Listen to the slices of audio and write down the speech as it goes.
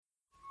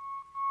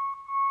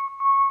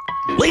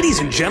Ladies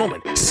and gentlemen,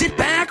 sit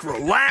back,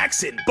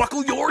 relax, and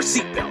buckle your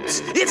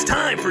seatbelts. It's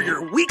time for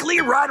your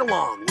weekly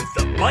ride-along with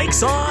the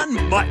Mics on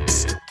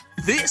Mics.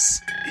 This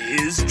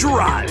is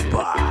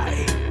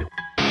Drive-By.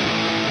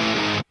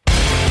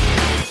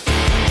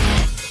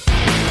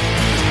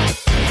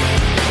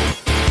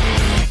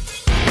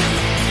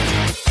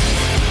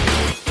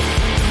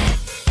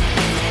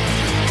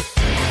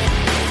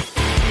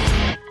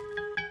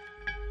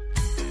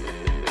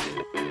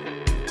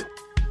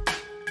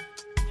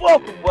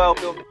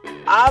 Welcome.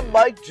 I'm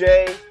Mike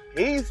J.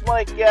 He's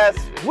Mike S.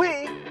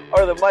 We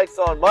are the Mics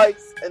on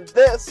Mics, and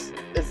this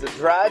is the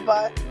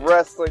Drive-By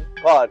Wrestling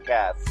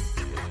Podcast.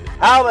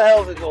 How the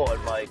hell's it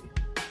going, Mike?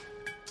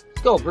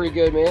 It's going pretty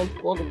good, man.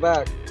 Welcome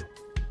back.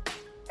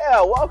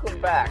 Yeah, welcome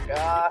back.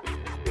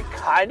 We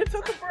kind of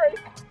took a break.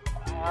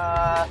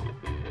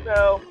 You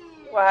know,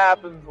 what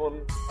happens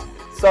when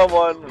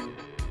someone,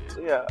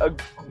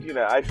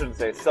 I shouldn't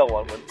say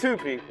someone, when two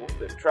people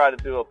that try to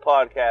do a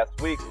podcast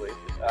weekly,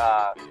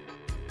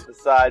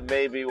 decide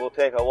maybe we'll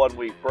take a 1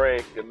 week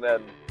break and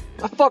then...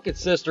 My fucking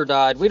sister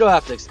died. We don't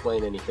have to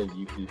explain anything to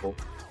you people.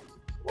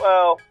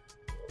 Well,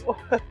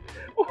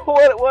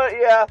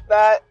 yeah,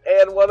 that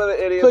and one of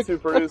the idiots who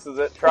produces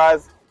it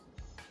tries...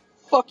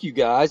 Fuck you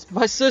guys.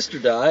 My sister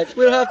died.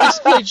 We don't have to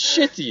explain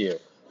shit to you.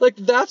 Like,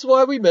 that's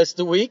why we missed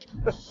a week.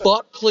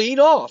 Fuck clean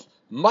off.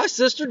 My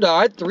sister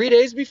died 3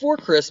 days before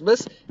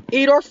Christmas.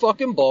 Eat our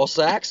fucking ball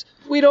sacks.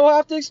 We don't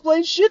have to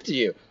explain shit to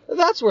you.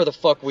 That's where the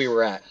fuck we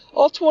were at.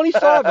 All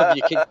 25 of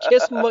you can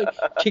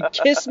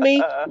kiss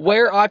me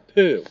where I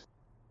poo.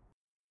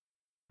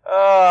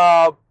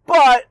 But,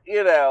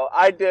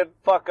 I did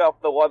fuck up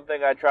the one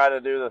thing I tried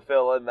to do to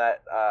fill in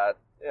that,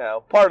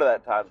 part of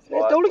that time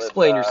slot. Yeah, don't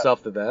explain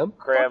yourself to them.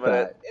 Cramming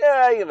it.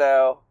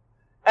 Yeah,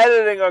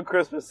 editing on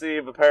Christmas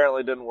Eve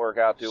apparently didn't work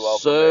out too well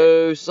for me.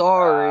 So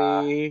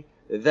sorry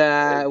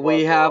that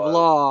we have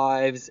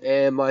lives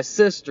and my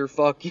sister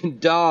fucking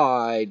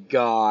died,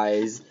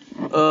 guys.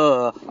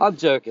 I'm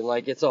joking,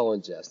 like, it's all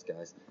in jest,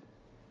 guys.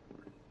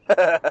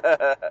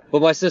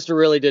 But my sister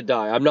really did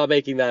die. I'm not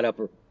making that up,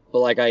 but,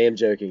 like, I am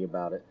joking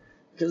about it.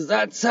 Because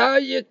that's how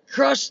you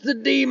crush the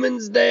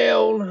demons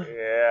down.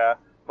 Yeah,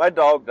 my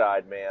dog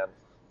died, man.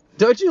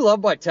 Don't you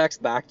love my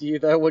text back to you,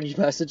 though, when you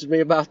messaged me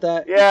about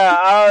that? Yeah,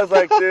 I was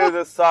like, dude,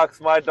 this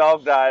sucks, my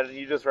dog died, and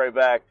you just write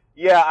back,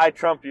 yeah, I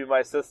trump you,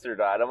 my sister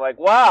died. I'm like,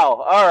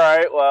 wow,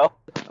 alright, well.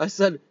 I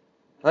said,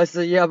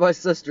 yeah, my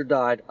sister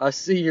died. I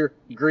see your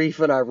grief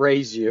and I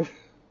raise you.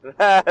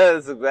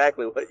 That's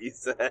exactly what you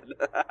said.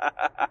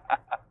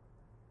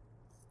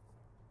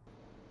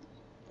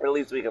 Or at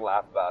least we can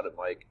laugh about it,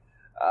 Mike.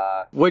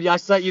 When I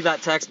sent you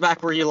that text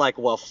back, were you like,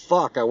 well,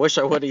 fuck, I wish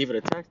I would have even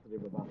texted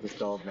him about this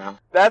dog now?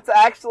 That's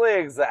actually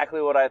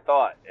exactly what I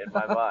thought in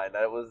my mind.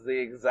 That was the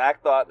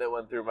exact thought that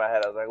went through my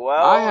head. I was like,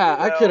 well,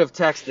 I could have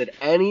texted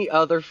any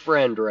other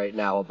friend right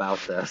now about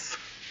this.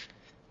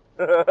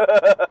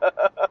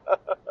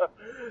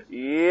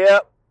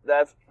 Yep,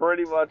 that's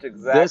pretty much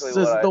exactly this what I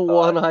thought. This is the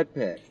one I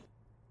picked.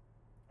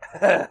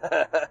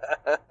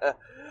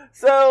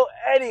 So,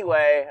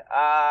 anyway,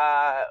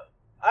 I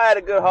had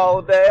a good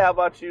holiday. How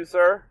about you,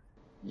 sir?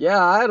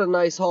 Yeah, I had a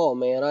nice haul,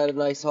 man. I had a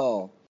nice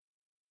haul.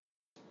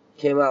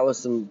 Came out with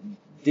some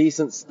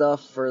decent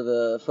stuff for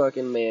the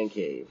fucking man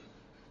cave.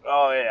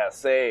 Oh, yeah,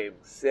 same.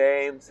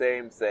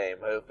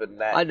 Hoping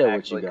that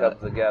actually comes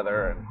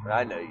together. And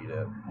I know you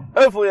do.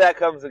 Hopefully that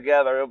comes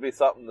together. It'll be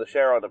something to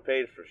share on the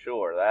page for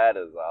sure. That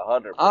is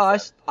 100%.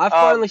 I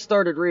finally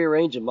started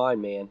rearranging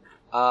mine, man.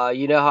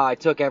 You know how I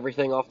took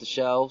everything off the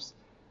shelves?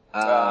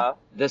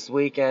 This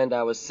weekend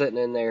I was sitting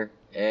in there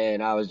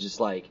and I was just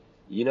like,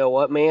 you know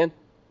what, man?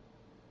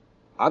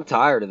 I'm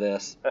tired of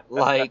this.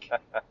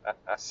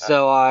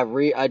 So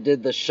I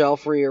did the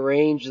shelf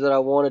rearrange that I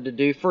wanted to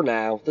do for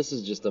now. This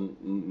is just a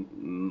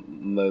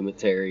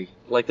momentary,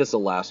 this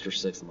will last for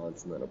 6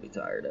 months and then I'll be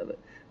tired of it.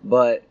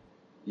 But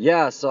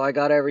yeah, so I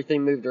got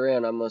everything moved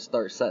around. I'm going to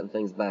start setting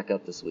things back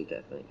up this week,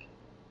 I think.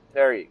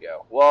 There you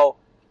go. Well,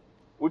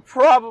 we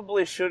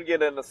probably should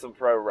get into some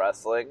pro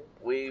wrestling.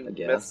 We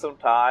missed some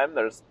time.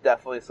 There's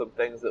definitely some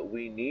things that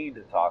we need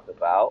to talk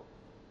about.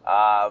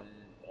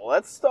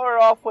 Let's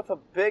start off with a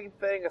big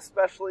thing,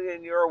 especially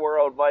in your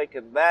world, Mike,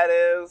 and that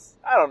is,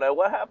 I don't know,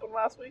 what happened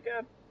last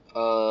weekend?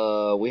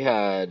 We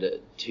had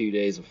 2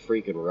 days of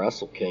freaking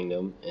Wrestle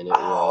Kingdom, and it was...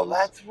 Oh,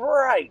 that's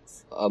right!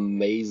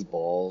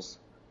 Amazeballs.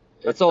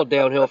 It's all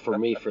downhill for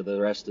me for the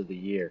rest of the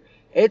year.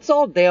 It's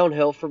all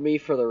downhill for me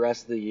for the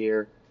rest of the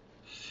year.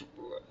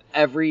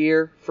 Every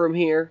year from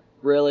here,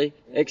 really.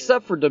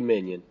 Except for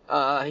Dominion.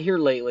 Here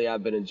lately,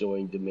 I've been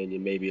enjoying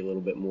Dominion maybe a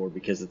little bit more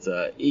because it's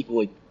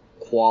equally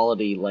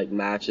quality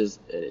matches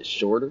and it's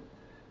shorter.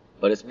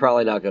 But it's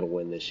probably not going to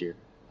win this year.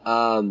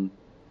 And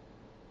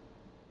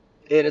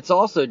it's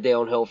also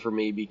downhill for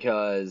me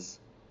because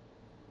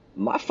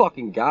my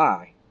fucking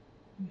guy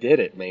did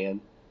it,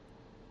 man.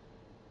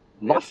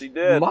 Yes, he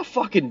did. My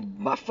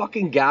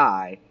fucking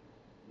guy,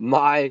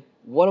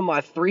 one of my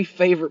 3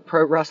 favorite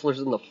pro wrestlers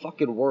in the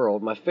fucking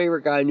world, my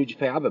favorite guy in New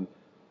Japan. I've been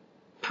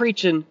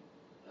preaching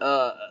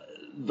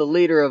the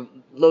leader of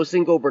Los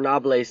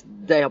Ingobernables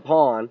de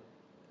Japón,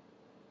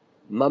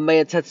 my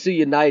man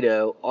Tetsuya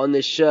Naito, on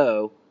this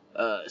show,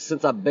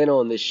 since I've been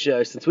on this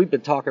show, since we've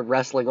been talking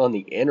wrestling on the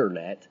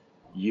internet,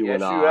 you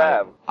and I. Yes, you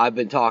have. I've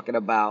been talking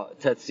about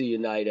Tetsuya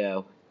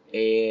Naito,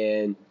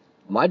 and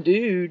my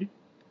dude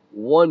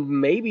won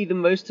maybe the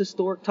most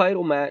historic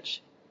title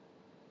match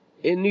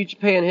in New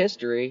Japan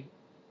history,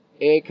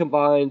 and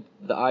combined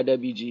the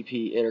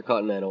IWGP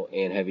Intercontinental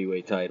and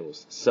Heavyweight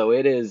titles. So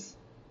it is...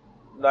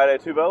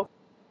 Naito 2 both?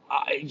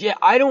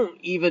 I don't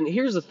even...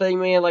 Here's the thing,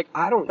 man. Like,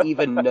 I don't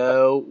even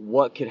know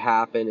what could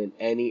happen in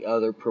any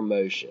other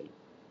promotion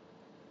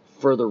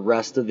for the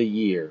rest of the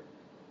year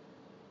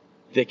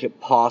that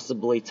could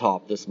possibly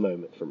top this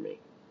moment for me.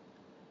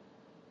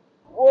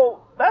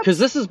 Well, because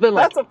this has been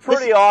like... That's a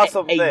pretty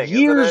awesome thing, a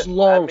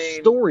years-long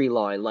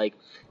storyline. Like,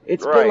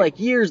 it's been like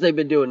years they've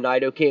been doing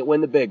Naito can't win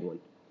the big one.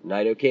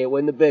 Naito can't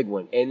win the big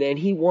one. And then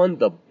he won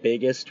the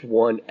biggest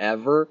one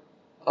ever.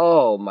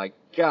 Oh my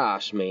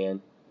gosh,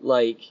 man.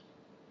 Like,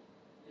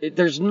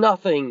 there's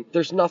nothing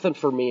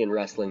for me in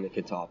wrestling that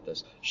can top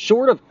this.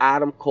 Short of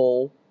Adam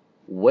Cole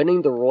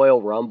winning the Royal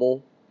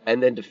Rumble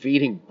and then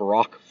defeating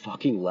Brock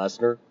fucking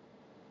Lesnar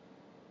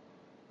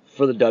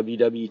for the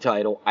WWE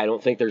title, I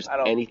don't think there's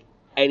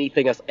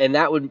anything else. And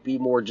that would be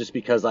more just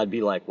because I'd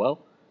be like, well,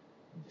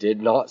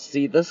 did not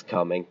see this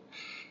coming.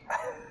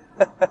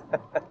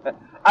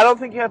 I don't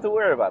think you have to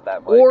worry about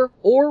that, Mike.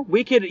 Or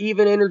we could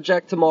even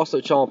interject Tommaso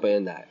Ciampa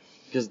in that.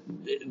 Because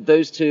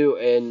those two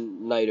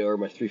and Naito are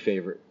my three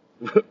favorite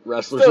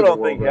wrestlers in the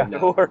world right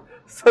now.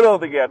 Still don't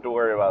think you have to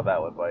worry about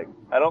that one, Mike.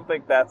 I don't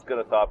think that's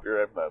going to top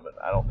your moment.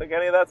 I don't think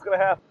any of that's going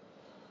to happen.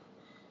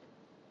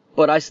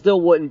 But I still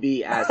wouldn't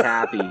be as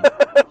happy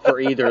for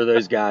either of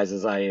those guys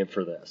as I am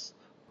for this.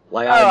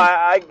 Like,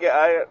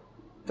 I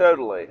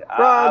totally.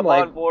 I'm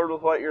on board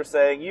with what you're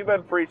saying. You've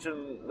been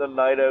preaching the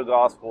Naito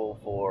gospel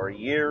for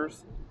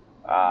years.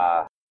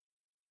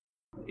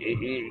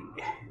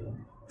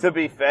 To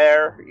be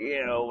fair,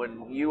 you know,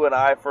 when you and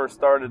I first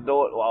started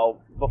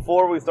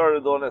before we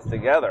started doing this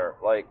together,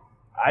 like,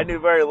 I knew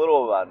very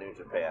little about New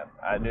Japan.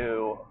 I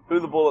knew who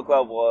the Bullet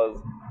Club was,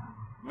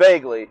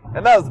 vaguely,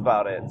 and that was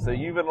about it. So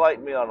you've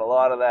enlightened me on a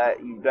lot of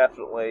that. You've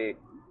definitely,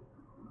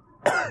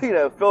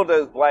 filled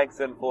those blanks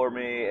in for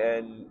me,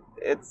 and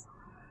it's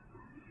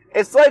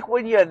like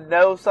when you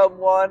know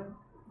someone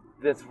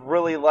that's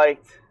really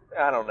liked,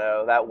 I don't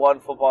know, that one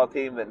football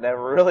team that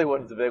never really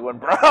wins the big one,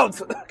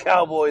 Browns,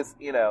 Cowboys,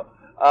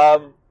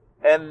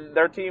 and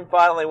their team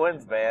finally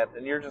wins, man,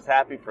 and you're just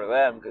happy for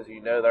them because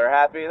you know they're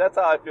happy. That's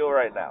how I feel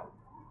right now,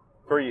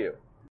 for you.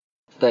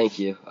 Thank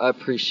you. I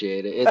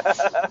appreciate it.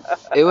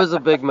 It was a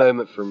big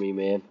moment for me,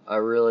 man. I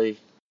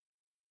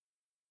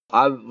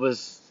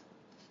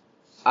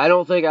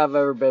don't think I've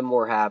ever been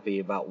more happy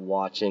about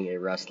watching a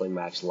wrestling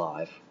match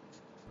live.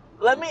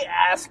 Let me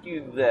ask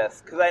you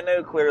this, because I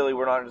know clearly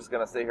we're not just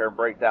going to sit here and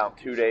break down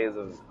 2 days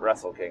of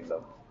Wrestle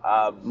Kingdom.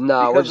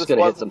 No, we're just going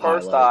to hit some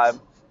highlights. First time,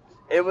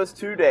 it was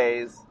 2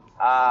 days.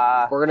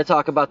 We're going to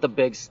talk about the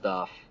big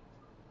stuff.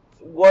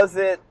 Was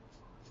it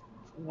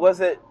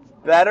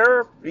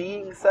better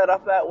being set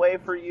up that way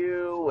for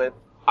you?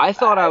 I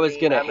thought I was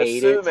going to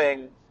hate it.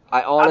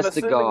 I'm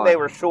assuming they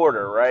were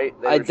shorter, right?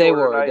 They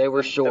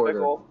were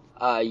shorter.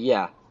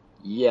 Yeah.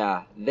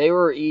 They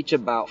were each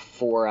about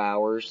 4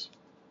 hours.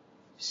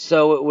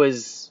 So it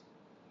was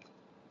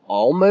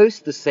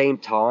almost the same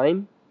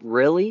time,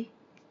 really.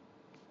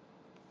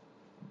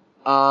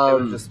 It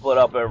was just split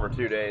up over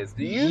 2 days.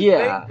 Do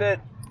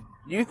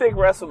you think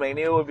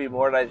WrestleMania would be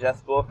more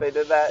digestible if they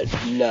did that?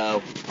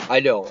 No,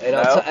 I don't. And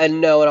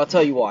I'll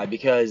tell you why.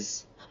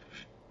 Because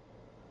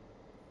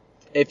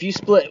if you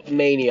split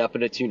Mania up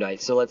into 2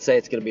 nights, so let's say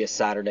it's going to be a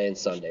Saturday and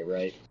Sunday,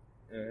 right?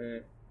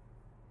 Mm-hmm.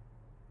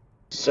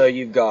 So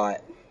you've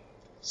got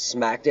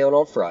SmackDown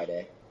on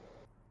Friday.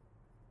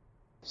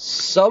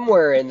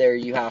 Somewhere in there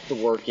you have to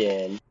work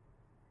in,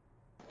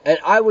 and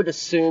I would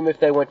assume if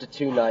they went to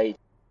 2 nights,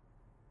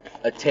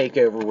 a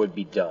takeover would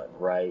be done,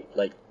 right?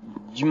 Like,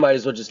 you might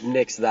as well just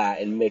mix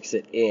that and mix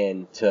it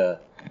into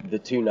the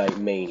 2-night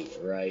Mania,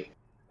 right?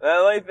 The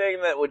only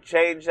thing that would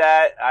change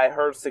that, I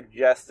heard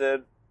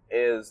suggested,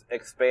 is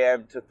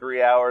expand to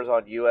 3 hours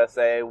on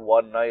USA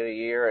 1 night a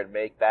year and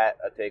make that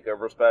a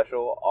takeover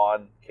special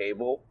on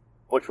cable,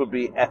 which would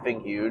be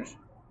effing huge.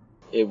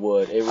 It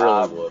would. It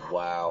really would.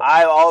 Wow.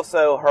 I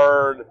also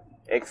heard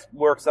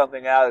work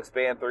something out,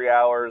 expand 3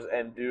 hours,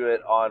 and do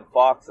it on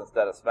Fox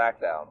instead of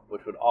SmackDown,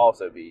 which would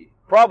also be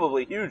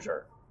probably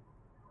huger.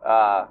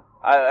 I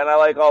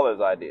like all those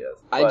ideas.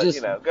 But,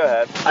 go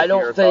ahead.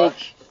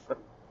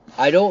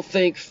 I don't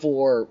think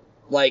for,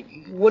 like,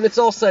 when it's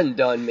all said and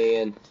done,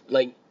 man,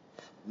 like,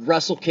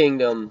 Wrestle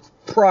Kingdom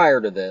prior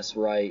to this,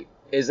 right,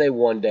 is a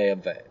 1-day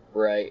event,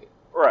 right?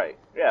 Right.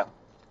 Yeah.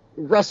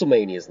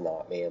 WrestleMania is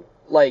not, man.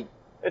 Like,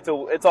 It's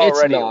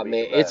already not,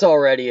 man. It's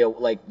already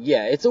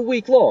it's a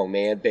week long,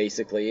 man,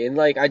 basically. And,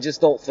 like, I just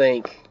don't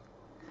think,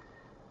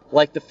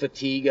 like, the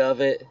fatigue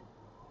of it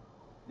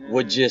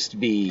would just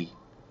be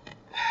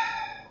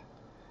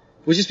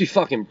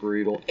fucking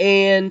brutal.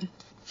 And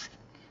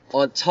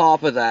on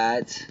top of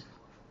that,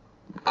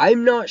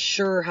 I'm not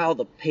sure how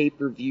the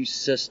pay-per-view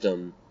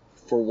system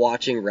for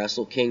watching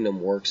Wrestle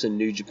Kingdom works in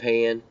New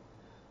Japan,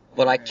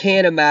 but I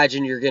can't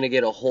imagine you're going to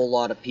get a whole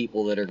lot of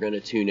people that are going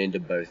to tune into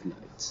both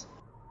nights.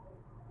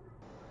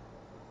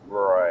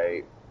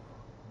 Right.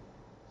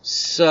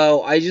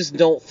 So I just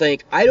don't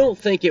think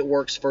it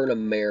works for an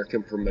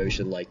American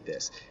promotion like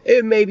this. It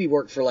would maybe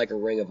work for like a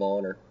Ring of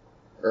Honor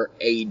or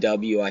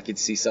AEW. I could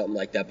see something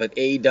like that, but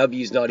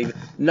AEW's not even.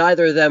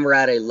 Neither of them are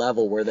at a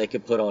level where they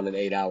could put on an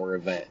 8-hour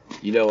event.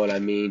 You know what I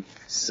mean?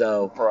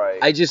 So Right.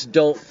 I just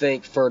don't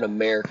think for an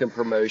American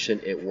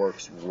promotion it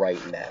works right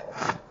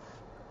now.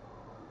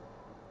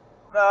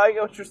 No, I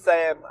get what you're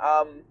saying.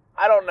 I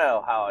don't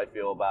know how I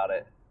feel about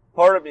it.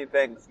 Part of me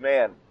thinks,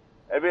 man,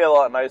 it'd be a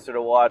lot nicer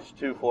to watch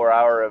 2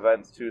 4-hour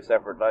events 2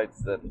 separate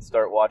nights than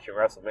start watching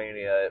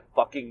WrestleMania at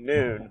fucking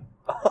noon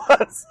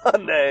on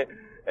Sunday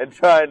and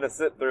trying to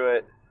sit through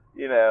it,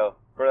 you know,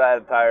 for that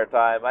entire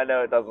time. I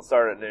know it doesn't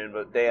start at noon,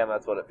 but damn,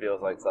 that's what it feels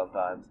like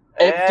sometimes.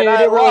 Dude,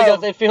 it really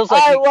does. It feels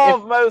like I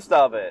love most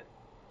of it.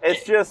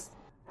 It's just,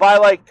 by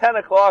like 10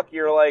 o'clock,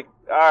 you're like,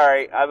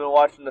 alright, I've been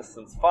watching this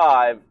since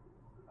 5.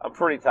 I'm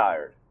pretty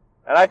tired.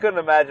 And I couldn't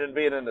imagine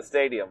being in the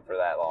stadium for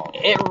that long.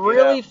 It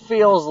really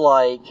feels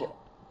like,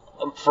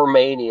 for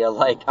Mania,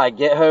 like I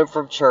get home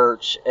from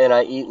church and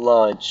I eat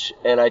lunch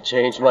and I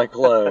change my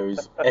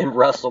clothes and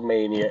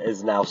WrestleMania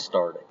is now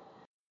starting.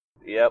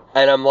 Yep.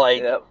 And I'm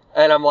like,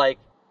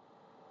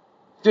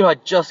 dude, I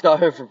just got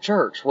home from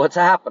church. What's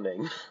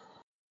happening?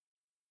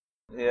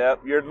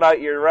 Yep.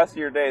 Your rest of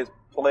your day is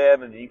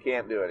planned and you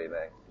can't do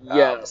anything.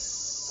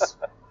 Yes.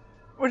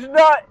 Which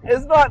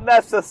is not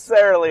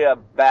necessarily a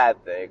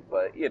bad thing,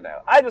 but, you know,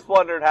 I just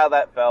wondered how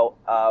that felt.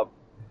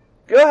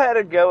 Go ahead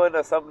and go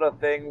into some of the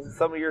things,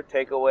 some of your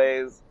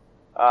takeaways.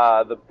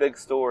 The big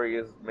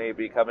stories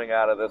maybe coming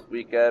out of this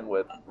weekend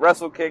with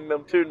Wrestle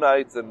Kingdom 2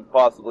 nights and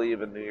possibly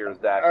even New Year's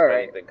Dash if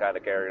anything kind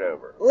of carried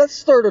over. Let's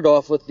start it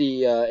off with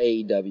the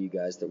AEW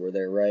guys that were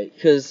there, right?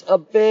 Because a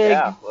big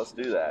let's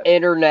do that.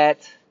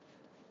 internet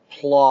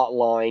plot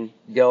line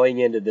going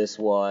into this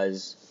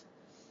was,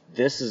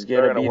 this is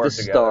going to be the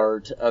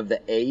start of the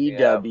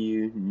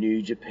AEW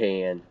New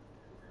Japan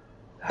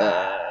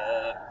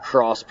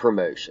cross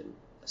promotion.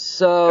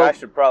 So I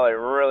should probably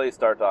really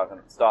stop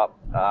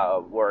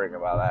worrying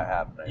about that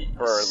happening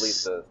for at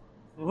least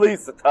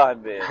the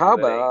time being. How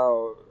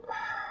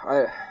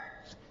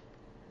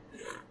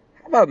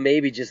about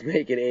maybe just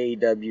making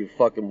AEW a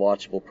fucking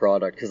watchable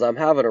product? Because I'm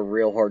having a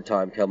real hard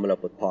time coming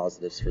up with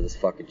positives for this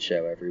fucking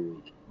show every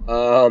week.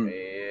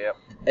 Yep.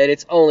 And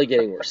it's only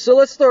getting worse. So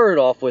let's start it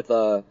off with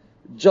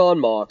Jon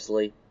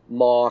Moxley,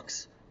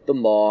 the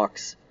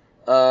Mox.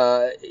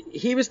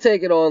 He was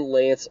taking on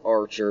Lance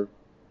Archer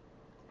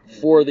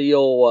for the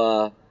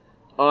old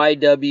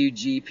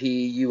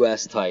IWGP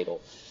US title.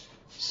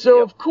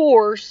 So of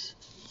course,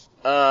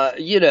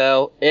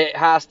 it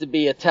has to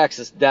be a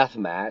Texas death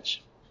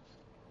match,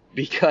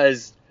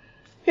 because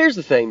here's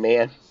the thing,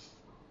 man.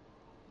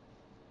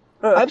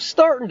 I'm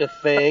starting to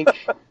think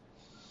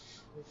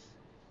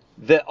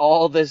that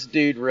all this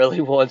dude really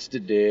wants to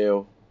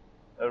do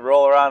and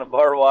roll around in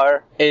barbed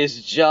wire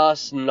is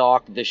just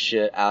knock the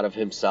shit out of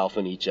himself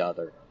and each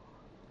other.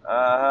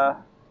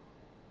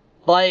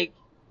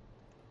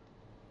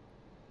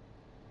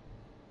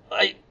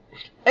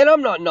 And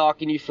I'm not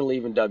knocking you for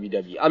leaving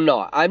WWE. I'm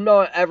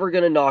not ever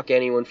gonna knock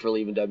anyone for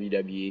leaving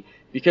WWE,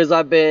 because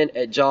I've been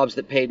at jobs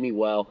that paid me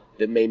well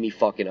that made me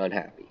fucking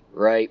unhappy,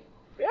 right?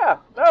 Yeah,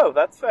 no,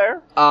 that's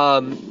fair.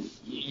 I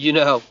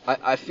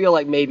feel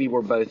like maybe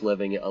we're both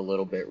living it a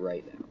little bit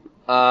right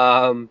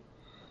now.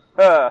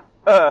 But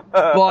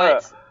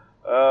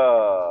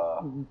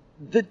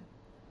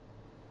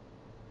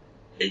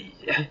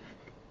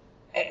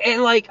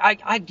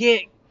I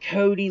get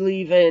Cody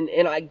leaving,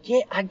 and I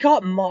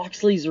got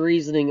Moxley's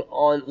reasoning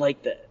on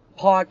like the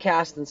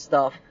podcast and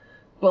stuff,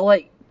 but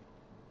like,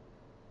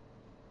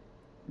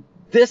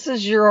 this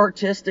is your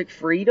artistic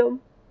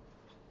freedom?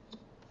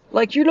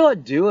 Like, you're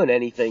not doing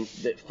anything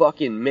that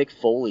fucking Mick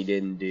Foley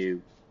didn't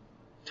do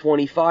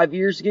 25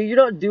 years ago. You're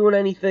not doing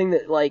anything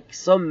that, like,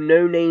 some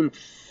no-name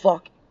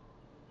fuck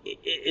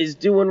is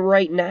doing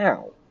right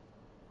now.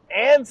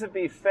 And to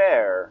be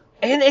fair,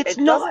 and it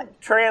doesn't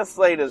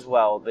translate as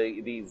well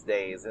these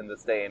days in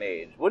this day and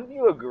age. Wouldn't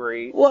you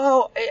agree?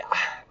 Well,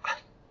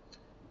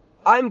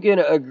 I'm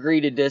gonna agree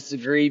to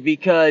disagree,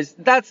 because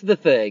that's the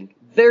thing.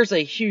 There's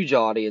a huge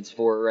audience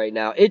for it right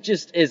now. It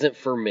just isn't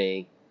for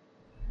me.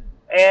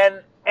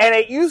 And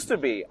it used to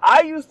be.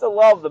 I used to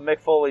love the Mick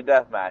Foley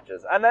death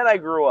matches, and then I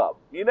grew up.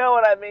 You know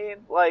what I mean?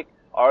 Like,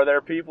 are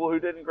there people who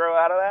didn't grow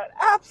out of that?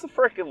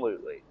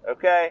 Abso-freaking-lutely,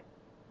 okay?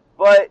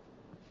 But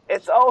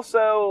it's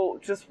also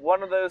just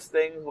one of those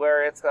things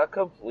where it's a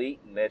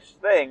complete niche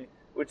thing,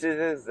 which is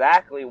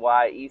exactly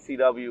why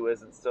ECW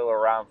isn't still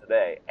around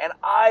today. And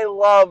I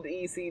loved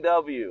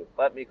ECW,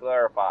 let me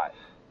clarify.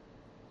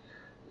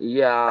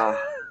 Yeah,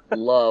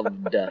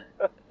 loved.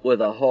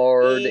 With a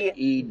hard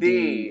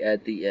ED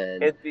at the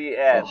end. At the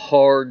end. A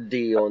hard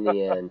D on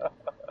the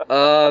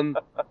end.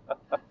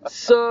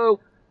 So,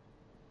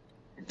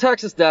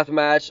 Texas Death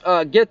Match.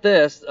 Get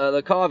this,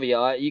 the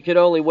caveat, you can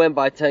only win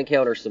by 10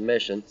 count or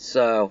submission,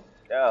 so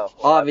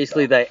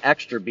obviously they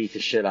extra beat the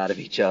shit out of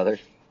each other.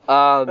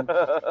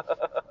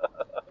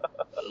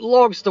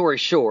 Long story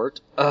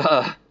short,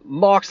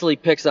 Moxley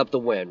picks up the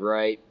win,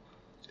 right?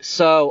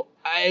 So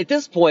at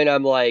this point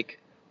I'm like,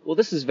 well,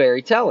 this is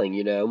very telling,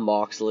 you know.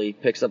 Moxley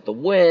picks up the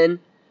win,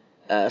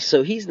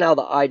 so he's now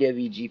the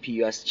IWGP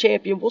US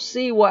champion. We'll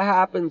see what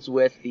happens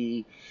with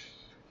the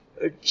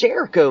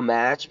Jericho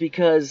match,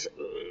 because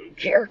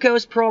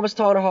Jericho's promised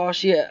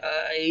Tanahashi a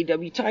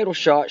AEW title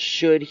shot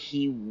should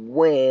he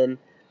win.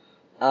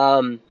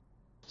 So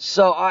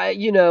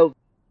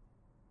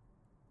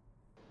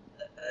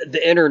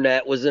the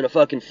internet was in a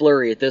fucking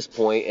flurry at this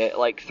point at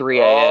like 3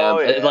 a.m.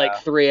 At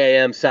like 3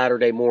 a.m.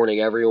 Saturday morning,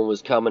 everyone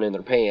was coming in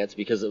their pants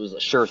because it was a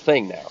sure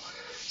thing now.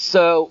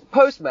 So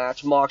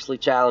post-match, Moxley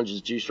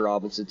challenges Juice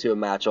Robinson to a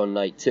match on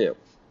night 2.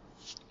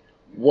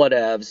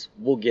 Whatevs,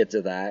 we'll get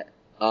to that.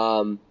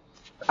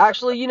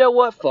 Actually, you know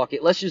what? Fuck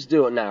it. Let's just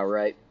do it now,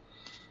 right?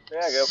 Yeah,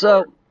 go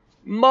so, for it.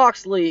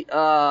 Moxley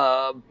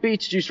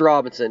beats Juice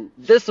Robinson.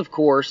 This, of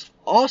course,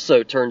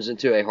 also turns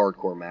into a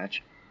hardcore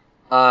match.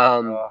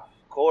 Of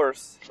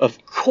course.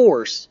 Of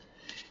course.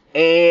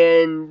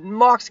 And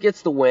Mox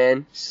gets the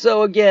win.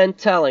 So, again,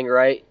 telling,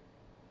 right?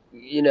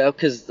 You know,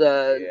 because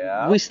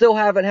we still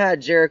haven't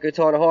had Jericho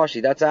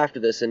Tanahashi. That's after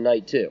this in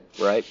night 2,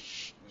 right?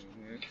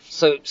 Mm-hmm.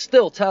 So,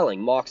 still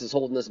telling. Mox is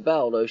holding this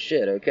belt. Oh,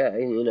 shit,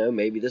 okay. You know,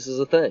 maybe this is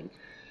a thing.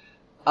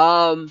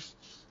 And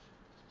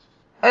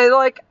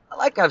like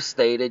I've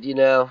stated, you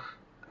know,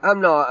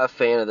 I'm not a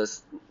fan of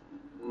this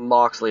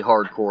Moxley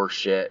hardcore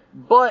shit.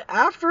 But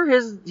after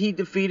he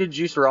defeated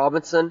Juice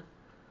Robinson,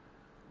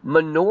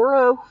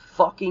 Minoru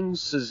fucking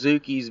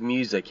Suzuki's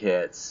music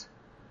hits.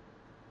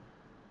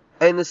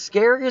 And the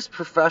scariest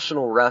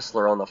professional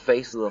wrestler on the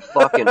face of the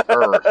fucking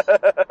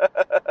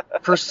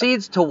earth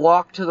proceeds to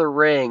walk to the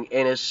ring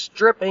and is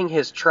stripping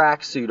his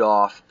tracksuit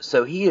off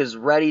so he is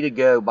ready to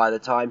go by the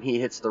time he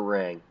hits the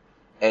ring.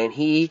 And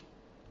he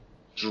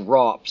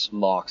drops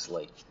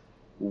Moxley.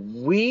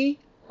 We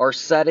are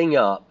setting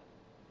up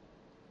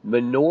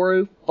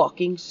Minoru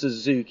fucking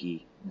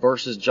Suzuki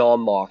versus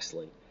Jon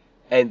Moxley.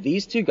 And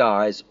these two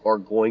guys are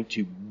going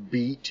to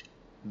beat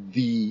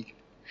the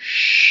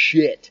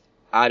shit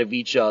out of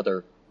each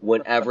other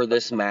whenever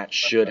this match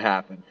should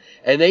happen.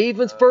 And they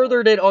even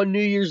furthered it on New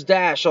Year's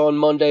Dash on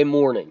Monday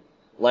morning.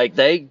 Like,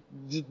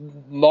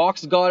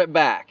 Mox got it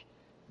back.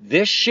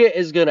 This shit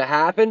is gonna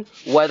happen,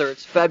 whether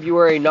it's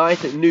February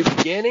 9th at New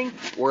Beginning,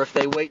 or if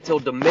they wait till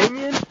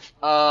Dominion,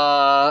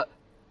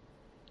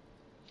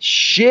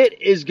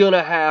 shit is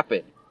gonna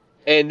happen.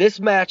 And this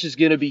match is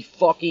gonna be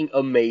fucking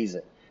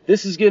amazing.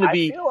 This is gonna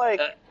be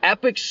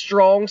epic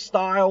strong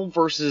style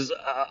versus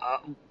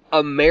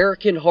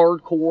American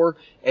hardcore,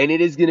 and it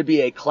is gonna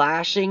be a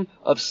clashing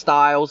of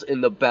styles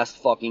in the best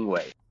fucking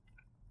way.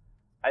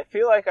 I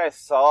feel like I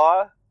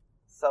saw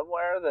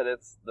somewhere that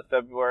it's the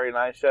February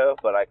 9th show,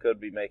 but I could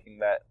be making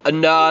that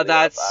no,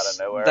 that's out of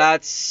nowhere.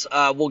 That's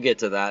we'll get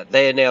to that.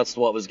 They announced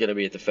what was going to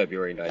be at the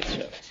February 9th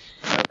show.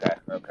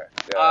 Okay.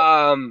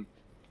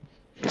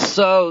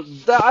 So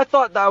I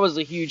thought that was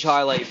a huge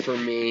highlight for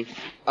me.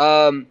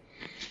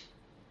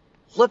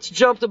 Let's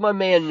jump to my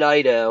man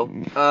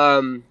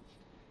Naito.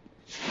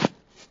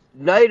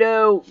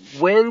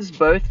 Naito wins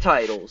both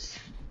titles,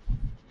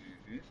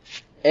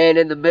 and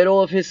in the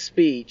middle of his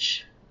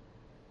speech,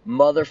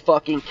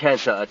 motherfucking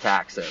Kenta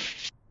attacks him.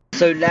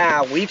 So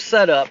now we've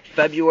set up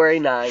February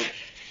 9th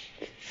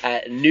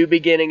at New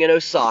Beginning in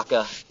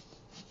Osaka.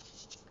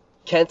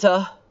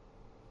 Kenta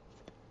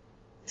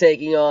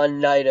taking on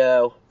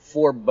Naito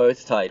for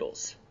both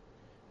titles.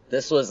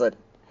 This was an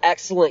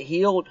excellent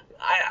heel.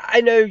 I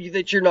know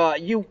that you're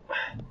not, you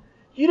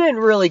didn't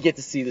really get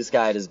to see this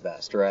guy at his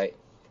best, right?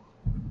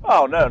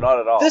 Oh, no, not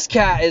at all. This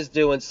cat is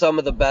doing some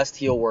of the best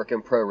heel work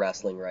in pro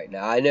wrestling right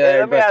now. I know,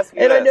 I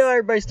know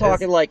everybody's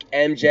talking like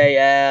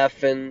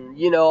MJF and,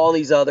 you know, all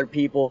these other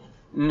people.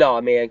 No,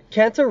 man,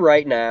 Kenta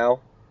right now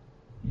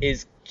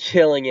is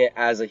killing it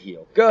as a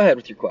heel. Go ahead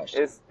with your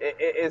question.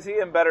 Is he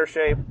in better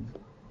shape?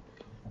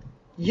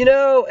 You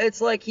know,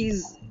 it's like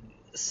he's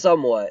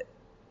somewhat,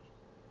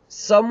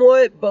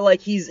 but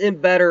like he's in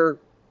better.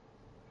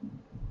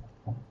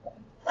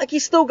 Like,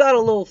 he's still got a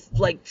little,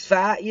 like,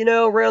 fat, you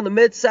know, around the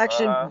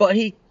midsection, but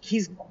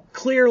he's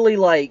clearly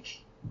like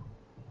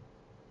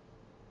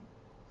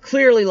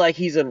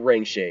he's in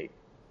ring shape.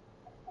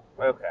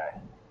 Okay.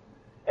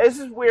 It's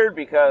just weird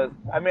because,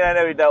 I mean, I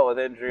know he dealt with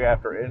injury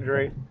after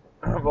injury,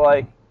 but,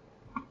 like,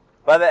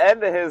 by the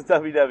end of his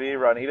WWE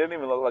run, he didn't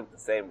even look like the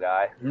same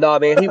guy. Nah,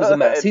 man, he was a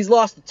mess. He's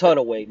lost a ton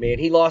of weight, man.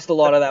 He lost a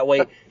lot of that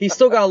weight. He's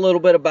still got a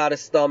little bit about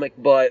his stomach,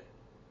 but,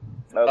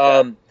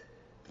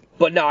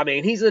 But no, I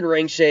mean, he's in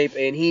ring shape,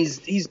 and he's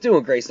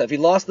doing great stuff. He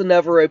lost the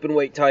never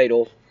openweight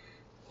title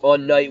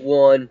on night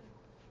 1.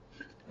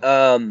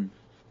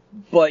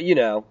 But, you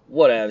know,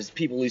 whatever.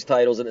 People lose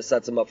titles, and it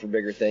sets them up for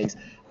bigger things.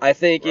 I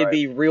think it'd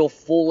be real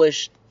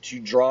foolish to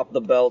drop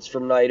the belts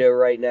from Naito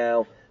right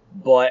now,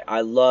 but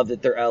I love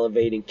that they're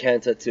elevating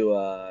Kenta to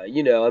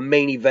a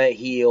main event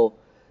heel.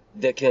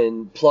 that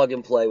can plug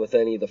and play with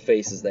any of the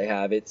faces they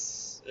have.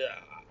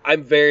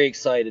 I'm very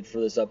excited for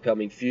this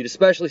upcoming feud,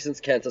 especially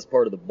since Kenta's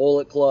part of the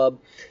Bullet Club.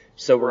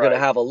 So we're going to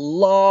have a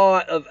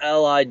lot of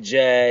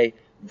LIJ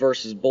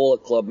versus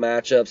Bullet Club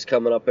matchups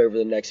coming up over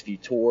the next few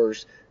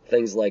tours,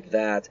 things like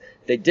that.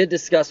 They did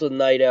discuss with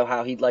Naito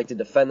how he'd like to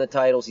defend the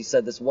titles. He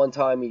said this one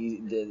time,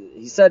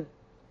 he said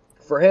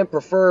for him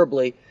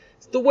preferably,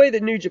 it's the way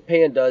that New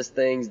Japan does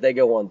things. They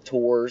go on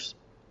tours.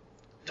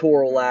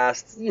 Tour will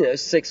last,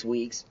 6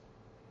 weeks.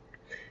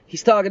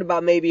 He's talking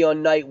about maybe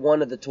on night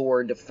 1 of the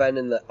tour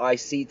defending the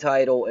IC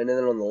title, and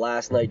then on the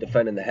last night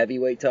defending the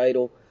heavyweight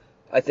title.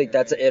 I think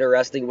that's an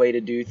interesting way to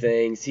do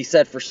things. He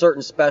said for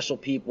certain special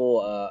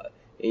people,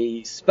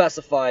 he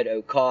specified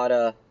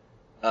Okada,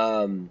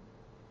 Kota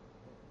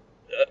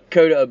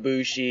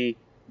Ibushi,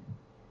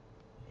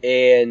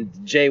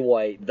 and Jay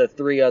White, the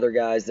 3 other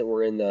guys that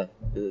were in the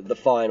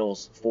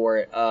finals for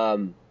it,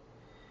 that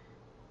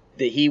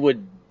he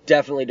would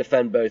definitely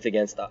defend both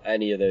against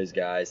any of those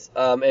guys.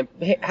 And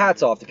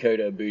hats off to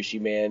Kota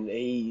Ibushi, man.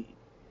 He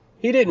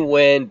didn't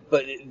win,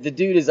 but the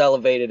dude has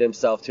elevated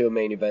himself to a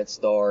main event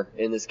star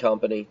in this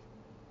company.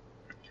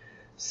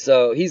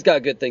 So he's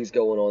got good things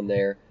going on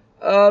there.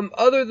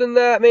 Other than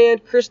that, man,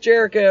 Chris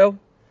Jericho.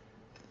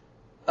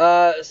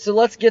 So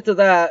let's get to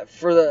that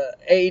for the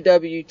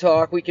AEW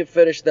talk. We can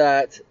finish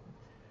that.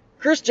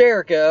 Chris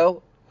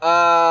Jericho,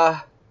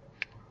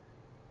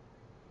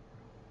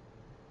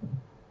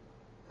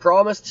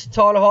 promised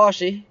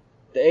Tanahashi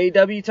the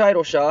AEW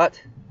title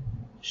shot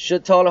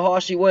should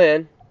Tanahashi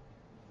win,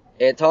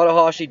 and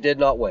Tanahashi did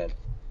not win.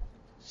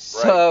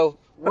 So,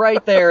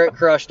 right there, it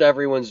crushed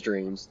everyone's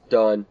dreams.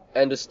 Done.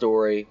 End of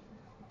story.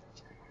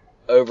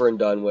 Over and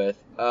done with.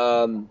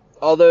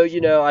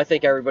 Although, I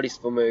think everybody's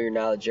familiar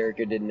now that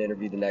Jericho did an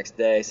interview the next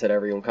day, said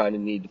everyone kind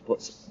of needed to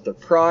put their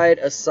pride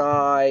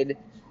aside.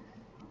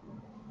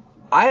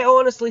 I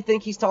honestly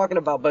think he's talking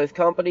about both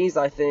companies.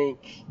 I think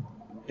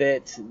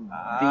that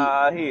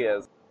he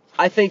is.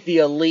 I think the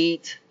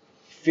Elite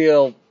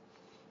feel,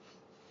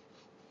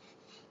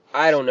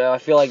 I don't know. I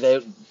feel like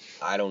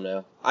I don't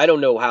know. I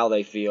don't know how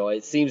they feel.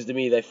 It seems to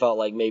me they felt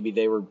like maybe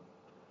they were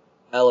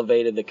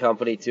elevated the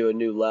company to a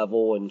new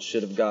level and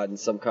should have gotten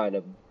some kind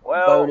of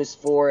bonus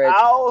for it.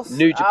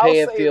 New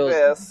Japan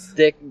feels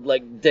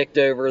dicked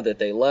over that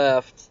they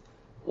left.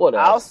 What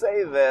else? I'll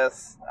say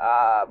this.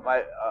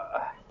 My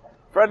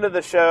friend of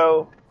the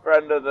show,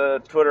 friend of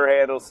the Twitter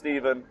handle,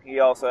 Steven, he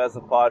also has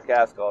a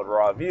podcast called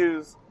Raw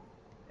Views.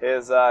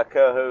 His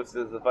co-host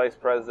is the vice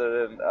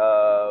president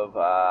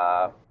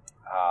of,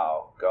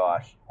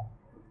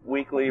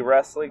 Weekly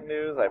Wrestling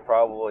News. I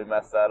probably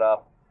messed that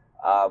up.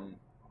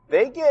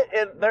 They get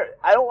in there.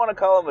 I don't want to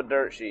call them a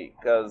dirt sheet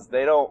because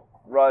they don't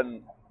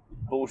run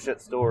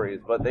bullshit stories,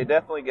 but they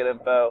definitely get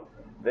info.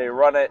 They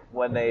run it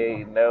when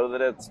they know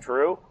that it's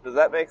true. Does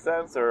that make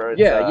sense? Or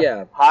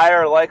it's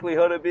higher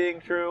likelihood of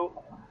being true.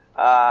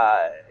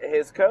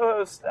 His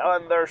co-host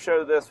on their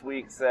show this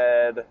week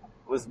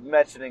was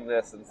mentioning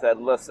this and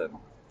said, listen,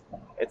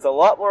 it's a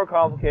lot more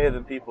complicated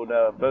than people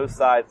know. Both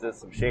sides did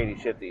some shady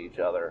shit to each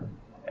other.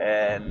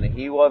 And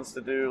he wants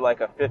to do like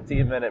a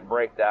 15-minute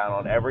breakdown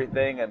on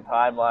everything and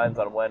timelines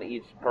on when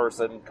each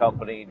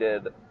company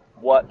did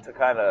what to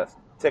kind of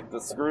tick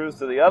the screws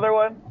to the other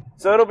one.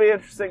 So it'll be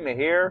interesting to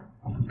hear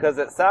because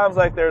it sounds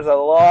like there's a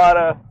lot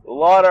of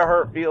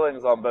hurt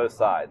feelings on both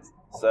sides.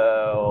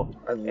 So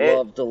I'd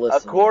love to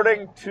listen.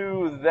 According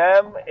to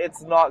them,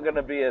 it's not going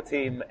to be a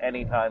team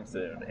anytime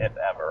soon, if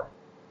ever.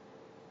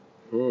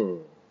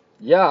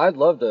 Yeah, I'd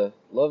love to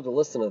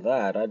listen to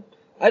that.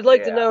 I'd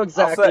like to know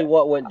exactly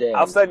what went down.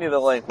 I'll send you the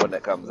link when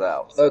it comes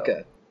out. So.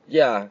 Okay.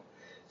 Yeah.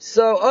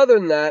 So other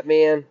than that,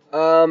 man,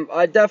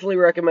 I definitely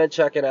recommend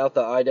checking out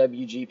the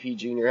IWGP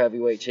Junior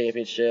Heavyweight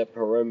Championship.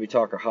 Hiromu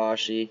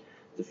Takahashi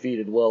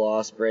defeated Will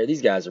Ospreay.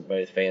 These guys are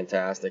both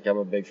fantastic. I'm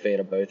a big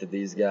fan of both of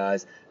these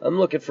guys. I'm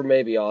looking for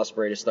maybe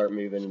Ospreay to start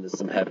moving into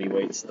some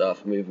heavyweight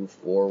stuff moving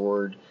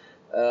forward.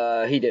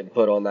 He didn't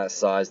put on that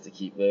size to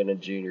keep winning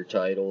junior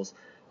titles.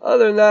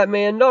 Other than that,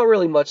 man, not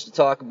really much to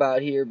talk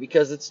about here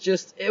because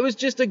it was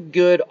just a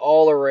good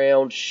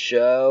all-around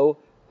show.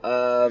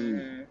 All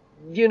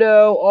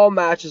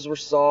matches were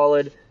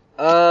solid.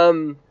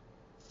 Guerrillas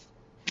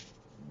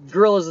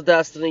of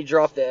Destiny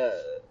dropped the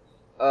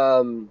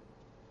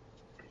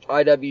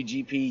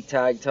IWGP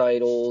tag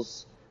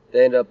titles.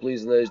 They ended up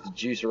losing those to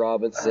Juice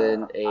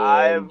Robinson and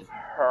I've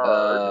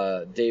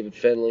heard David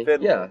Finlay.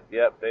 Yeah.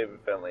 Yep, David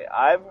Finlay.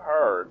 I've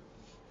heard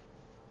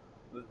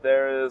that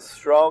there is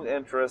strong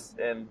interest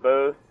in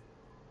both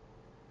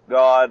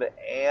God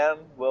and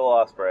Will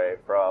Ospreay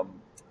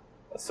from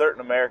a certain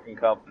American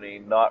company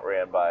not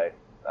ran by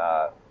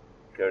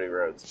Cody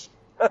Rhodes.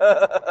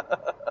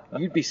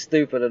 You'd be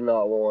stupid to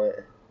not want.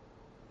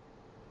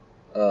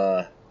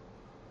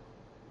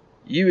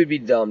 You would be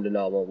dumb to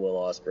not want Will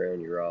Ospreay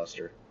on your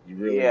roster. You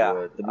really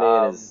would. The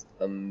man is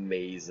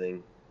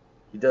amazing.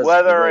 He does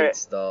great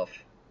stuff.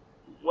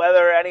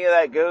 Whether any of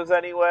that goes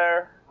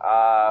anywhere,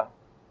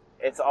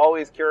 it's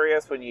always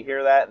curious when you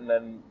hear that, and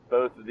then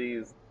both of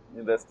this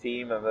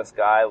team and this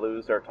guy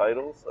lose their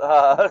titles.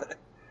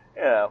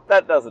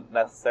 that doesn't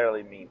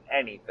necessarily mean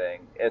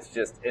anything. It's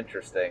just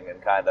interesting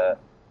and kind of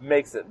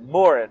makes it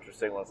more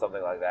interesting when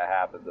something like that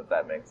happens, if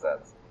that makes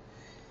sense.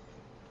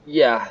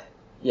 Yeah,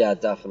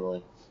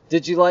 definitely.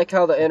 Did you like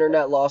how the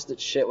internet lost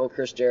its shit when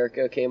Chris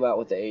Jericho came out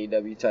with the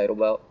AEW title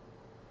belt?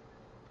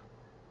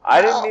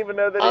 I didn't even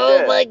know that he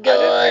did. Oh my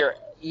god.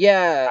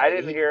 I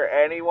didn't hear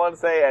anyone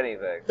say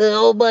anything.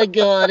 Oh my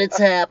god, it's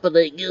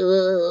happening.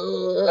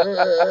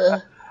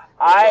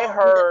 I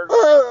heard...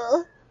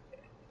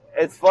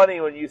 It's funny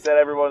when you said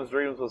everyone's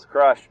dreams was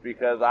crushed,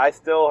 because I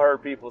still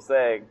heard people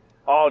saying,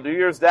 oh, New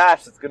Year's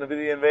Dash, it's going to be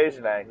the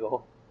invasion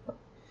angle.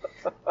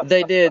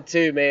 They did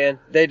too, man.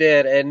 They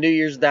did. And New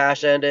Year's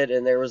Dash ended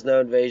and there was no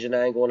invasion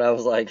angle, and I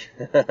was like,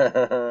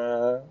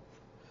 oh,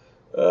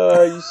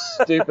 you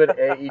stupid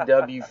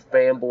AEW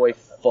fanboy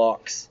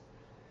fucks.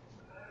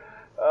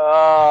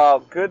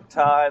 Oh, good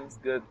times,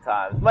 good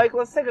times. Mike,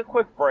 let's take a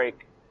quick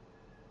break.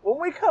 When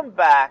we come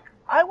back,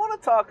 I want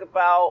to talk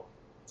about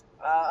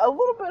a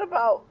little bit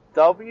about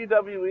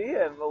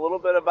WWE and a little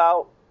bit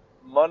about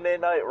Monday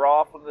Night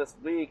Raw from this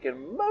week,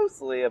 and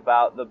mostly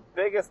about the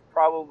biggest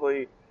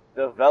probably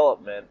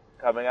development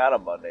coming out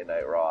of Monday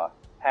Night Raw.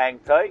 Hang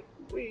tight.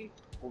 We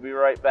will be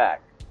right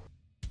back.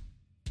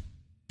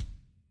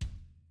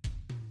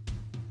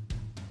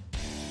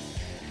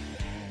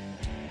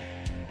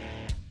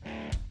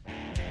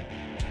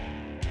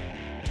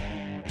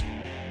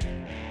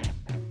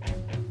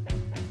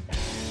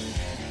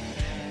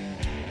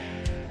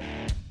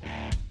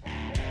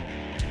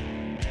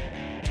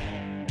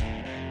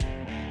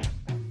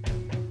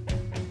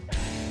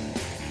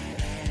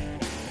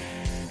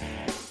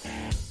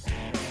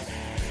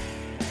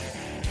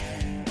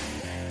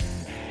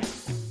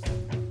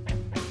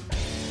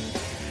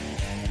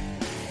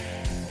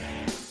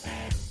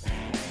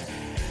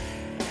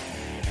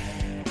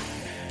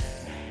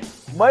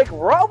 Mike,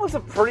 Raw was a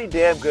pretty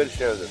damn good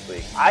show this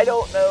week. I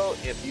don't know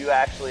if you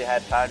actually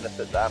had time to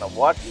sit down and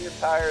watch the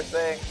entire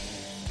thing,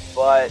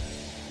 but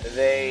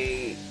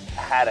they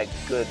had a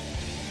good,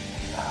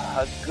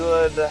 what's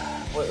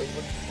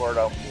the word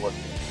I'm looking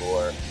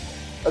for?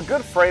 A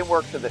good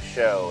framework to the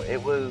show.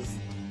 It was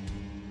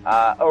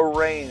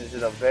arranged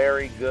in a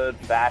very good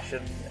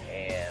fashion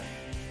and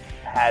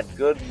had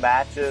good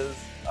matches.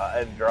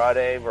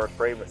 Andrade versus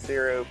Rey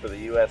Mysterio for the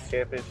U.S.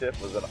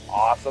 Championship was an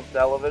awesome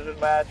television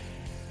match.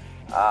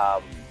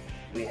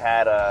 We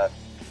had a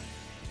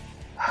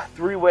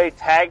three-way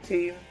tag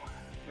team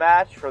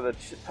match for the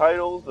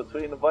titles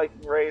between the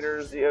Viking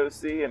Raiders, the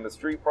OC, and the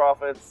Street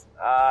Profits.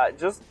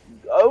 Just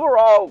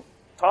overall,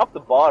 top to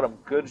bottom,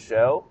 good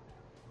show.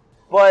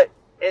 But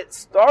it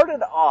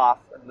started off,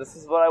 and this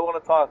is what I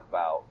want to talk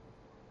about,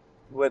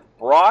 with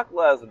Brock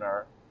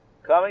Lesnar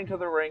coming to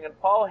the ring and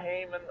Paul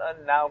Heyman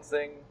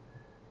announcing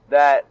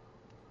that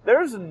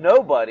there's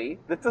nobody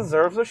that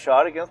deserves a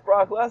shot against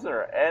Brock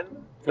Lesnar.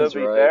 And to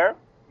be fair,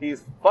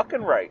 he's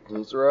fucking right.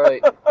 That's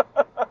right.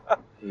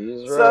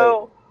 He's right.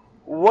 So,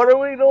 what are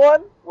we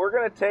doing? We're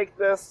going to take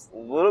this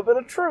little bit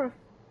of truth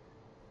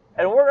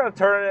and we're going to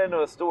turn it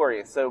into a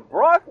story. So,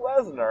 Brock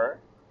Lesnar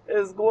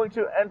is going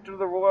to enter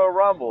the Royal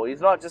Rumble.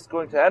 He's not just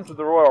going to enter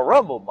the Royal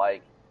Rumble,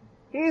 Mike.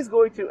 He's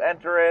going to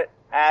enter it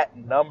at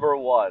number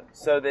 1.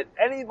 So that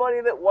anybody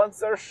that wants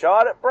their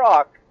shot at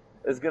Brock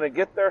is going to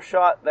get their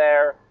shot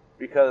there.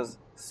 Because,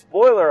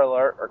 spoiler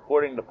alert,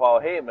 according to Paul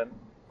Heyman,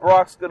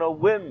 Brock's going to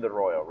win the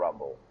Royal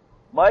Rumble.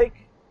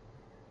 Mike,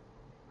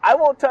 I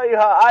won't tell you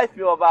how I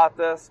feel about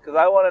this, because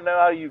I want to know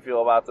how you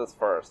feel about this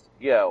first.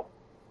 Yo.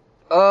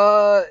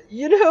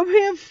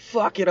 Man,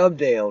 fuck it, I'm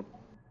down.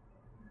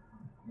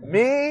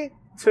 Me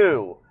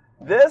too.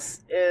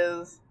 This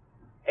is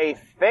a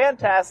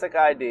fantastic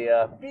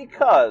idea,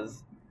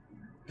 because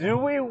do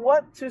we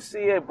want to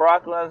see a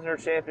Brock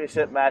Lesnar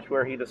championship match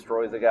where he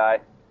destroys a guy?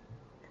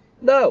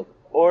 No.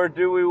 Or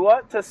do we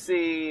want to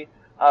see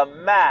a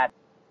match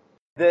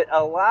that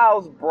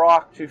allows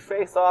Brock to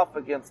face off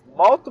against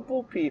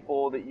multiple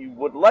people that you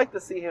would like to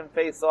see him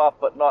face off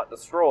but not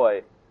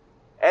destroy,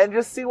 and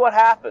just see what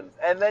happens?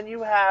 And then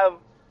you have,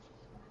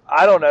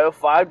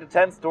 5 to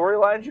 10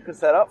 storylines you can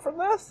set up from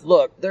this?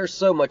 Look, there's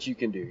so much you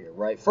can do here,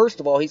 right? First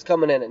of all, he's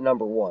coming in at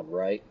number 1,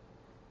 right?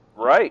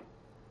 Right.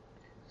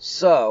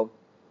 So,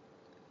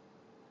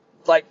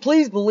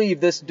 please believe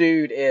this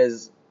dude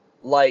is,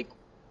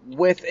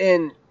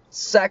 within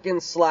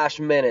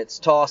seconds/minutes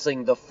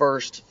tossing the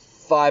first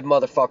 5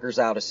 motherfuckers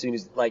out as soon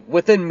as,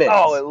 within minutes.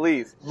 Oh, at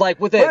least.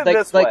 Within, Put it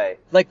this way.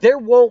 There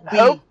won't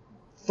be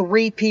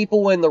 3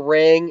 people in the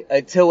ring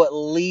until at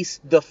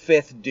least the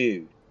 5th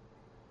dude.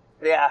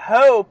 Yeah,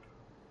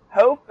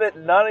 hope that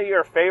none of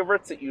your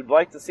favorites that you'd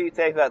like to see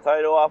take that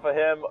title off of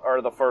him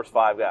are the first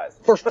 5 guys.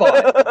 First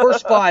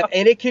 5,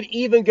 and it could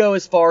even go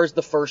as far as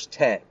the first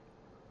 10.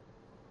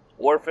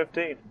 Or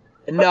 15.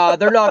 Nah,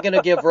 they're not going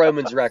to give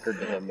Roman's record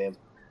to him, man.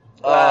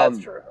 That's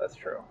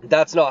true.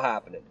 That's not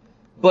happening.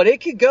 But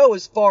it could go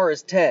as far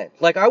as 10.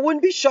 I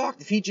wouldn't be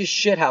shocked if he just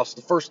shithoused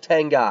the first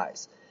 10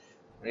 guys.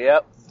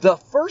 Yep. The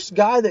first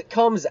guy that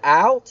comes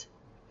out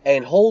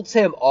and holds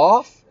him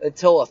off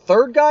until a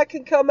 3rd guy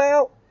can come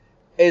out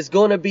is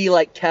going to be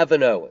like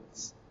Kevin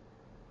Owens.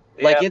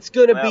 Like, Yep. it's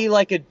gonna Yep. be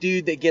like a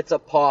dude that gets a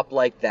pop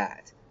like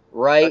that,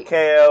 right? A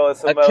KO, a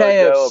Samoa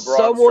Joe, a Braun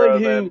someone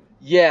Strowman.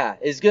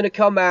 who, is gonna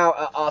come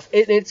out off.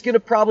 It's gonna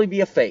probably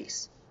be a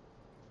face.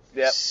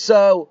 Yep.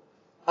 So,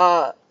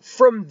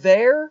 from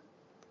there,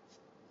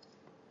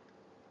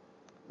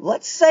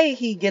 let's say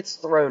he gets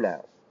thrown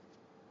out.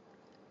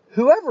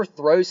 Whoever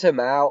throws him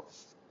out,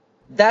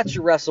 that's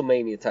your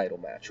WrestleMania title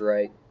match,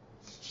 right?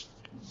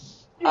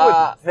 You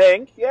would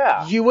think,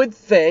 yeah. You would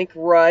think,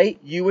 right?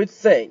 You would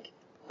think.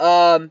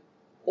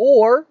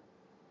 Or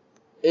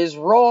is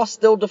Raw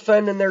still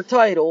defending their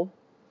title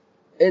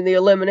in the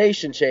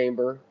Elimination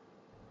Chamber?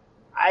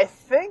 I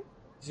think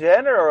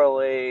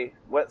generally,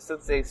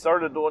 since they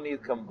started doing these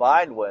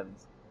combined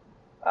wins,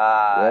 We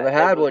haven't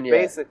had one yet.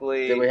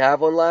 Basically, Did we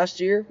have one last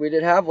year? We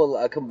did have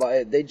one.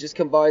 Combined. They just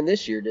combined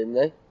this year, didn't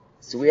they?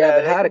 So we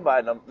haven't had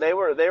combined them. They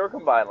were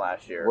combined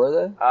last year. Were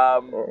they?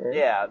 Right.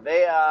 Yeah,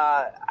 they.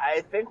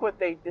 I think what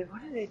they did.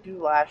 What did they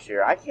do last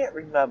year? I can't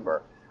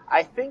remember.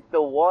 I think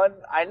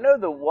I know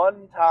the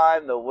one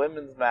time the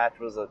women's match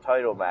was a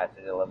title match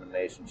in the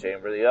Elimination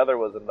Chamber. The other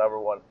was a number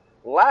one.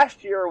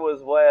 Last year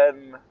was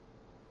when.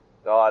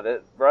 God,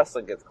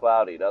 wrestling gets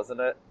cloudy, doesn't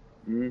it?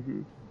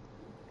 Mm-hmm.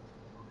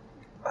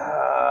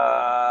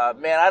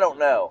 Man, I don't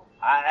know.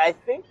 I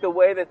think the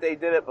way that they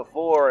did it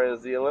before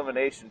is the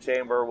Elimination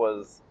Chamber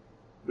was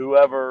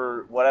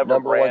whatever Number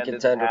one brand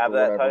didn't contender have for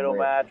that whatever title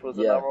brand. match was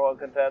the Yeah. number one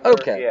contender.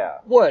 Okay. Yeah.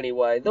 Well,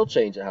 anyway, they'll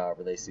change it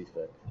however they see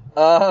fit.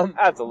 I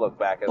have to look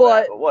back at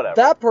that, but whatever.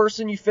 That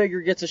person you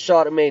figure gets a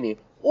shot at Mania.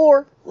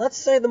 Or, let's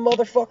say the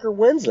motherfucker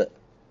wins it.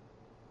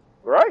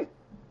 Right.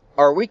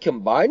 Are we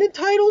combining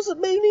titles at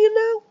Mania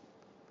now?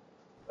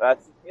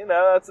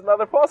 That's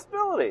another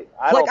possibility.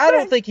 I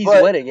don't think he's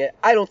winning it.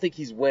 I don't think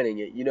he's winning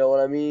it, you know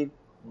what I mean?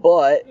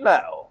 But,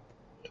 no.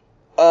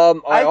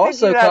 I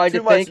also think you'd have kind too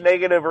of much think,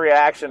 negative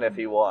reaction if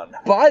he won.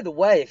 by the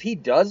way, if he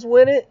does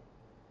win it,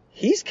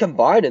 he's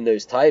combining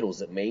those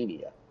titles at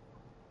Mania.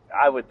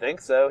 I would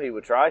think so. He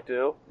would try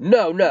to.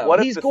 No, What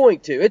if he's going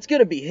to. It's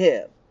going to be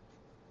him.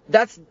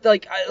 That's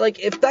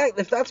if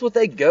that's what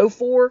they go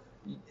for,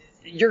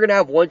 you're going to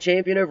have one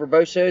champion over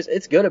both shows.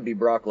 It's going to be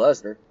Brock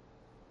Lesnar.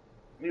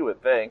 You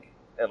would think,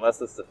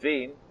 unless it's the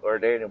Fiend or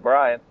Daniel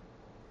Bryan.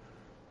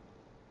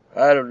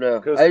 I don't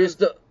know. I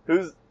just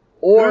who's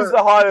the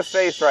hottest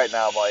face right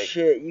now, Mike?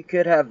 Shit, you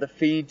could have the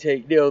Fiend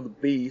take down the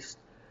Beast.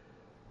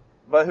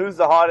 But who's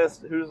the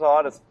hottest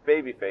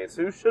baby face?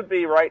 Who should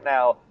be right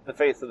now the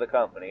face of the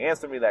company?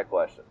 Answer me that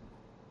question.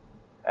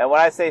 And when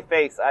I say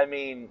face, I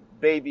mean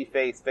baby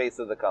face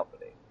of the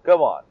company.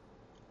 Come on.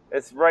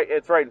 It's right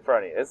in front of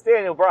you. It's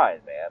Daniel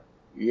Bryan, man.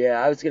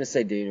 Yeah, I was going to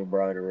say Daniel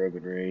Bryan or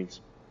Roman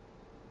Reigns.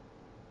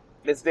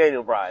 It's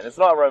Daniel Bryan. It's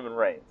not Roman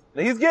Reigns.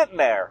 He's getting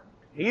there.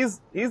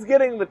 He's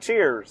getting the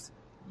cheers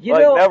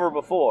never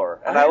before,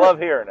 and I love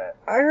hearing it.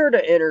 I heard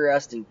an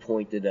interesting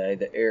point today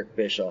that Eric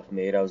Bischoff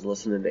made. I was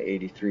listening to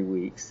 83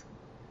 Weeks,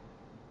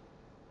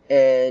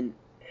 and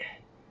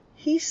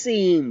he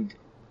seemed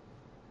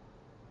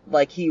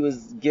like he was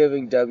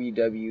giving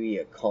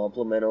WWE a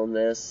compliment on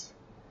this.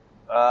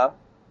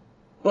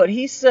 But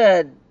he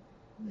said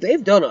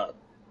they've done a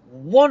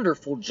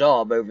wonderful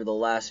job over the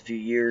last few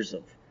years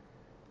of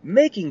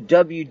making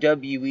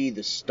WWE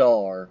the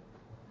star,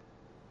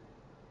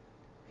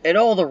 and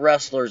all the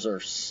wrestlers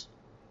are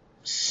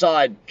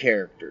side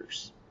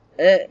characters.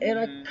 And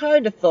I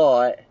kind of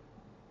thought,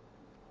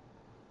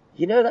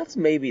 that's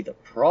maybe the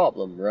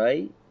problem,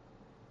 right?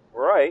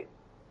 Right.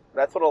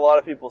 That's what a lot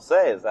of people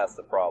say is that's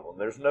the problem.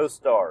 There's no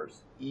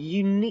stars.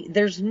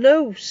 There's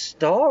no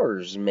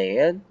stars,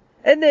 man.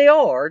 And they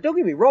are. Don't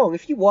get me wrong.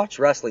 If you watch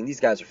wrestling, these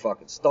guys are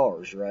fucking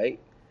stars, right?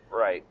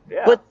 Right.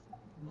 Yeah.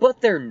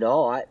 But they're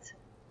not.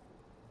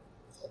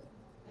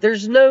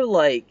 There's no,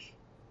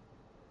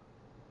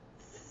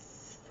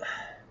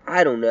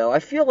 I don't know. I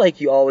feel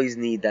like you always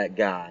need that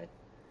guy.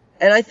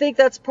 And I think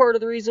that's part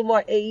of the reason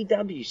why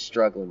AEW is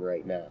struggling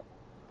right now.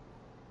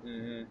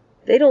 Mm-hmm.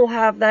 They don't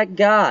have that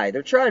guy.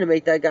 They're trying to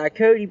make that guy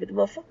Cody, but the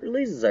motherfucker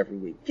loses every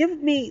week. Give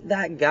me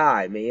that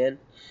guy, man.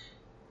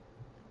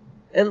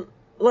 And,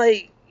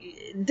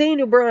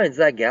 Daniel Bryan's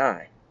that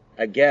guy,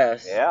 I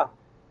guess. Yeah,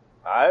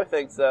 I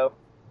think so.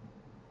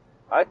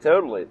 I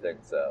totally think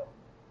so.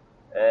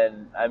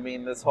 And, I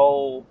mean, this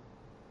whole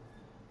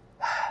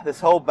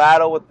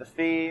battle with the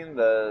Fiend,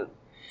 the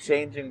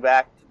changing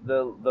back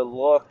the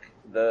look,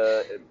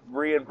 the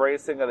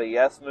re-embracing of the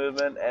Yes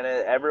movement, and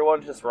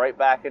everyone's just right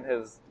back in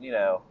his,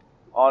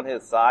 on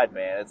his side,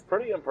 man. It's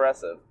pretty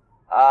impressive.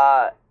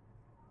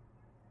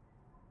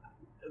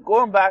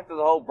 Going back to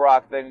the whole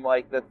Brock thing,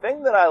 the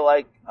thing that I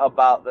like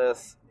about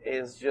this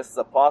is just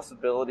the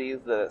possibilities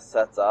that it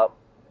sets up.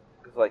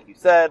 Because like you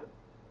said,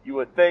 you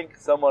would think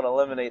someone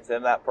eliminates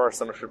him, that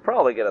person should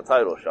probably get a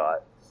title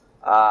shot.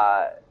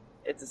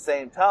 At the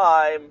same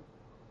time,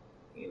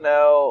 you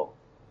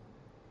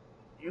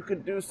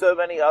could do so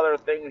many other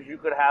things. You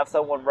could have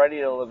someone ready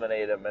to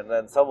eliminate him, and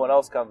then someone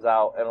else comes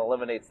out and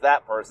eliminates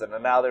that person,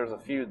 and now there's a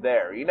feud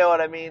there. You know what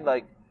I mean?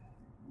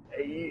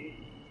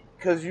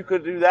 Because you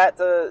could do that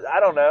to, I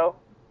don't know,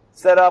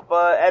 set up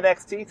a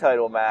NXT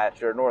title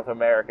match or North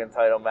American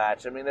title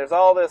match. I mean, there's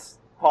all this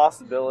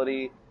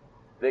possibility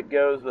that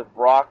goes with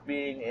Brock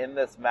being in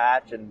this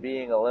match and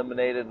being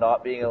eliminated,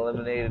 not being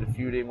eliminated,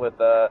 feuding with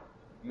a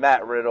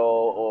Matt Riddle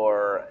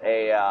or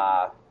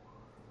a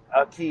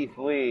Keith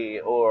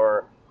Lee,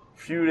 or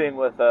feuding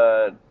with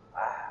a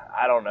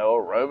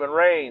Roman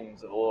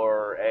Reigns,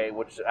 or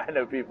which I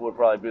know people would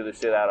probably boo the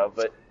shit out of,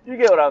 but you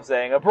get what I'm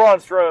saying, a Braun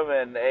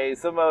Strowman, a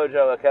Samoa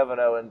Joe, a Kevin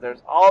Owens.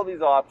 There's all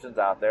these options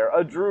out there.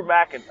 A Drew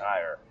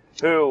McIntyre,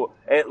 who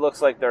it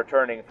looks like they're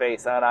turning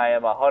face, and I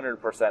am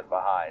 100%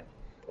 behind.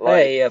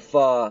 Hey, if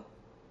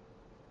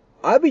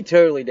I'd be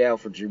totally down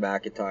for Drew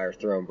McIntyre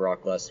throwing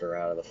Brock Lesnar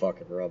out of the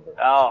fucking Rumble.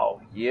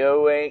 Oh,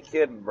 you ain't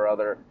kidding,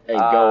 brother. And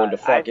going to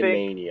fucking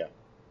Mania.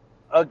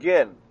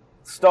 Again,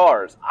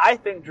 stars. I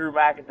think Drew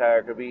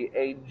McIntyre could be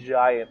a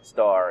giant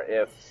star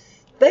if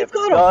they've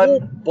got a whole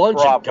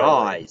bunch of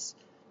guys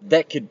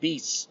that could be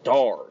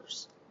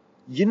stars.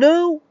 You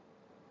know?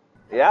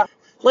 Yeah.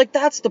 Like,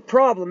 that's the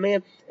problem,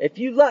 man. If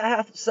you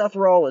let Seth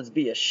Rollins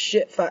be a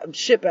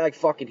shitbag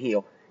fucking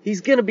heel,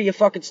 he's gonna be a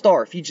fucking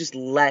star if you just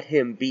let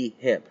him be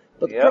him.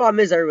 But the problem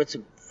is everyone's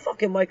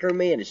fucking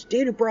micromanaged.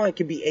 Daniel Bryan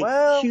can be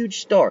a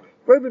huge star.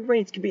 Roman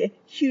Reigns can be a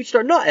huge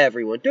star. Not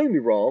everyone, don't get me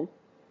wrong.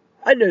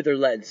 I know they're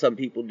letting some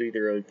people do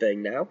their own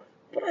thing now,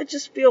 but I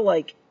just feel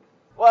like...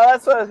 Well,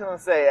 that's what I was going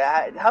to say.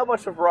 How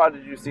much of Raw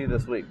did you see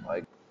this week,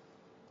 Mike?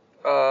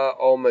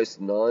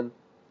 Almost none.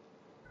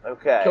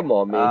 Okay. Come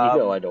on, man. You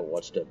know I don't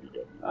watch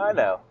WWE. I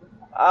know.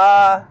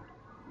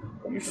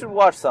 You should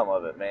watch some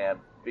of it, man.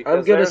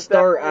 I'm going to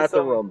start at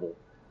the Rumble.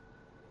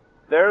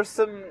 There's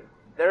some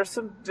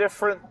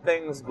different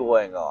things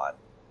going on.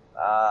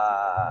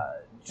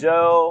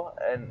 Joe,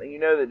 and you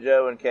know that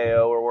Joe and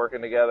KO were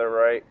working together,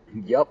 right?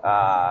 Yep.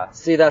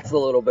 See, that's the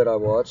little bit I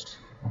watched.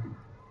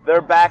 Their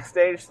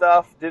backstage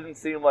stuff didn't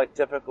seem like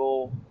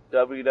typical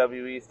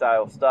WWE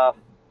style stuff.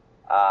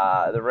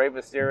 The Rey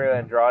Mysterio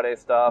Andrade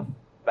stuff,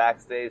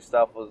 backstage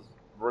stuff was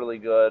really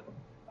good,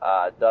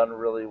 done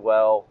really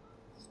well.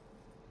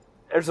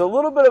 There's a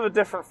little bit of a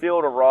different feel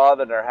to Raw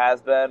than there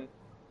has been,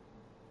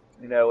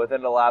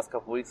 within the last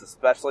couple weeks,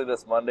 especially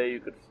this Monday. You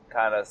could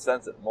kind of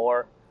sense it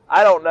more.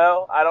 I don't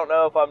know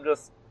if I'm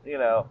just,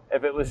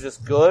 if it was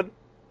just good,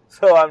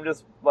 so I'm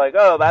just like,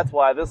 oh, that's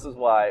why, this is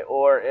why,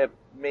 or if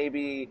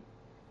maybe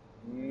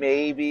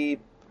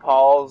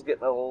Paul's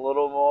getting a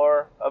little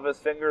more of his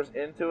fingers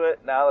into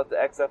it now that the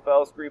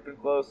XFL is creeping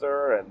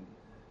closer, and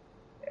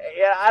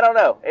yeah, I don't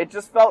know. It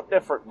just felt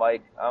different,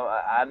 Mike.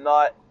 I'm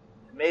not.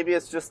 Maybe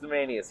it's just the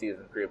Mania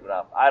season creeping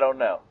up. I don't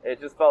know.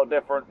 It just felt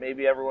different.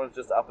 Maybe everyone's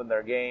just upping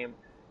their game,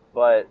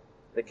 but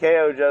the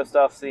KO Joe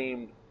stuff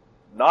seemed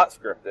not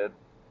scripted,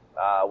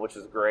 which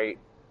is great.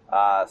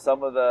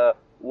 Some of the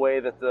way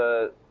that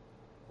the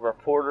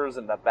reporters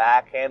in the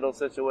back handled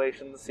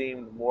situations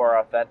seemed more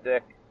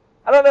authentic.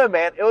 I don't know,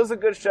 man. It was a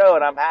good show,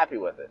 and I'm happy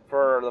with it.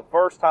 For the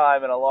first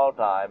time in a long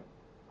time,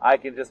 I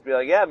can just be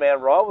like, yeah,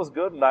 man, Raw was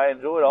good, and I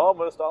enjoyed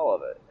almost all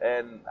of it.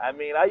 And, I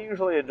mean, I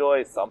usually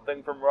enjoy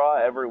something from Raw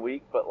every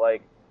week, but,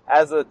 like,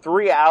 as a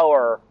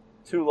 3-hour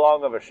too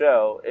long of a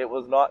show, it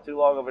was not too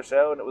long of a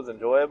show, and it was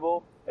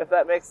enjoyable, if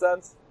that makes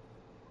sense.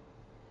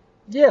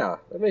 Yeah,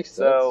 that makes sense.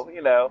 So,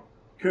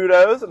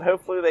 kudos, and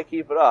hopefully they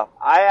keep it up.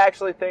 I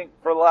actually think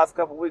for the last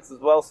couple weeks as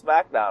well,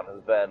 SmackDown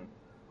has been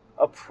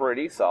a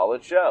pretty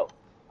solid show.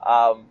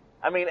 I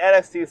mean,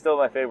 NXT is still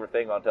my favorite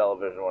thing on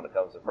television when it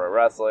comes to pro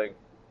wrestling.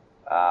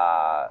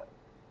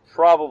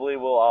 Probably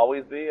will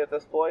always be at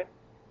this point,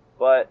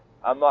 but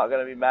I'm not going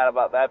to be mad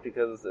about that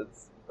because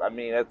it's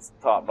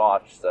top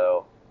notch,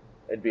 so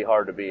it'd be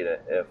hard to beat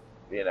it if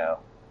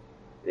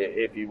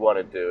you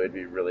wanted to, it'd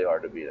be really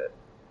hard to beat it.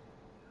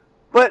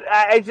 But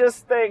I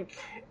think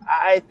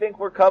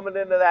we're coming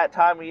into that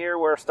time of year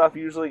where stuff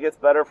usually gets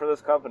better for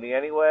this company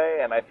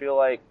anyway, and I feel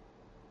like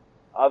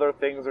other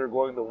things are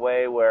going the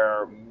way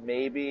where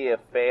maybe if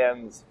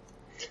fans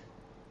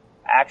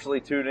actually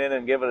tune in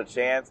and give it a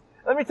chance.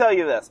 Let me tell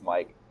you this,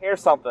 Mike.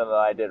 Here's something that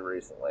I did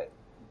recently.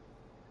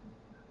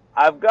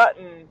 I've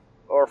gotten,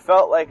 or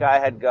felt like I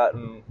had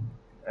gotten,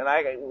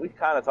 and we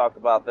kind of talked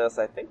about this.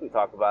 I think we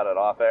talked about it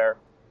off air.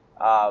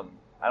 I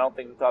don't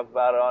think we talked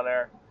about it on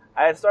air.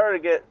 I had started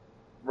to get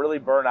really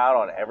burnt out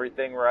on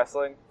everything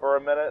wrestling for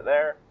a minute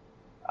there.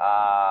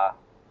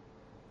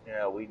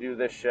 We do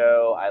this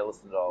show. I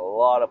listen to a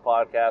lot of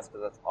podcasts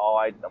because that's all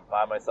I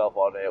find myself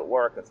all day at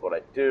work. That's what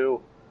I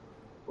do.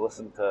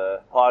 Listen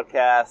to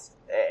podcasts,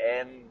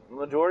 and the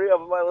majority of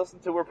them I listen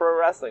to were pro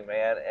wrestling,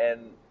 man.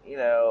 And,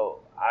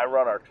 I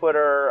run our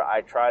Twitter.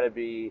 I try to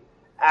be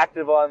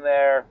active on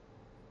there.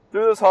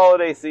 Through this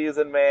holiday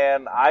season,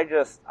 man, I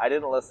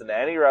didn't listen to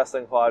any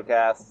wrestling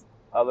podcasts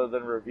other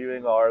than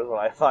reviewing ours when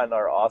I find my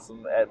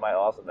awesome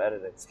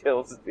editing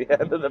skills at the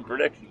end of the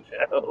prediction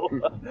show.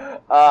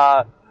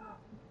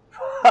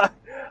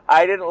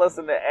 I didn't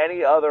listen to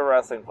any other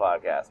wrestling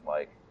podcast,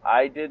 Mike.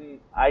 I did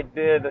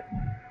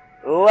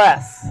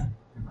less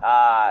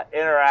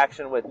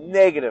interaction with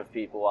negative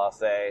people, I'll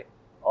say,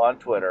 on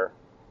Twitter.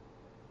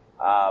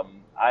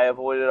 I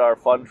avoided our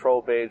fun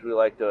troll page we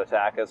like to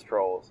attack as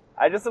trolls.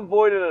 I just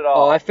avoided it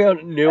all. Oh, I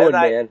found a new one,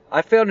 man.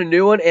 I found a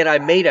new one, and I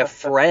made a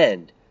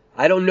friend.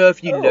 I don't know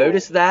if you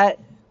noticed that,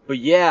 but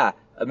yeah,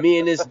 me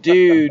and this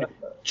dude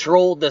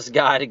trolled this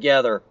guy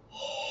together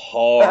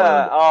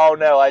hard. Oh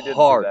no, I didn't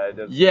hard. see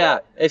that. Yeah,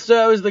 and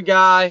so it was the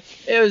guy.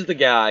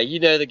 You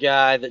know, the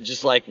guy that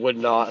just like would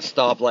not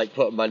stop like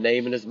putting my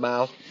name in his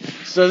mouth.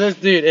 So this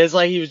dude, it's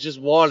like he was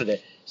just wanted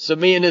it. So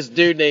me and this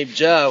dude named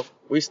Joe,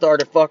 we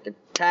started fucking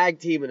tag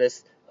teaming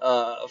this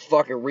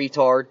fucking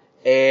retard.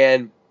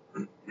 And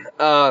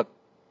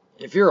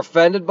if you're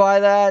offended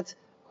by that,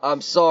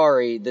 I'm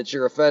sorry that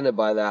you're offended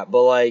by that.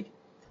 But like,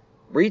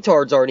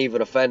 retards aren't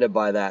even offended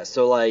by that.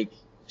 So like,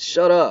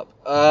 shut up.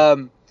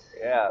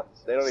 Yeah,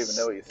 they don't even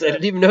know what you said. They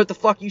don't even know what the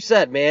fuck you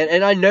said, man.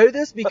 And I know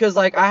this because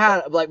like I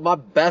had like my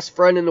best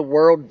friend in the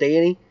world,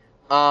 Danny.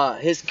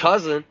 His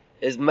cousin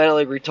is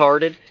mentally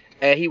retarded,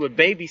 and he would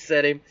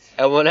babysit him.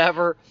 And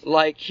whenever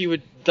like he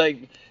would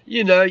like.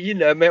 You know,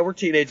 man, we're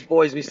teenage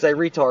boys, we say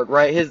retard,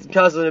 right? His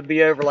cousin would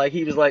be over, like,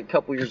 he was, like, a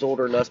couple years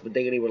older than us, but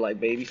Danny would, like,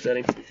 babysit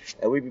him,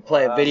 and we'd be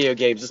playing video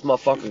games. This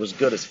motherfucker was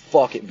good as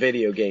fuck at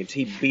video games.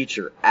 He'd beat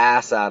your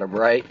ass at him,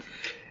 right?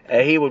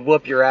 And he would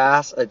whoop your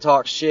ass and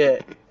talk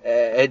shit,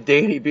 and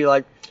Danny'd be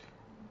like,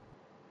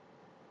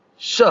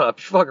 shut up,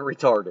 you're fucking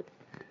retarded.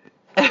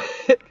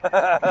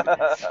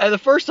 And the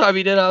first time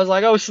he did it, I was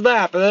like, oh,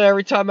 snap, and then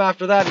every time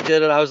after that he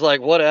did it, I was like,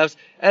 whatevs.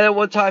 And then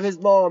one time his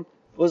mom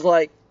was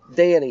like,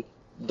 Danny,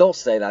 don't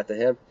say that to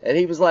him. And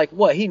he was like,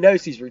 what? He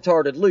knows he's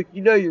retarded. Luke,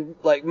 you know you're,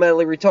 like,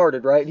 mentally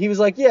retarded, right? And he was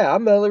like, yeah,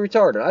 I'm mentally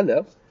retarded. I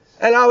know.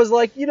 And I was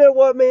like, you know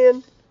what,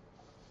 man?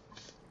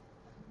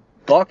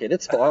 Fuck it.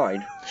 It's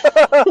fine.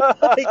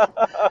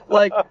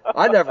 like,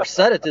 I never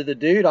said it to the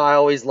dude. I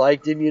always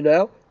liked him, you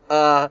know?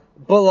 But,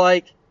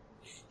 like,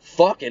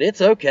 fuck it.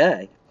 It's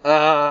okay.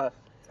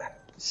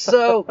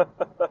 So,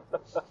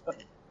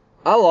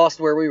 I lost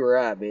where we were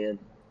at, man.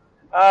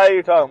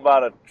 You're talking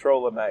about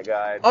trolling that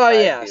guy. Oh,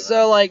 yeah.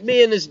 So, like,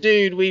 me and this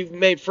dude, we've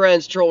made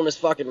friends trolling this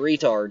fucking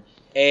retard.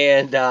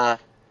 And,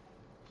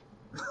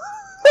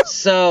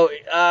 so,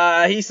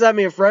 he sent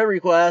me a friend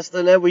request,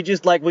 and then we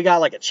just, like, we got,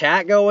 like, a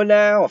chat going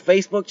now, a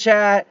Facebook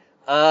chat.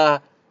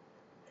 And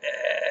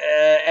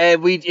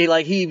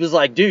he was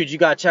like, dude, you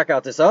gotta check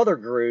out this other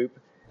group.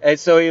 And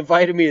so he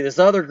invited me to this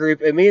other group,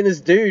 and me and this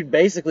dude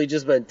basically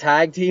just been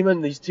tag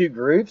teaming these two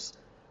groups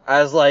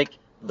as, like,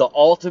 the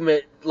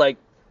ultimate, like,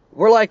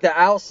 we're like the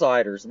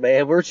outsiders,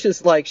 man. We're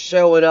just like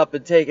showing up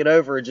and taking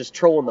over and just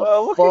trolling the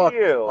look fuck. At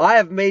you. I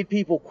have made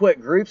people quit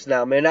groups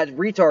now, man. That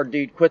retard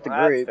dude quit the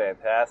group.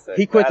 That's fantastic.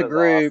 He quit the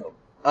group.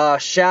 Awesome.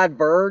 Shad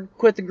Bird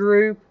quit the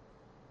group.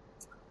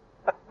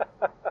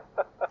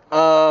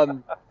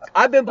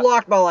 I've been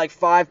blocked by like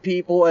 5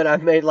 people, and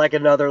I've made like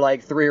another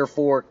like 3 or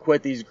 4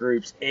 quit these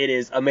groups. It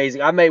is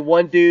amazing. I made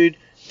one dude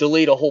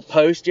delete a whole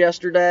post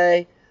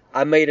yesterday.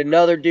 I made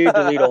another dude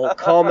delete a whole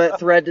comment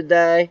thread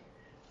today.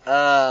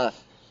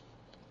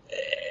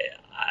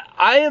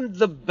 I am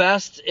the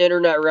best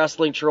internet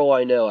wrestling troll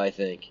I know, I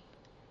think.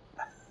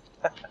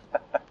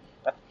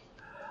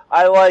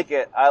 I like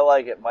it,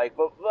 Mike.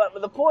 But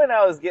the point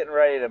I was getting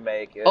ready to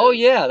make is... Oh,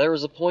 yeah, there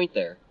was a point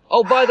there.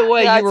 Oh, by the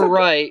way, you were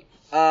right.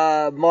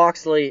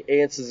 Moxley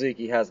and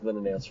Suzuki has been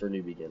announced for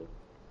New Beginning.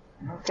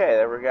 Okay,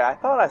 there we go. I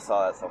thought I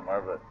saw that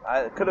somewhere, but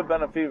it could have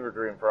been a fever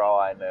dream for all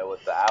I know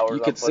with the hours. You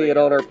can see it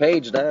on our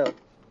page now.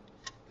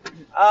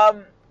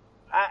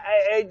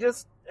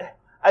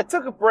 I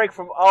took a break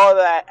from all of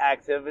that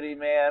activity,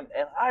 man,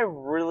 and I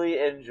really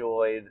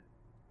enjoyed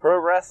pro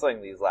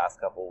wrestling these last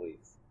couple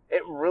weeks.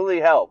 It really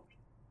helped.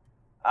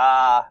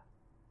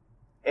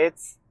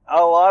 It's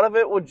a lot of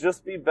it would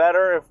just be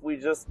better if we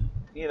just,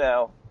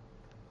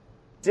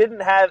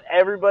 didn't have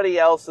everybody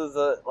else's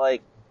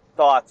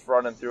thoughts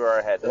running through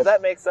our head. Does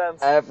that make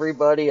sense?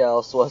 Everybody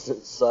else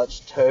wasn't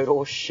such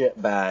total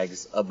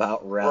shitbags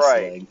about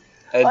wrestling. Right.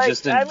 And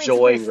just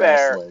enjoying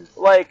wrestling.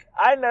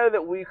 I know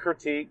that we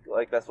critique,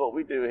 that's what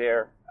we do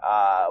here.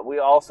 We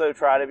also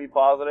try to be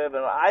positive,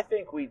 and I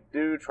think we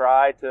do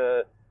try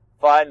to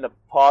find the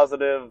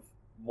positive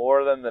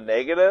more than the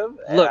negative.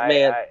 Look,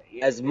 man,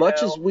 as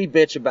much as we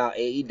bitch about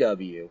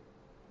AEW,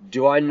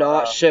 do I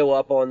not show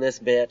up on this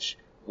bitch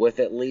with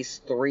at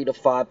least 3 to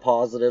 5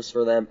 positives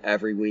for them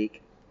every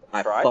week?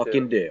 I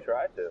fucking do.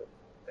 Try to.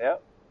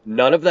 Yep.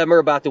 None of them are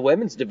about the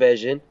women's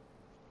division,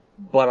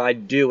 but I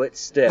do it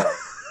still.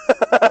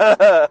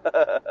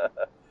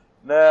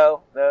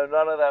 No,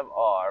 none of them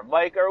are.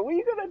 Mike, are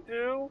we going to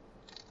do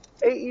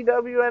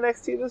AEW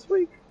NXT this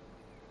week?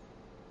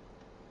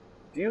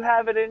 Do you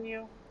have it in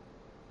you?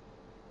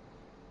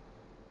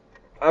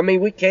 I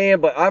mean, we can,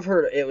 but I've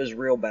heard it was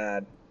real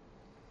bad.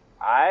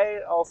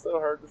 I also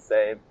heard the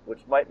same, which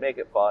might make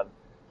it fun.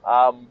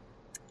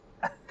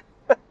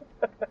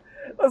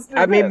 Let's do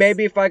this. mean,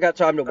 maybe if I got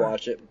time to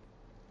watch it.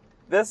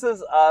 This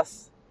is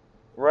us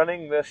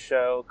running this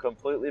show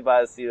completely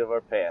by the seat of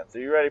our pants. Are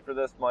you ready for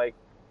this, Mike?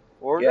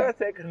 We're going to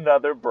take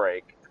another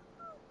break.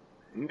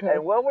 Okay.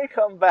 And when we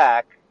come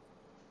back,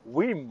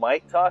 we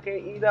might talk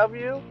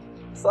AEW/NXT,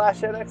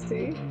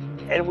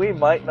 and we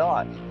might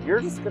not.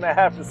 You're just going to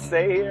have to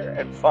stay here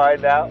and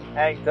find out.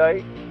 Hang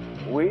tight.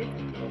 We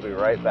will be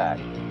right back.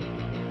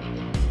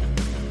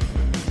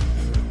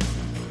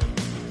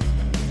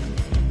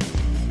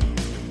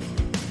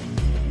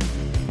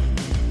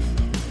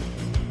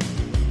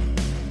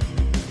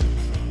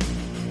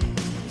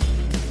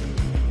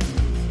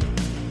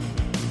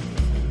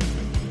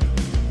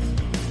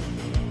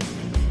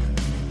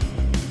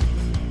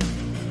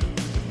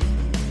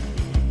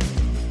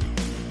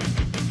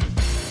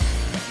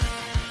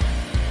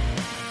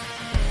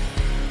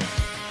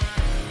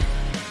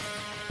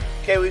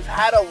 Okay, we've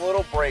had a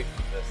little break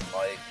from this,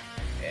 Mike.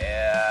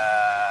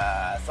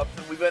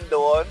 Something we've been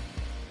doing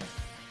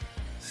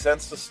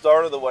since the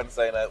start of the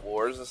Wednesday Night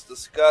Wars is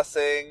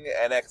discussing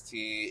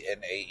NXT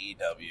and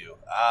AEW.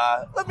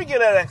 Let me get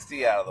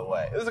NXT out of the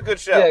way. It was a good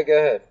show. Yeah, go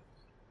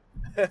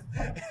ahead.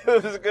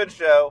 It was a good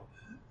show.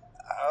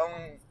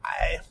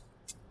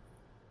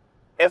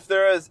 If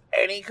there is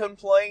any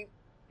complaint,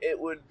 it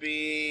would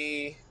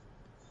be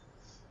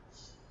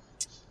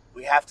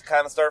we have to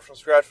kind of start from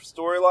scratch for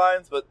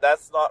storylines, but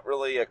that's not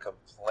really a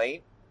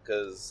complaint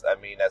because, I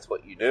mean, that's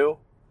what you do.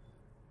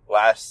 The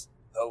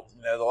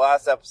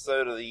last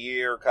episode of the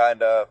year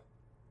kind of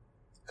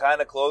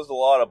closed a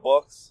lot of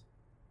books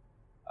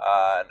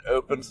and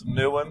opened some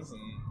new ones,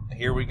 and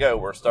here we go.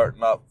 We're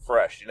starting up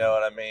fresh. You know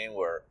what I mean?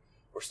 We're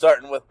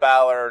starting with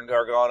Balor and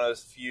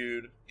Gargano's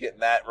feud, getting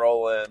that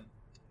rolling.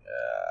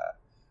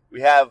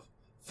 We have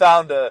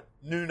found a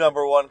new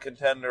number one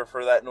contender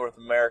for that North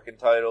American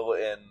title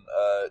in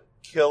a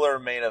killer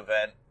main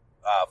event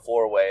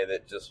 4-way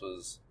that just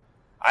was,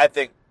 I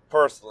think,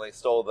 personally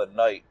stole the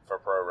night for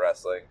pro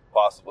wrestling,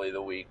 possibly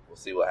the week. We'll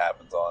see what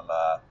happens on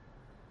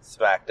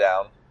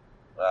SmackDown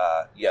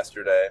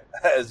yesterday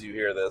as you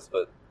hear this,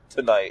 but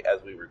tonight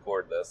as we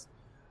record this.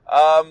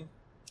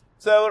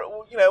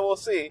 So, we'll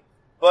see.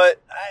 But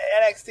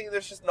NXT,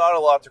 there's just not a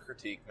lot to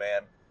critique,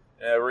 man.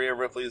 Rhea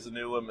Ripley is the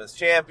new women's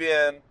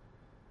champion.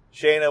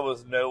 Shayna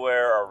was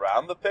nowhere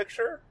around the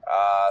picture,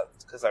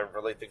 because I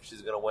really think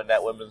she's going to win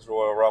that Women's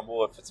Royal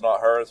Rumble. If it's not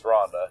her, it's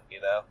Ronda,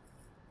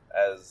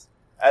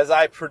 As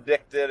I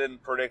predicted in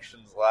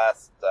predictions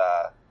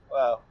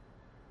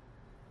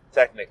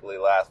technically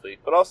last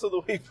week, but also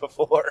the week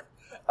before.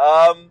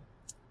 I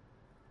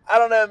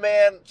don't know,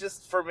 man.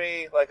 Just for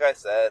me, like I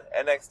said,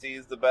 NXT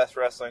is the best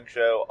wrestling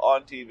show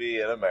on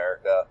TV in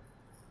America.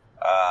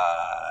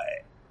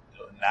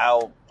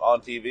 Now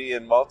on TV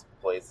in multiple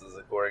places,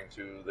 according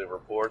to the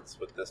reports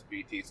with this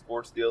BT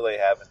Sports deal they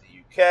have in the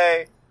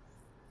UK.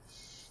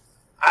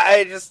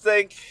 I just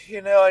think,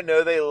 I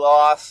know they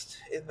lost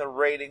in the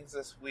ratings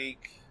this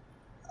week.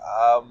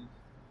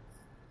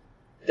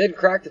 Didn't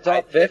crack the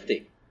top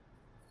 50.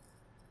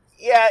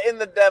 Yeah, in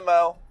the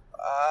demo.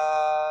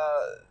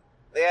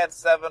 They had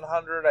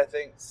 700, I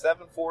think,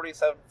 740,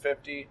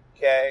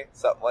 750K,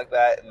 something like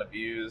that in the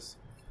views.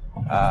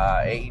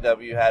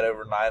 AEW had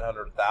over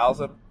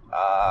 900,000.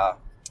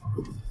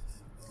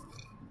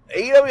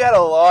 AEW had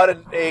a lot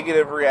of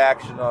negative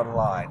reaction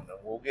online.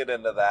 We'll get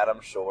into that, I'm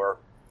sure.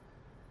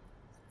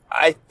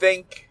 I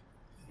think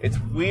it's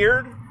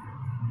weird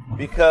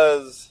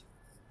because,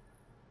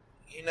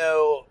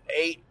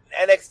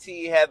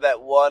 NXT had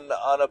that one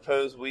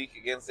unopposed week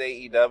against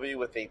AEW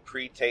with a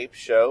pre-taped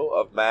show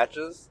of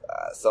matches.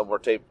 Some were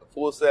taped at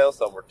Full Sail,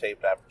 some were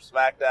taped after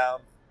SmackDown.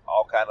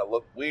 All kind of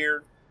looked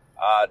weird.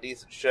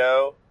 Decent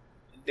show.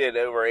 Did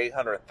over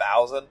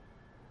 800,000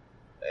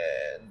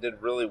 and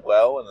did really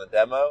well in the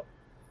demo.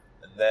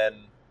 And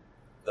then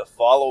the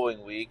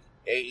following week,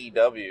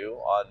 AEW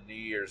on New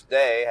Year's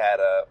Day had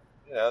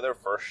their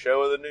first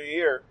show of the new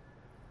year,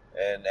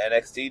 and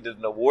NXT did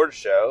an award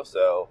show,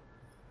 so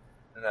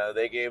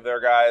they gave their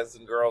guys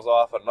and girls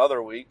off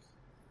another week,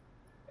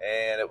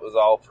 and it was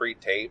all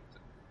pre-taped,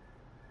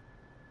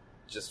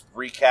 just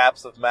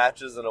recaps of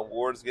matches and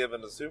awards given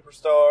to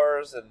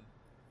superstars, and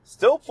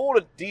still pulled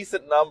a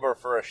decent number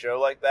for a show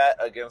like that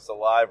against a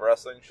live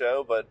wrestling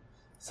show, but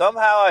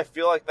somehow I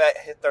feel like that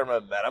hit their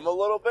momentum a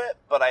little bit,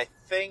 but I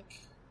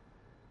think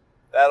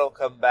that'll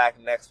come back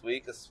next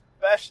week,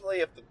 especially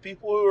if the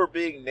people who are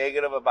being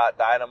negative about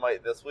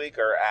Dynamite this week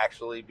are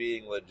actually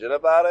being legit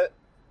about it.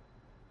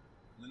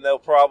 Then they'll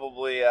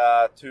probably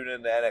tune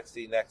into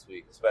NXT next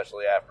week,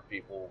 especially after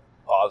people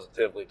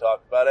positively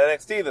talk about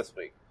NXT this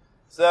week.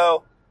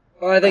 So,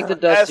 I think the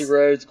Dusty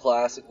Rhodes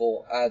Classic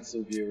will add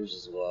some viewers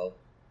as well.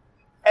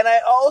 And I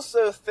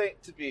also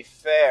think, to be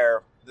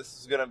fair, this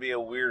is going to be a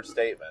weird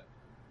statement.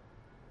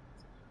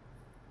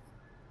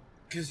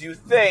 Because you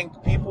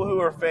think people who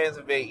are fans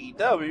of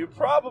AEW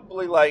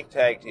probably like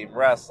tag team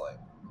wrestling.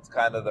 It's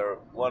kind of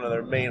one of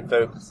their main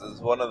focuses.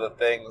 One of the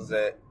things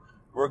that,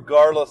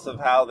 regardless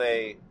of how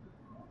they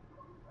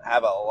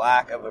have a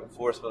lack of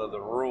enforcement of the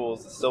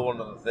rules, it's still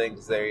one of the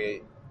things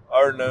they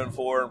are known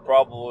for, and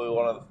probably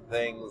one of the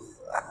things,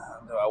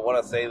 I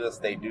want to say this,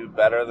 they do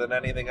better than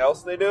anything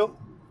else they do.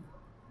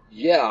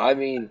 Yeah, I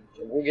mean,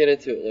 we'll get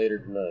into it later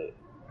tonight.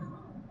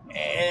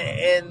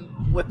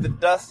 And with the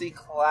Dusty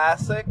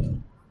Classic,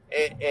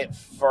 at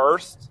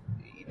first,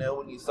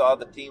 when you saw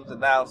the teams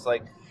announced,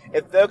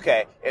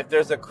 if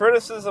there's a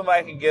criticism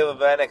I can give of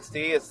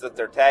NXT, it's that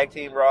their tag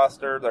team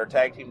roster, their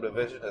tag team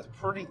division is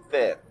pretty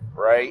thin,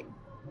 right?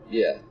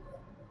 Yeah.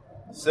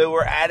 So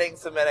we're adding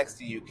some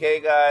NXT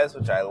UK guys,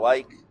 which I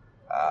like,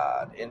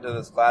 into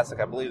this classic.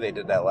 I believe they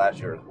did that last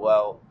year as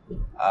well.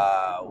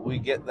 We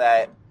get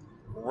that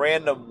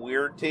random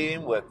weird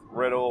team with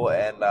Riddle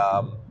and,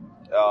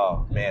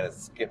 oh man,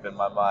 it's skipping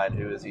my mind.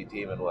 Who is he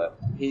teaming with?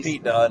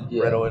 Pete Dunne.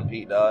 Yeah. Riddle and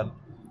Pete Dunne.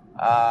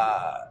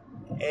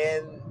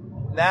 And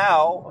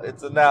now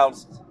it's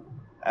announced,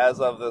 as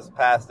of this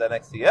past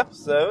NXT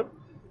episode,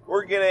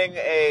 we're getting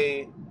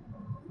a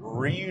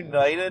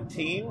reunited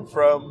team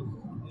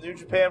from New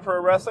Japan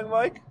Pro Wrestling,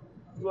 Mike.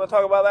 You want to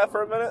talk about that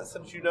for a minute,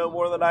 since you know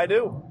more than I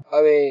do?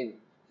 I mean,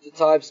 the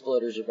Time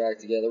Splitters are back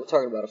together. We're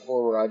talking about a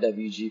former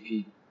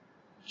IWGP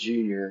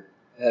Junior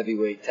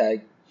Heavyweight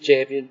Tag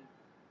Champions.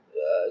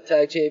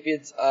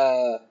 If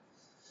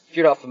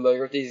you're not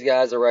familiar with these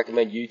guys, I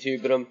recommend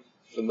YouTubing them,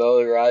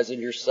 familiarizing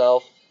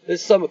yourself.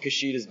 This is some of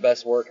Kushida's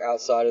best work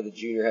outside of the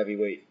Junior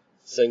Heavyweight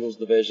Singles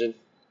division.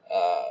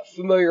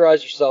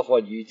 Familiarize yourself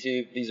on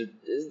YouTube. This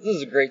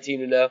is a great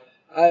team to know.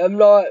 I'm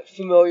not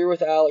familiar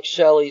with Alex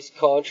Shelley's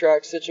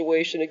contract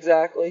situation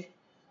exactly.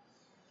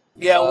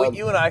 Yeah,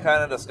 you and I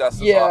kind of discussed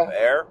this off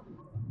air.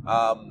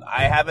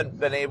 I haven't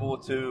been able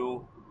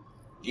to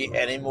get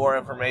any more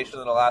information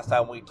than the last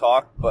time we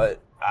talked,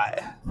 but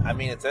I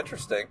mean, it's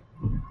interesting.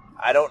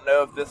 I don't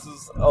know if this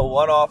is a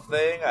one-off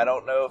thing. I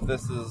don't know if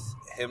this is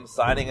him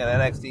signing an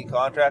NXT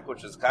contract,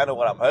 which is kind of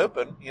what I'm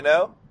hoping, you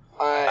know?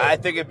 I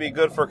think it'd be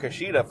good for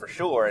Kushida for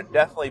sure, and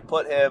definitely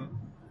put him,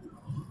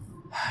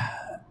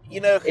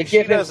 you know,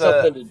 give him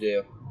something to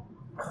do.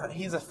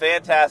 He's a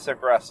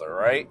fantastic wrestler,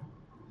 right?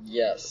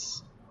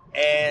 Yes.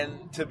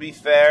 And to be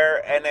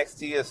fair,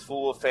 NXT is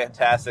full of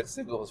fantastic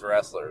singles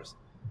wrestlers.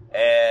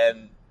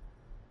 And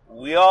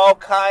we all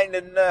kind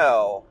of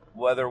know,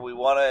 whether we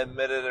want to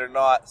admit it or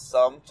not,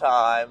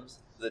 sometimes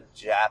the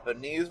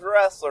Japanese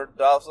wrestler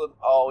doesn't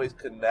always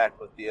connect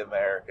with the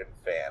American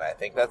fan. I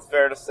think that's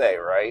fair to say,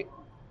 right?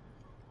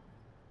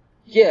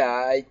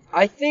 Yeah,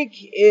 I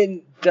think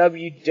in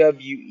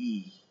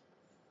WWE,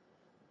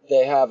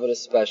 they have an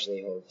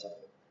especially hard time.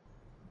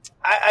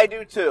 I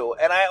do too.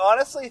 And I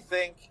honestly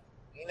think,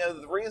 you know,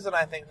 the reason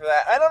I think for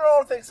that, I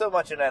don't think so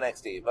much in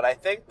NXT, but I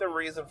think the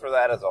reason for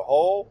that as a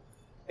whole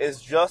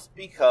is just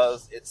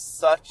because it's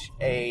such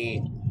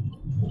a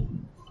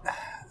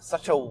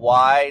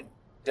wide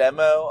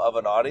demo of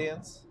an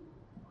audience,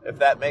 if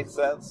that makes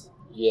sense.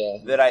 Yeah.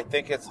 That I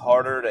think it's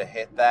harder to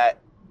hit that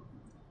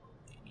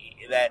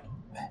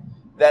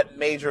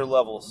major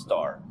level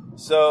star.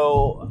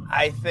 So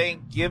I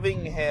think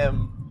giving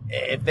him,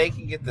 if they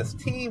can get this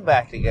team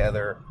back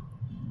together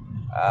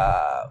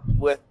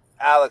with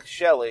Alex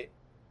Shelley,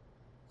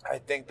 I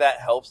think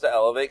that helps to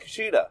elevate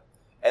Kushida.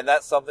 And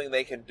that's something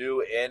they can do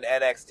in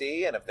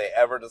NXT. And if they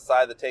ever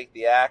decide to take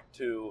the act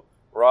to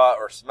Raw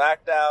or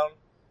SmackDown,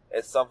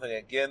 it's something,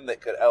 again,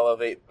 that could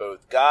elevate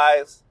both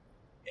guys.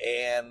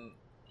 And,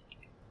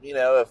 you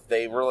know, if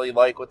they really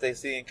like what they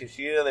see in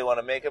Kushida, they want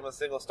to make him a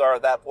single star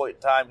at that point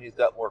in time, he's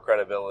got more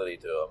credibility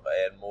to him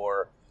and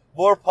more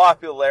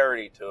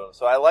popularity to him.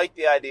 So I like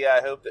the idea.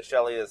 I hope that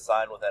Shelley is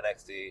signed with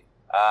NXT.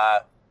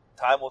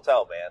 Time will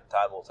tell, man.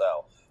 Time will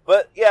tell.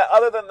 But, yeah,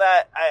 other than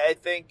that, I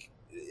think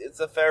it's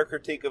a fair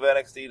critique of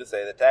NXT to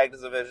say the tag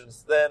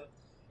division's thin.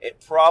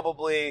 It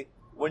probably,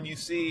 when you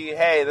see,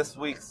 hey, this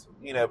week's,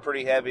 you know,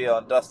 pretty heavy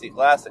on Dusty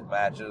Classic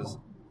matches,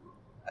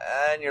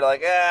 and you're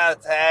like,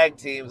 tag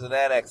teams in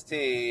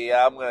NXT,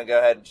 I'm going to go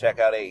ahead and check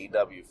out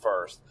AEW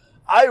first.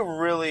 I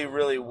really,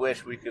 really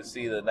wish we could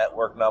see the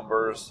network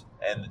numbers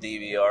and the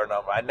DVR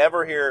number. I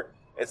never hear,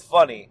 it's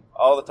funny,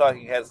 all the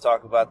talking heads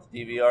talk about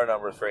the DVR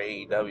numbers for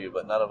AEW,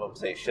 but none of them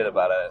say shit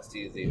about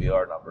NXT's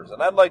DVR numbers.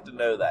 And I'd like to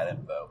know that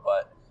info,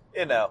 but,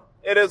 you know,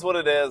 it is what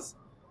it is.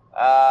 You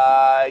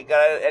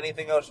got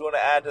anything else you want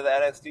to add to the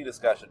NXT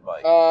discussion,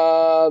 Mike?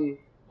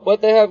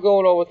 What they have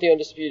going on with the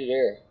Undisputed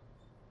Era?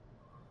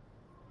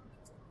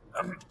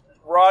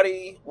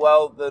 Roddy,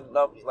 well,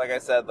 like I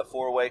said, the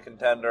 4-way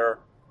contender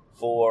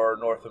for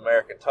North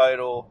American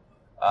title.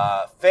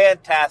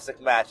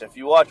 Fantastic match. If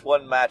you watch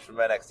one match from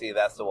NXT,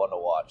 that's the one to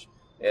watch.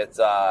 It's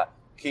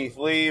Keith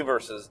Lee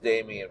versus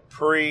Damian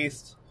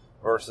Priest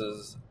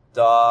versus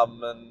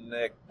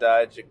Dominik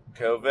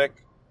Dijakovic.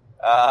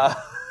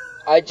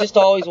 I just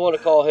always want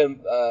to call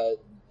him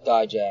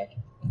Dijak.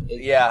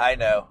 Yeah, I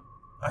know.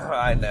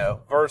 I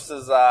know.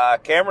 Versus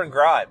Cameron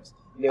Grimes.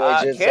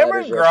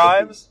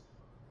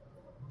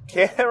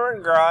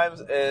 Cameron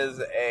Grimes is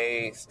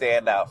a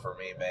standout for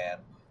me, man.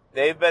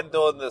 They've been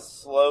doing this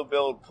slow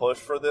build push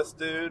for this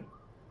dude,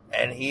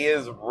 and he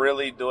is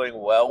really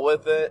doing well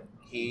with it.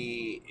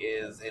 He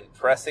is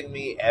impressing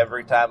me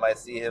every time I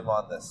see him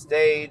on the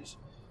stage.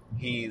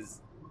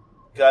 He's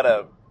got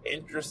an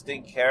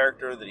interesting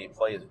character that he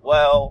plays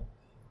well,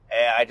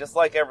 and I just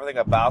like everything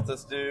about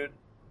this dude.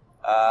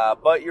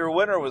 But your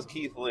winner was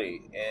Keith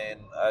Lee,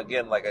 and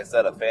again, like I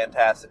said, a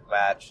fantastic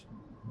match.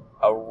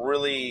 A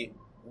really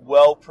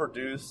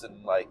well-produced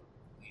and, like,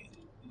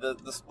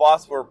 the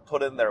spots were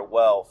put in there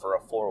well for a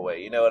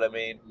 4-way. You know what I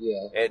mean?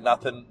 Yeah.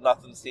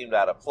 Nothing seemed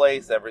out of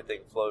place.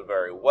 Everything flowed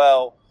very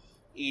well.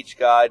 Each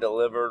guy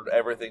delivered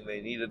everything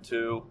they needed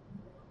to.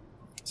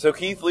 So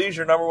Keith Lee's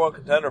your number one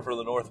contender for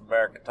the North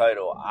American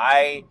title.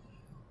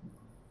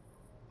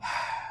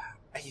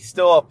 He's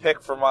still a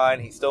pick for mine.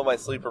 He's still my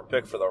sleeper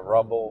pick for the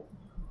Rumble.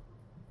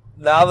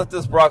 Now that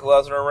this Brock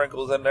Lesnar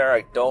wrinkle's in there,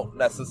 I don't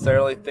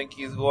necessarily think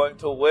he's going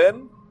to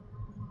win.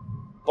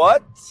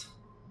 But,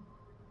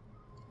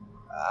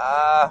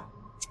 let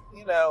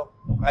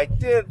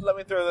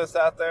me throw this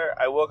out there.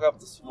 I woke up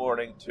this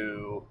morning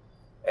to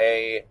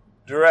a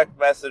direct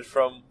message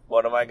from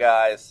one of my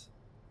guys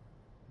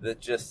that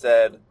just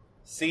said,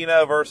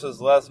 Cena versus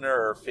Lesnar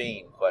or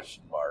Fiend, ?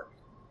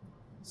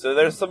 So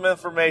there's some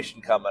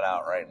information coming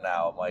out right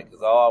now, Mike,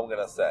 is all I'm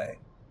going to say.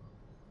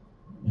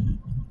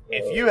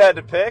 If you had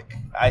to pick,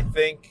 I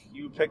think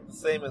you pick the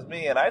same as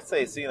me, and I'd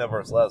say Cena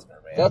versus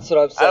Lesnar, man. That's what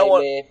I'm saying,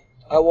 man.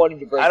 I want him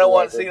to break. I don't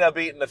want Cena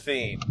beating the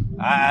Fiend.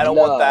 I don't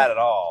want that at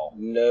all.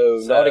 No,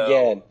 not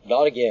again.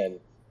 Not again.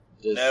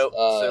 Nope.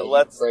 So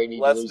let's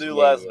do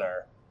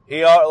Lesnar.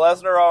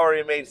 Lesnar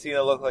already made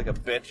Cena look like a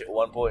bitch at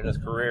one point in his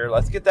career.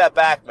 Let's get that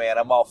back, man.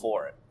 I'm all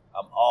for it.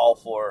 I'm all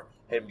for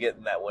him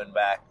getting that win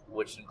back,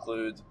 which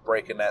includes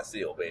breaking that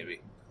seal,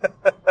 baby.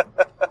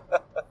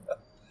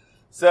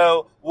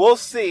 So we'll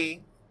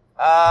see.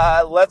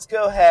 Let's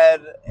go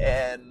ahead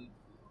and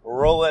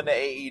roll into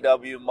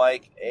AEW,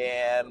 Mike,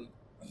 and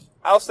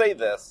I'll say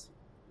this.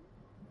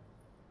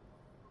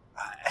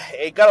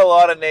 It got a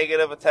lot of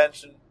negative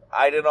attention.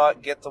 I did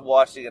not get to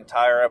watch the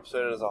entire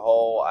episode as a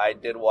whole. I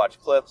did watch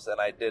clips, and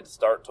I did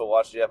start to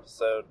watch the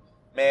episode.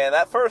 Man,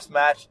 that first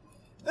match,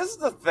 this is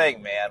the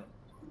thing, man.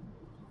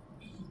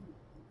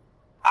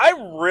 I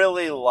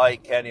really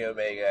like Kenny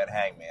Omega and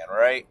Hangman,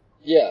 right?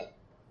 Yeah.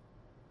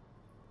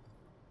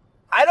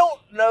 I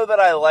don't know that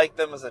I like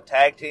them as a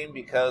tag team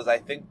because I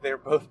think they're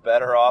both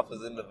better off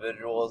as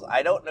individuals.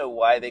 I don't know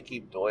why they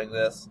keep doing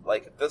this.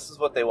 Like, if this is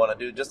what they want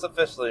to do, just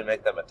officially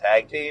make them a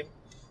tag team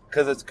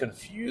because it's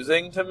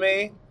confusing to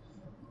me.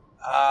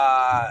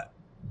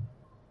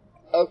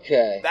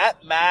 Okay.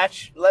 That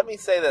match, let me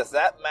say this,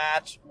 that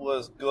match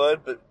was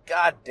good, but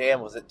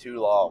goddamn was it too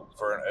long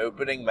for an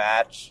opening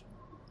match.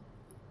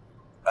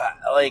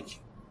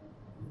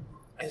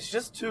 It's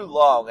just too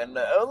long, and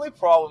the only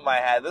problem I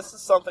had, this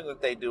is something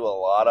that they do a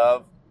lot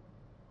of,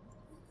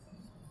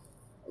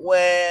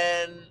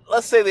 when,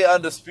 let's say the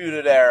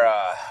Undisputed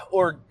Era,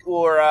 or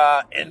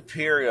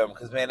Imperium,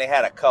 because, man, they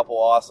had a couple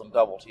awesome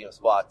double-team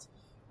spots.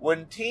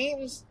 When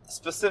teams,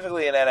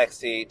 specifically in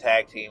NXT,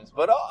 tag teams,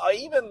 but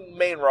even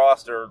main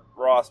roster,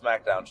 Raw,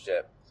 SmackDown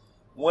shit,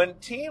 when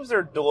teams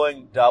are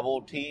doing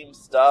double-team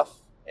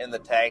stuff in the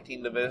tag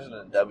team division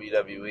in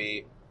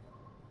WWE,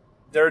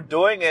 they're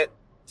doing it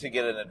to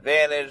get an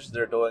advantage.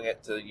 They're doing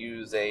it to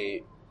use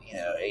a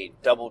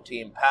double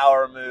team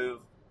power move.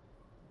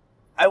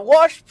 I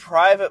watched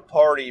Private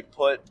Party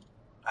put,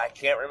 I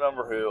can't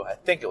remember who, I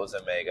think it was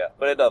Omega,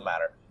 but it doesn't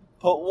matter.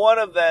 Put one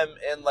of them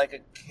in like a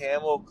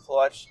camel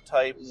clutch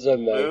type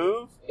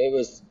move. It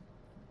was.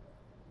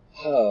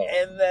 Oh.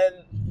 And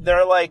then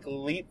they're like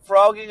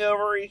leapfrogging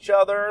over each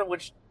other,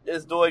 which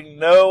is doing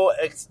no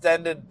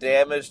extended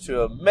damage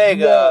to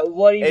Omega. No,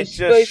 what he was it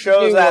just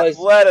shows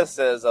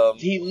athleticism.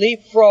 He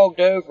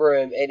leapfrogged over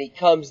him, and he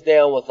comes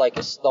down with like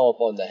a stomp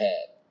on the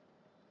head.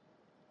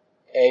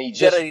 And he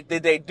just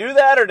did they do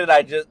that, or did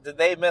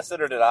they miss it,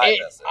 or did I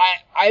miss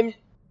it?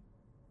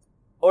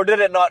 Or did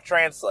it not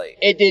translate?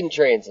 It didn't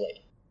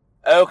translate.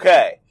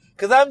 Okay,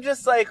 because I'm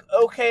just like,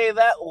 okay,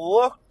 that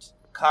looked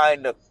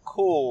kind of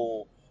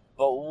cool.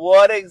 But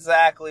what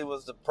exactly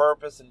was the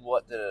purpose and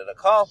what did it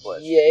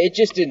accomplish? Yeah, it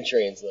just didn't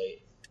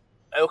translate.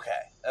 Okay.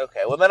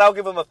 Well, then I'll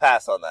give him a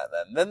pass on that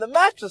then. Then the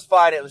match was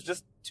fine. It was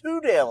just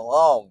too damn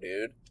long,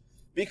 dude.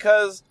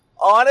 Because,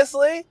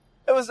 honestly,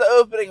 it was the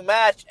opening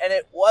match, and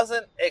it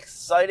wasn't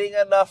exciting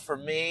enough for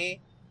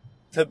me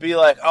to be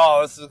like,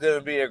 oh, this is going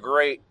to be a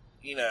great,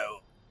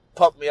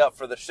 pump me up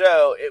for the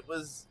show. It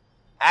was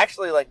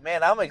actually like,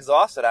 man, I'm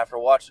exhausted after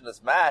watching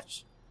this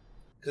match.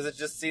 Because it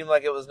just seemed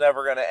like it was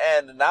never going to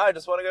end, and now I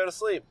just want to go to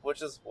sleep,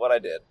 which is what I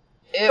did.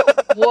 It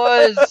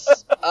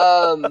was,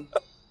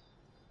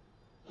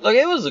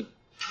 it was a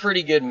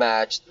pretty good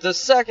match. The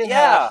second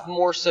half,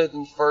 more so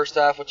than the first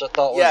half, which I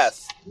thought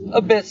was a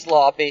bit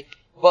sloppy.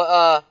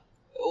 But,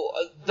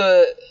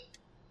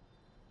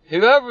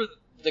 whoever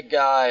the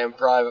guy in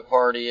Private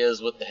Party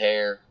is with the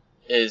hair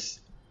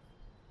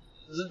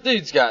the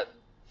dude's got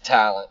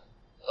talent.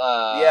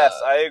 Yes,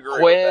 I agree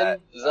Quinn, with that.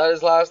 Is that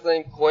his last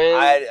name?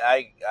 Quinn?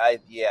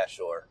 Yeah,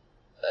 sure.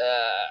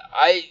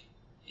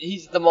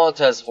 He's the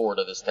Montez Ford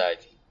of this tag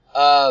team.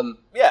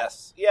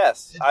 Yes,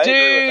 I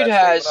agree with that. Dude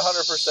has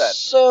 100%.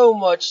 so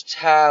much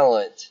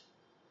talent.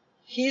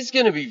 He's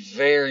gonna be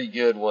very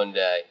good one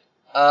day.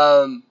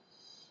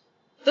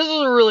 This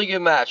was a really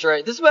good match,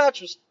 right? This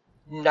match was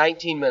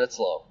 19 minutes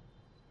long.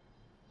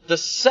 The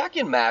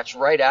second match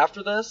right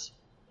after this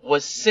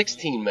was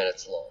 16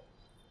 minutes long.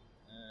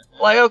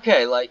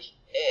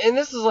 And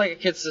this is like a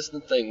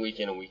consistent thing week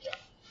in and week out.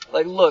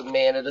 Like, look,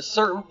 man, at a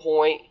certain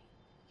point,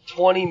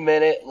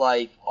 20-minute,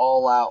 like,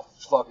 all-out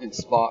fucking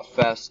spot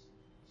fest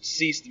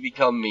cease to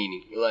become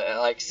meaning.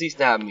 Like, cease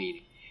to have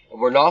meaning. And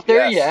we're not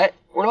there yet.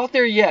 We're not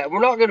there yet.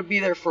 We're not going to be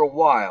there for a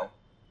while.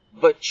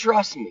 But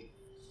trust me,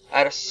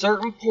 at a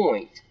certain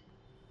point,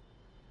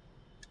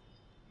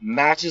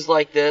 matches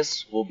like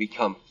this will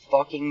become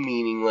fucking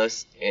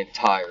meaningless and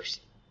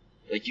tiresome.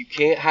 Like, you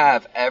can't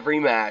have every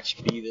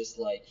match be this,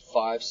 like,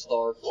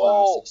 5-star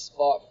classic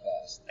spot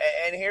fest.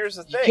 And here's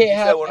the thing. You can't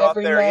have we're not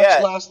every there match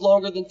yet. last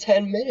longer than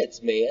 10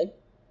 minutes, man.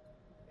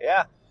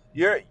 Yeah.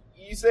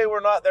 You say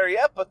we're not there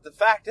yet, but the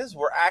fact is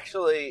we're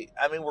actually,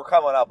 we're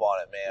coming up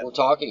on it, man. We're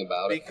talking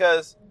about it.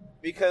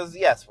 Because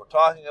yes, we're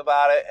talking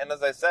about it, and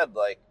as I said,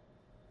 like,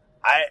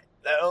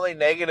 the only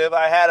negative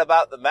I had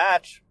about the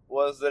match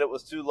was that it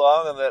was too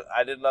long and that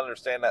I didn't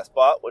understand that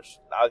spot, which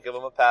I'll give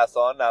them a pass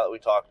on now that we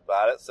talked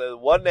about it. So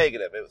one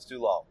negative, it was too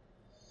long.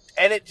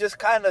 And it just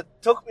kind of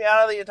took me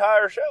out of the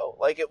entire show.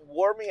 Like, it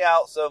wore me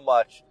out so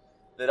much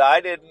that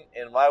I didn't,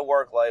 in my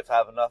work life,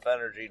 have enough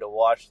energy to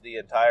watch the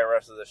entire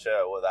rest of the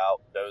show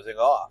without dozing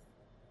off.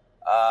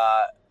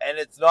 And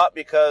it's not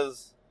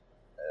because,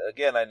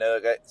 again, I know I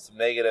got some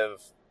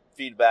negative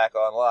feedback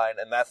online,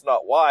 and that's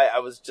not why. I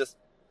was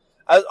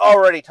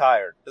already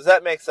tired. Does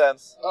that make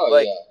sense? Oh,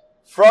 yeah.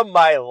 From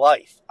my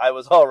life, I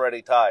was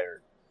already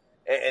tired.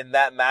 And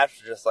that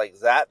match just, like,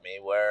 zapped me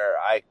where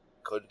I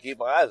couldn't keep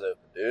my eyes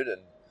open, dude.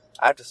 And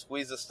I have to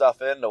squeeze this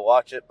stuff in to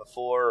watch it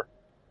before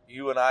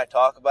you and I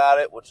talk about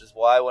it, which is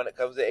why when it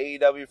comes to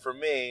AEW for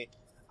me,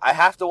 I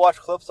have to watch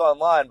clips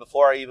online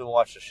before I even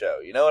watch the show.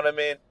 You know what I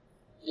mean?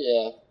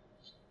 Yeah.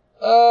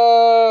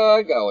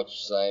 I got what you're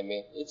saying,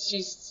 man.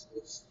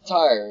 It's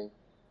tiring.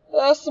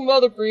 Some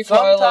other brief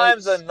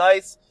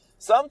highlights.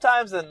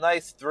 Sometimes a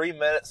nice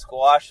 3-minute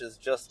squash is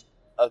just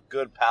a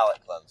good palate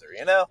cleanser,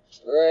 you know?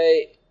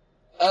 Right.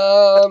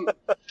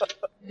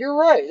 You're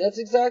right. That's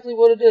exactly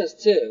what it is,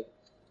 too.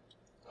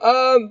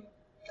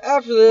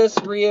 After this,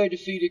 Rio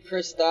defeated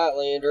Chris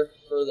Statlander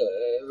for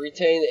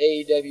retain the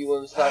AEW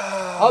Women's title.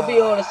 I'll be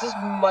honest, this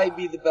might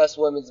be the best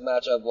women's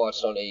match I've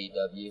watched on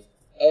AEW.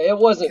 It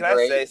wasn't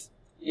great.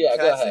 Can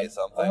I say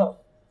something? Uh-huh.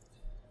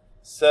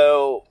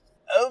 So,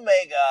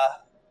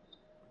 Omega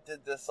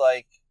did this,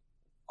 like,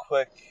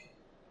 quick,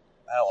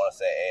 I don't want to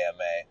say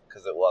AMA,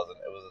 because it wasn't.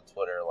 It was a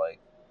Twitter, like,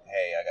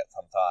 hey, I got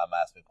some time,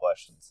 ask me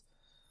questions.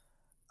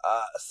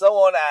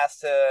 Someone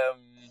asked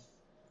him...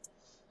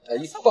 Are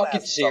you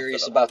fucking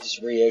serious about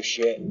this Rio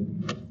shit?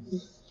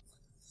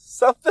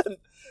 Something...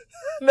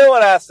 No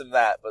one asked him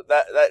that, but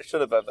that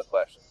should have been the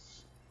question.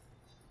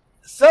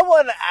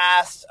 Someone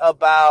asked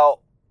about...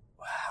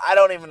 I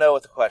don't even know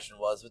what the question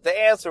was, but the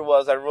answer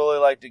was, I'd really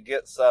like to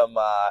get some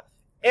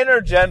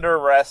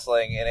intergender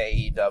wrestling in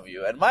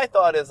AEW. And my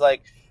thought is,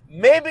 like,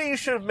 maybe you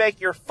should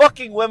make your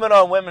fucking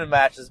women-on-women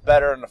matches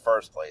better in the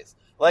first place.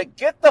 Like,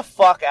 get the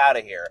fuck out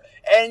of here.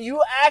 And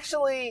you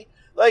actually...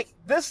 Like,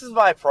 this is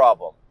my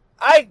problem.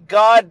 I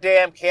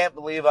goddamn can't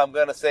believe I'm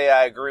going to say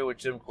I agree with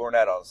Jim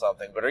Cornette on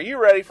something, but are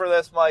you ready for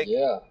this, Mike?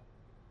 Yeah.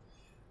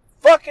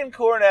 Fucking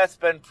Cornette's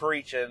been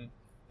preaching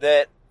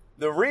that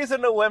the reason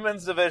the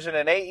women's division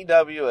in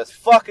AEW is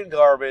fucking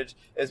garbage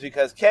is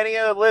because Kenny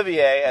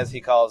Olivier, as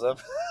he calls him,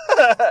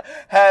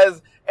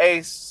 has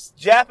a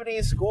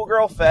Japanese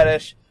schoolgirl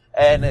fetish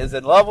and is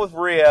in love with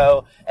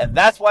Rio, and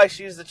that's why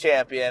she's the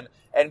champion.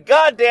 And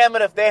goddamn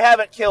it, if they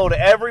haven't killed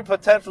every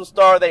potential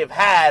star they've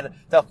had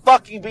to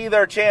fucking be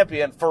their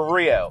champion for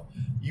Rio.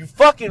 You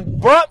fucking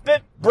brought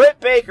Britt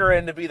Baker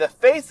in to be the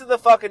face of the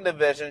fucking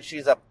division.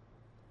 She's a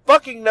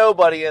fucking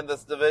nobody in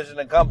this division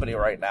and company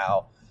right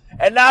now.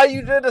 And now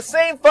you did the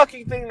same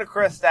fucking thing to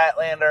Chris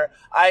Statlander.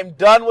 I'm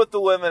done with the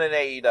women in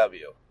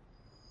AEW.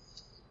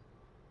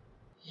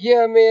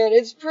 Yeah, man,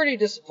 it's pretty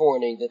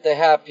disappointing that they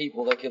have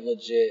people that could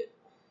legit...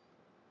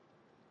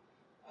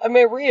 I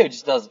mean, Rio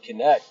just doesn't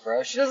connect,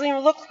 bro. She doesn't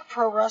even look like a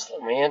pro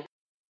wrestler, man.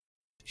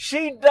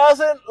 She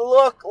doesn't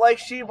look like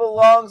she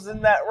belongs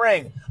in that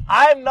ring.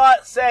 I'm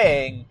not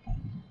saying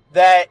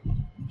that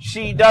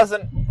she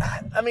doesn't...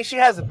 I mean, she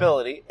has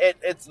ability.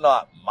 It's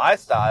not my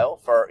style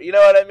for... You know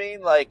what I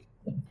mean? Like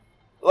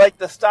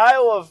the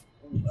style of...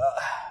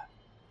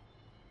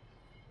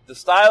 the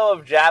style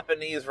of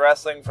Japanese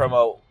wrestling from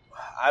a...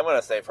 I'm going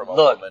to say from a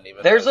woman.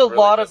 Even there's a really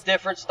lot of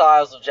different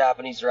styles of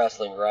Japanese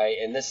wrestling, right?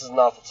 And this is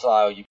not the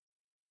style you...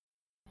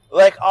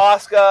 Like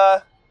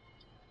Asuka,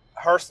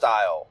 her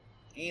style.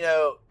 You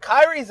know,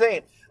 Kairi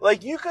Sane.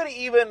 Like, you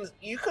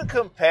could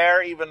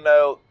compare, even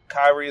though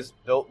Kairi's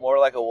built more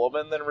like a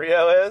woman than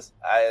Rio is.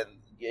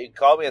 You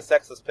call me a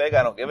sexist pig,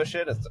 I don't give a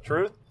shit, it's the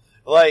truth.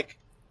 Like,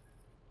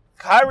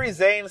 Kairi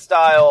Sane's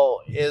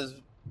style is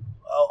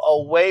a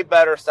way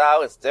better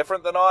style. It's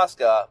different than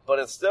Asuka, but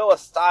it's still a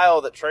style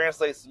that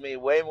translates to me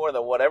way more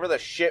than whatever the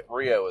shit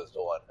Rio is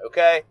doing,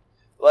 okay?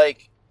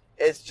 Like,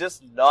 it's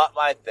just not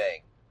my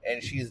thing.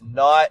 And she's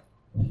not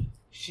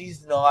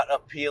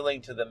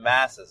appealing to the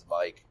masses,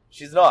 Mike.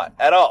 She's not,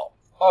 at all.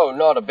 Oh,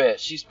 not a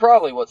bit. She's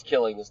probably what's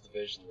killing this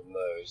division the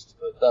most,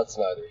 but that's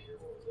neither here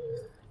nor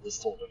there.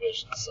 This whole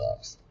division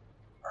sucks.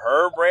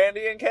 Her,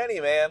 Brandy, and Kenny,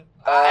 man.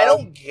 I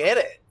don't get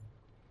it.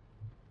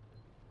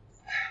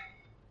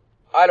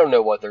 I don't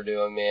know what they're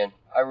doing, man.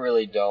 I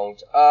really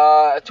don't.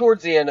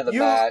 Towards the end of the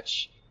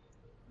match,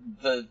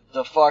 the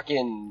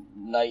fucking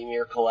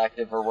Nightmare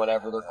Collective or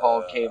whatever they're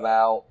called came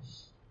out.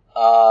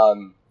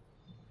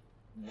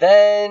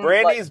 Then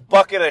Brandy's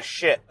bucket of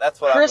shit.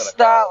 That's what Chris I'm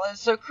gonna call it.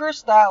 So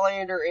Chris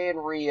Statlander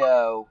and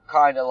Rio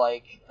kind of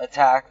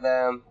attack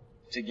them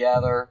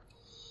together,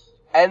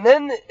 and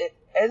then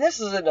and this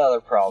is another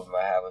problem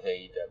I have with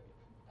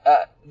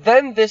AEW.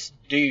 Then this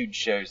dude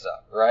shows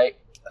up, right?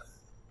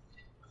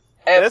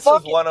 And this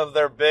is one of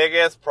their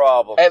biggest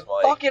problems, and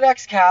Mike. fucking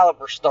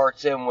Excalibur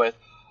starts in with,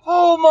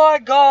 "Oh my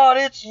God,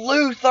 it's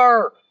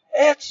Luther!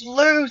 It's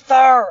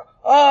Luther!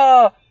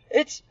 And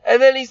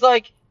then he's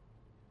like,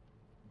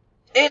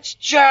 it's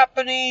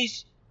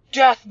Japanese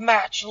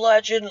deathmatch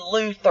legend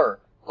Luther.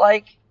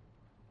 Like,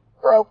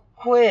 bro,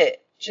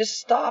 quit. Just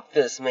stop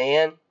this,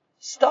 man.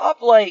 Stop,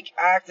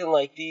 acting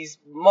like these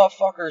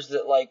motherfuckers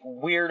that,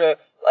 weirdo.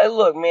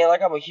 Look, man,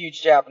 I'm a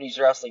huge Japanese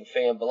wrestling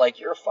fan, but,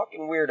 you're a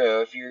fucking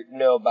weirdo if you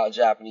know about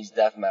Japanese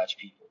deathmatch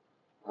people.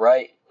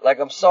 Right?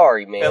 I'm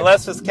sorry, man.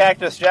 Unless it's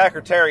Cactus Jack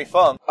or Terry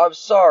Funk. I'm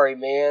sorry,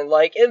 man.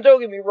 And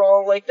don't get me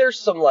wrong, there's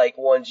some,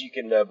 ones you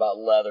can know about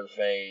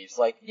Leatherface.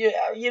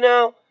 Yeah, you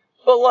know?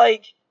 But,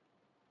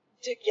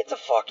 get the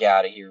fuck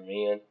out of here,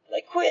 man.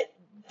 Quit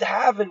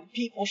having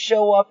people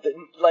show up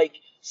and,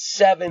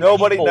 7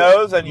 Nobody people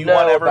knows, and you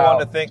want everyone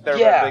to about. think they're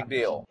Yeah. a big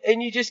deal.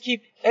 And you just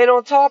keep... And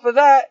on top of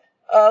that,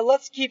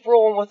 let's keep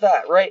rolling with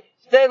that, right?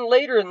 Then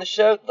later in the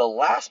show, the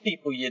last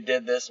people you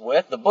did this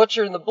with, the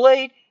Butcher and the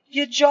Blade,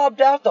 you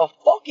jobbed out the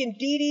fucking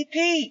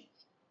DDP.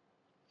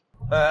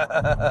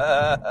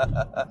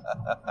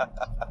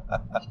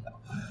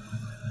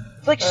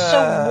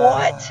 So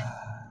what?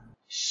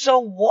 So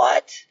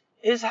what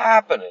is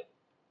happening?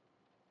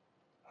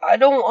 I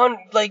don't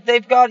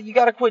you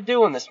gotta quit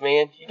doing this,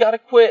 man. You gotta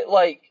quit,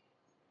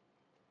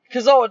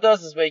 cause all it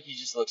does is make you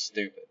just look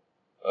stupid.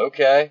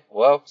 Okay,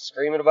 well,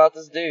 screaming about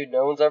this dude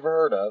no one's ever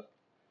heard of.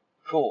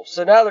 Cool.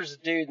 So now there's a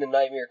dude in the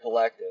Nightmare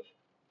Collective.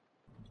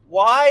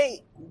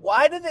 Why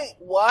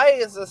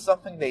is this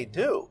something they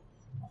do?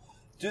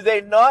 Do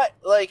they not,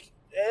 and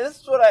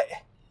this is what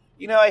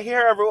I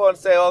hear everyone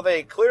say, oh,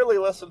 they clearly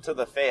listen to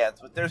the fans,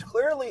 but there's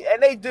clearly,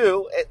 and they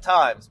do at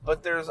times,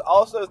 but there's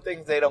also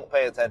things they don't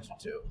pay attention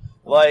to.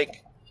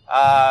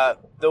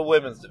 The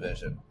women's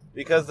division.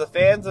 Because the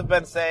fans have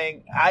been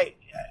saying,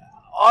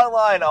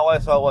 online all I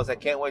saw was, I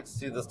can't wait to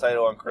see this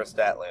title on Chris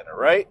Statlander,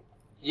 right?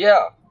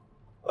 Yeah.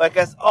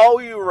 That's all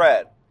you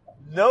read.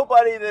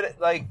 Nobody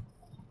that,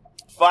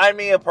 find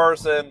me a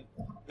person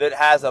that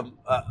has an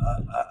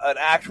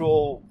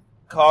actual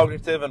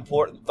cognitive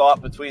important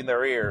thought between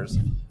their ears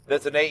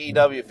that's an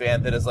AEW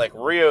fan that is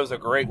Rio's a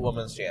great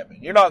women's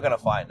champion. You're not going to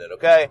find it,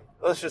 okay?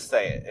 Let's just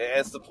say it.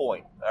 It's the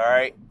point, all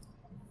right?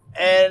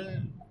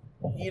 And,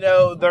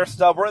 they're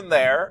stubborn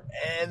there,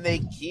 and they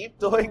keep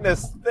doing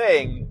this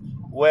thing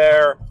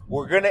where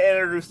we're going to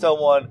introduce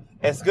someone,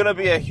 it's going to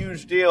be a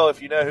huge deal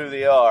if you know who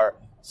they are,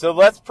 so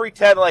let's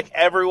pretend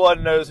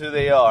everyone knows who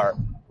they are.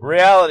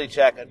 Reality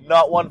check,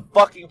 not one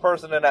fucking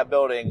person in that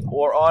building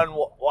or on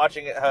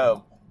watching at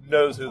home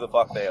knows who the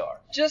fuck they are.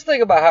 Just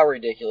think about how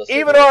ridiculous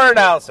Even our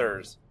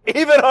announcers.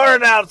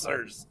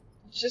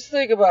 Just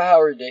think about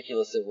how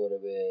ridiculous it would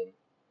have been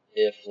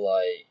if,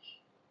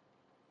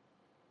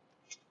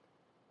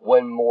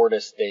 when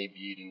Mortis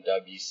debuted in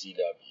WCW,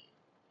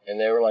 and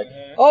they were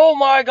oh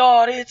my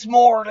God, it's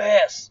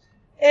Mortis!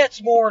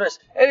 It's Mortis!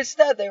 And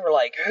instead they were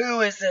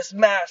who is this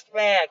masked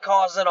man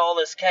causing all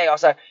this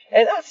chaos? And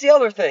that's the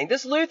other thing.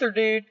 This Luther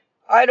dude,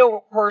 I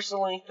don't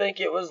personally think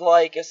it was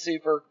a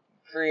super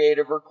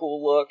creative or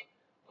cool look,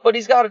 but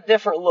he's got a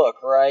different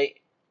look, right?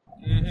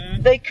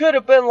 Mm-hmm. They could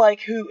have been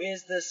who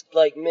is this,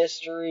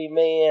 mystery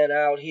man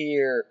out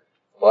here?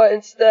 But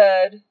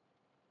instead,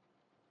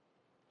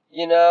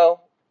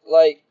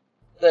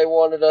 they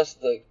wanted us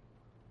to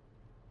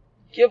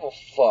give a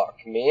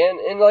fuck, man.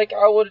 And,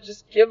 I would have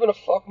just given a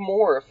fuck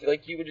more if,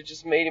 you would have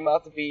just made him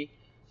out to be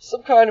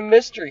some kind of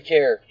mystery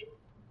character.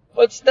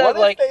 But instead,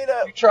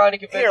 you're trying to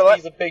convince me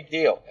he's a big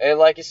deal. And,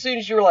 as soon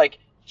as you were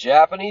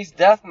Japanese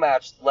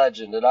deathmatch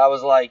legend, and I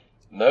was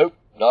nope,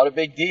 not a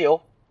big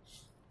deal.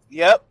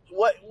 Yep.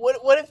 What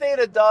if they'd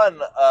have done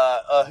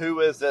who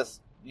is this,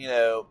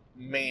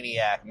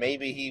 maniac?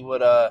 Maybe he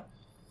would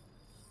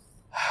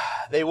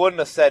they wouldn't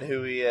have said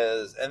who he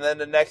is, and then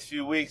the next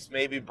few weeks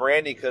maybe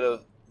Brandy could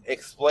have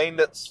explained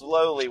it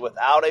slowly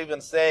without even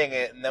saying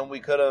it, and then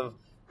we could have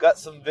got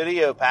some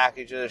video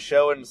packages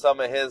showing some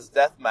of his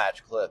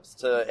deathmatch clips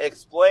to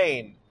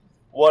explain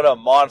what a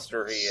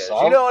monster he is.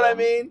 You know what I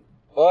mean?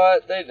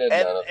 But they did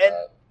none of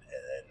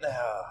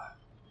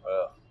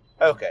that.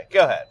 Okay,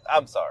 go ahead.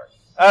 I'm sorry.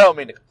 I don't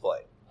mean to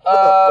complain.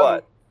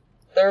 But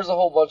there's a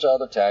whole bunch of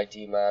other tag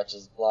team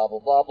matches, blah, blah,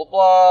 blah, blah,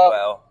 blah.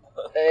 Well.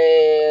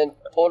 And,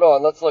 hold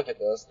on, let's look at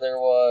this. There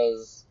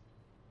was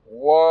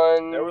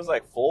 1... There was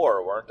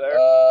 4, weren't there?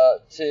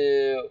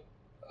 2,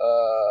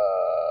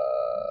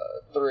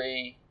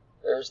 3.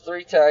 There's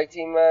 3 tag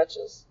team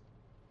matches.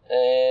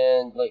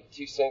 and like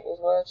 2 singles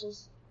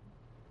matches.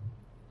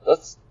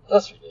 That's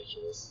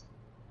ridiculous.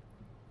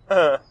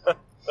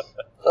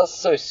 That's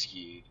so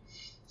skewed.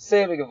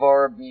 Sammy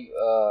Guevara beat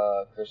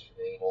Christopher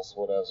Daniels,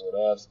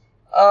 whatevs.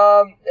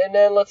 And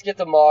then let's get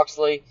to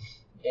Moxley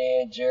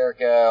and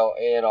Jericho,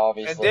 and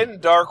obviously. And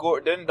didn't Dark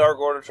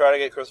Order try to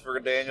get Christopher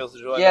Daniels to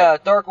join? Yeah,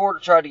 Dark Order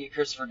tried to get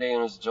Christopher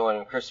Daniels to join,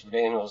 and Christopher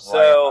Daniels was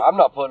like, "I'm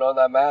not putting on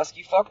that mask.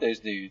 You fuck those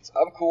dudes.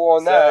 I'm cool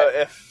on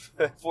that."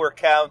 So if we're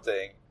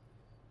counting,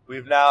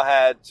 we've now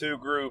had 2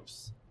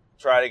 groups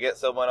try to get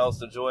someone else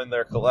to join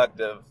their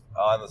collective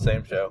on the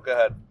same show. Go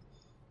ahead.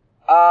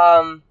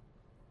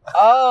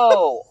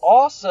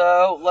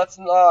 Also, let's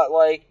not,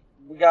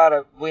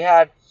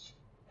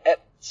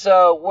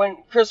 so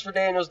when Christopher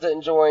Daniels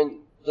didn't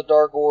join the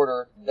Dark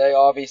Order, they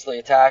obviously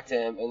attacked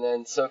him, and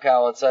then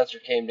SoCal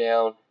Uncensored came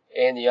down,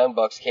 and the Young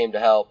Bucks came to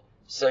help.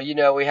 So,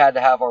 we had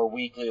to have our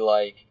weekly,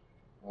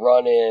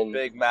 run-in.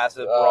 Big,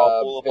 massive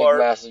brawl pull apart.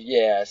 Big, massive,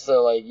 yeah.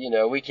 So,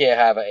 we can't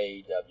have an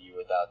AEW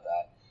without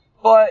that.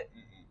 But,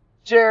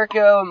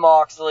 Jericho and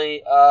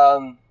Moxley,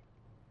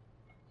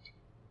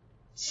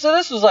 so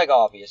this was,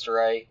 obvious,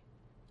 right?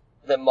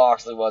 That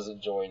Moxley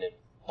wasn't joining.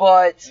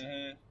 But,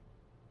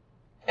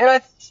 and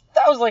that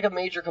was, a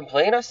major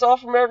complaint I saw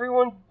from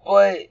everyone,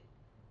 but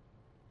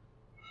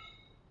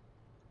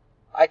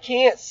I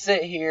can't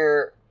sit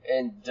here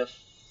and,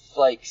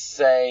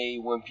 say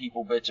when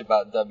people bitch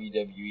about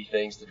WWE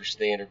things that are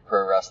standard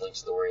pro wrestling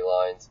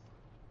storylines.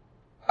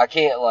 I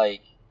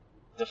can't,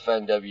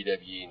 defend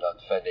WWE and not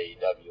defend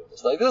AEW on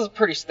this. This is a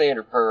pretty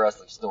standard pro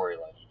wrestling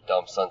storyline, you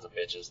dumb sons of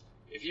bitches.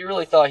 If you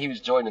really thought he was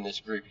joining this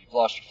group, you've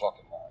lost your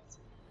fucking minds.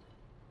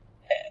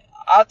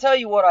 I'll tell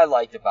you what I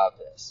liked about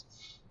this.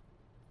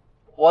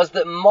 Was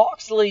that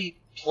Moxley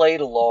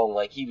played along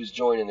like he was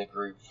joining the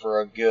group for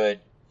a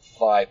good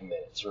 5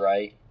 minutes,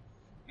 right?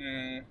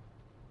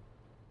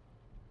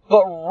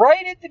 But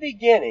right at the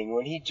beginning,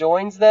 when he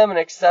joins them and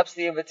accepts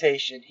the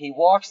invitation, he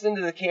walks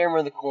into the camera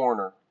in the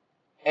corner,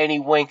 and he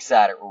winks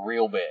at it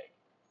real big.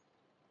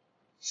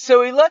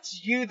 So he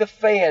lets you, the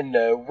fan,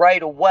 know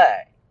right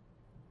away,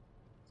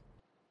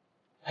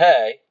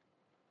 hey,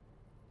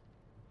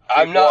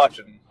 I'm not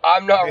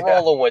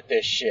rolling with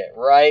this shit,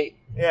 right?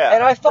 Yeah.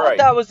 And I thought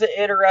that was an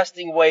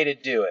interesting way to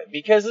do it,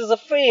 because as a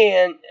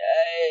fan,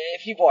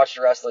 if you've watched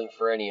wrestling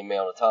for any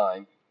amount of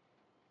time,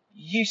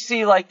 you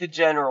see the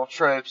general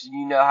tropes and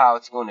you know how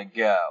it's going to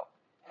go.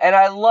 And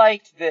I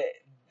liked that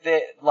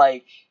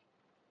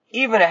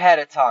even ahead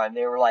of time,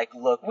 they were like,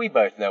 look, we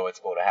both know what's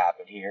going to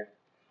happen here.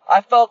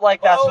 I felt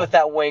like that's what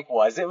that wink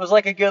was. It was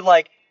a good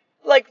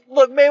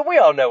look, man, we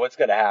all know what's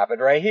going to happen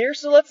right here,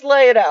 so let's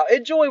lay it out.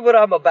 Enjoy what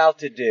I'm about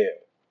to do.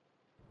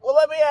 Well,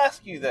 let me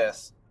ask you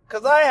this,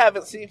 because I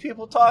haven't seen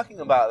people talking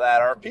about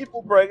that. Are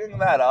people bringing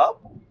that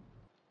up?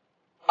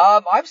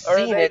 I've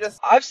seen it.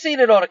 I've seen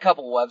it on a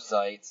couple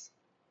websites,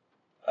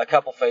 a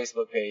couple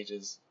Facebook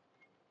pages.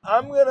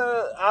 I'm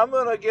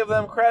gonna give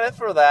them credit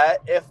for that.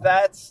 If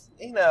that's,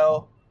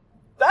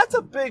 that's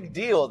a big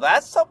deal.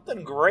 That's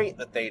something great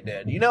that they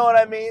did. You know what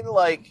I mean?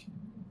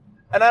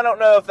 And I don't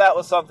know if that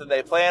was something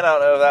they planned. I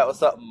don't know if that was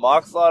something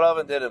Mox thought of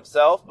and did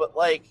himself. But,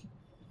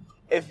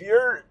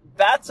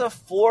 that's a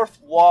fourth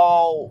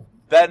wall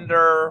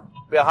bender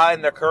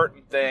behind the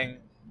curtain thing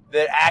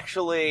that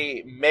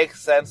actually makes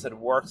sense and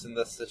works in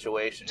this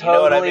situation. You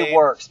know what I mean?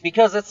 Works.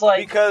 Because it's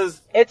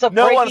because it's a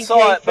no one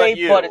saw it but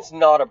you. But it's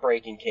not a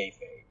breaking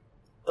kayfabe.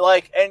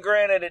 And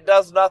granted, it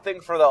does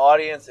nothing for the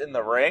audience in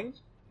the ring.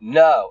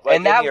 No.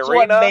 And that's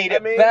what made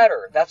it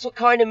better. That's what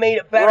kind of made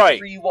it better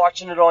for you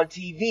watching it on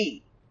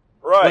TV.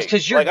 Right.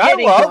 Because you're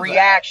getting the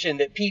reaction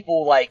that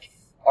people,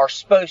 are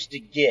supposed to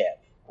give,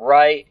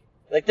 right?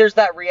 There's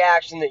that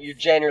reaction that you're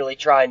generally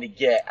trying to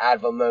get out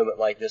of a moment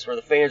like this, where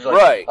the fans are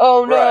like,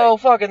 oh no,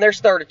 fucking, they're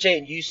starting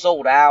chanting, you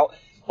sold out.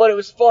 But it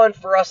was fun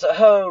for us at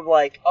home,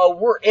 oh,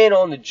 we're in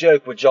on the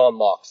joke with Jon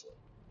Moxley.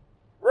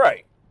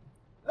 Right.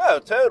 No,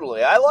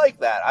 totally. I like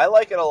that. I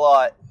like it a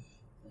lot.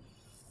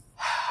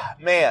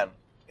 Man,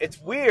 it's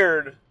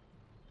weird,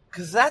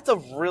 because that's a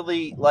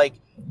really,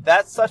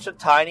 that's such a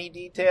tiny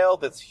detail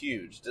that's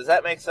huge. Does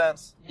that make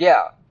sense?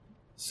 Yeah.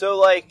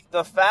 So,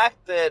 the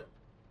fact that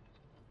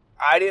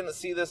I didn't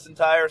see this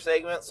entire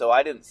segment, so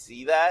I didn't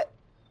see that,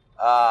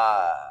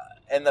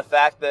 and the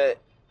fact that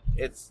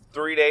it's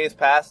 3 days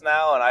past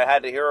now and I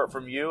had to hear it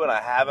from you and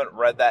I haven't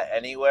read that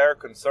anywhere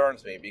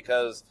concerns me,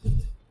 because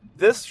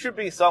this should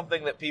be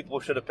something that people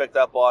should have picked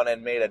up on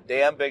and made a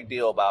damn big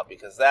deal about,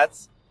 because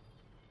that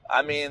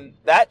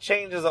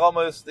changes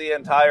almost the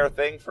entire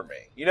thing for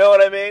me. You know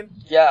what I mean?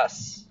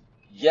 Yes.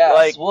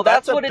 Well,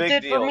 that's what it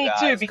did for me,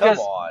 too, because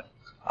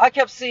I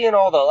kept seeing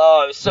all the,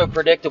 it was so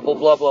predictable,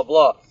 blah, blah,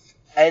 blah.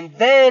 And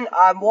then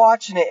I'm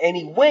watching it, and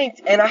he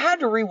winked, and I had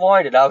to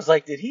rewind it. I was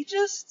like, did he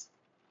just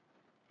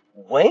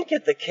wink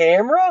at the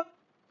camera?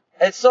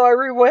 And so I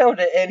rewound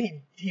it, and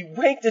he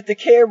winked at the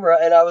camera,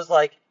 and I was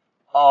like,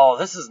 oh,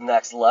 this is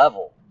next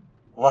level.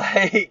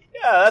 Yeah,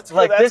 that's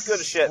good. That's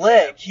good shit.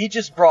 Man. He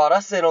just brought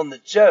us in on the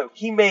joke.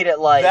 He made it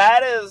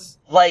that is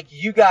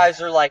you guys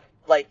are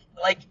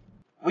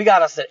We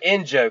got us an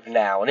in-joke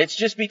now, and it's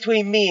just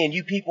between me and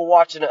you people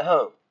watching at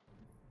home.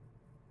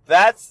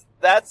 That's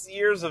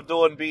years of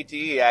doing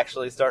BTE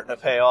actually starting to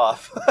pay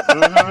off.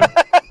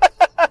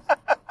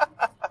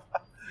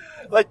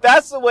 Like,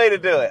 that's the way to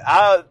do it.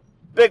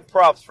 Big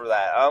props for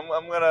that.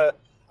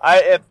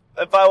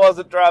 If I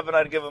wasn't driving,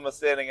 I'd give him a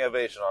standing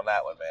ovation on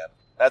that one, man.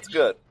 That's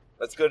good.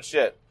 That's good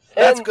shit.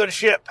 That's good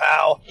shit,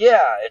 pal.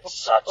 Yeah, it's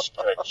such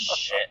good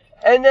shit.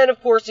 And then,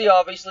 of course, he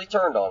obviously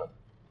turned on him.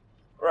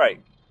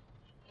 Right.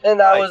 And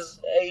that was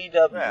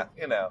AEW. Yeah,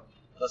 you know.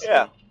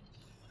 Yeah.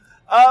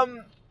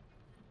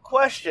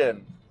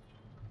 Question.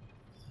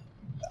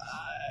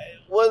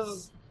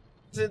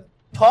 Did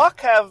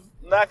Pac have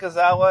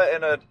Nakazawa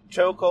in a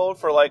chokehold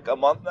for like a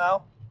month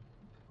now?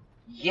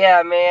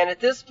 Yeah, man. At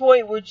this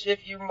point,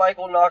 if you're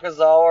Michael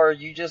Nakazawa, are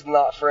you just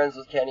not friends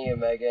with Kenny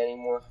Omega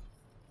anymore?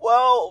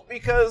 Well,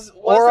 because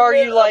or are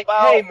you like,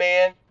 hey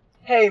man,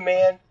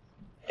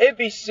 it'd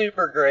be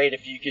super great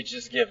if you could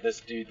just give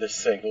this dude the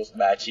singles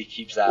match he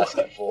keeps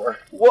asking for.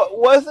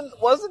 Wasn't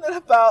it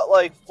about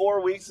like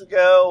 4 weeks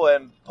ago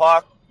when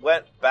Pac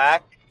went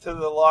back to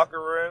the locker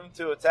room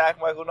to attack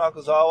Michael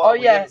Nakazawa? Oh,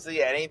 we yeah. didn't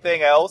see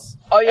anything else.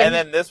 Oh, yeah. And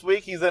then this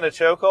week he's in a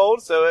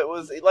chokehold, so it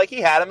was like he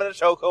had him in a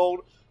chokehold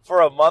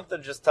for a month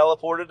and just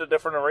teleported to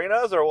different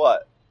arenas, or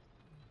what?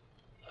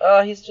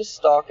 He's just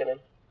stalking him.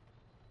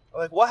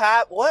 Like, what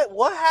happened?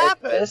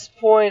 At this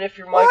point, if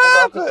you're Michael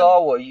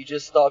Nakazawa, you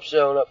just stop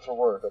showing up for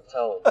work, I'm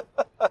telling you.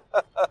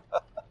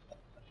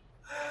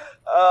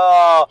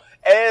 Oh,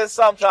 and it's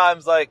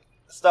sometimes, like,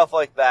 stuff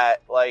like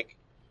that. Like,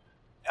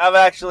 I've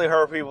actually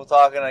heard people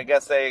talking, I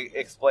guess they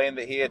explained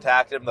that he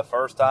attacked him the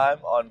first time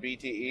on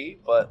BTE,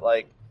 but,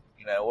 like,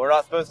 you know, we're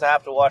not supposed to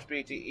have to watch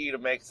BTE to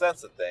make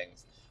sense of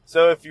things.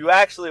 So if you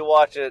actually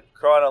watch it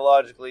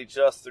chronologically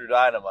just through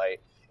Dynamite,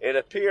 it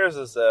appears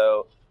as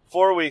though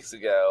 4 weeks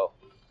ago,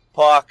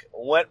 Pac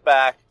went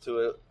back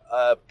to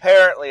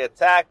apparently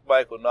attack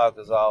Michael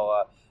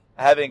Nakazawa,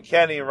 having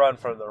Kenny run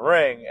from the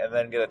ring and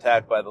then get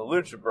attacked by the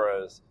Lucha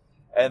Bros.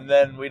 And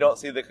then we don't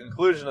see the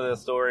conclusion of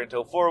this story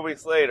until 4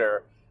 weeks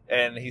later,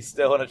 and he's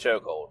still in a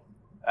chokehold.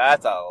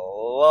 That's a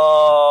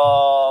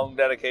long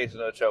dedication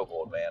to a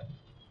chokehold, man.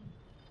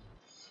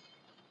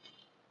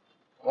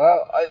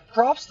 Well,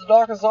 props to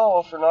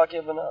Nakazawa for not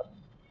giving up.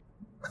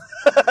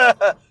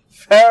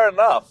 Fair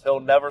enough.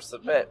 He'll never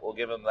submit. We'll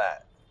give him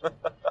that.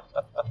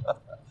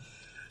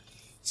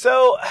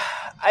 So,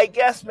 I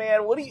guess,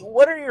 man,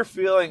 what are your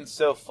feelings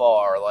so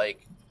far?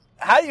 Like,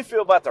 how do you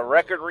feel about the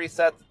record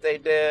reset that they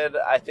did?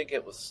 I think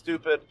it was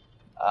stupid.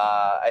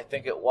 I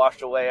think it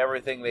washed away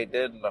everything they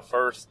did in the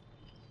first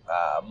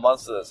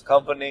months of this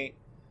company.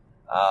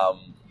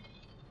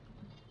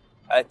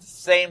 At the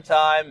same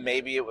time,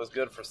 maybe it was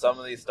good for some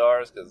of these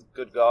stars because,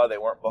 good God, they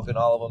weren't booking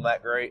all of them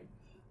that great.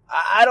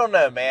 I don't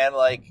know, man.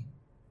 Like,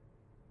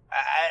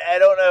 I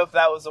don't know if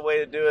that was the way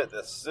to do it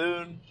this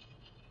soon,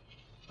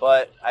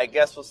 but I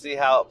guess we'll see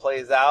how it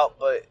plays out.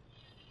 But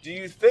do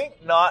you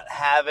think not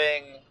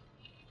having...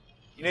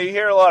 You know, you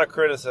hear a lot of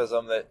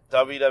criticism that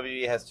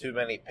WWE has too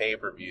many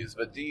pay-per-views,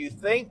 but do you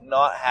think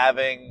not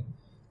having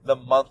the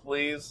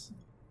monthlies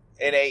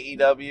in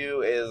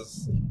AEW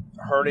is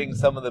hurting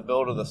some of the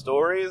build of the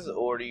stories,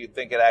 or do you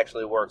think it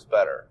actually works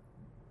better?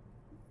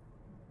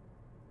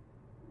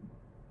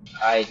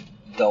 I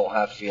don't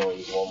have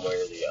feelings one way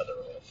or the other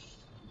on it.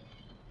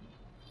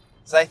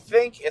 So I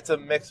think it's a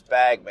mixed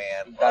bag,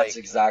 man. That's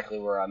exactly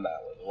where I'm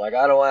at with it. Like,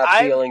 I don't have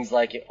feelings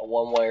like it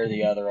one way or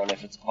the other on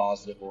if it's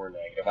positive or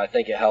negative. I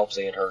think it helps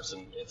and it hurts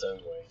in its own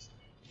ways.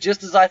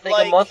 Just as I think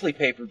a monthly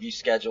pay-per-view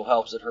schedule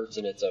helps, it hurts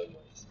in its own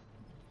ways.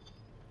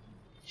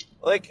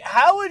 Like,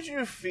 how would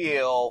you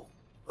feel...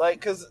 Like,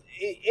 because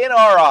in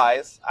our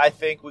eyes, I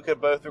think we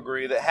could both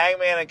agree that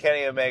Hangman and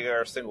Kenny Omega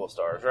are single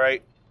stars,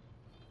 right?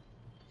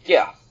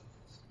 Yeah.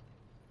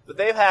 But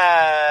they've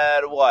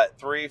had,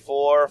 3,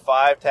 4,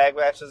 5 tag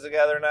matches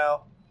together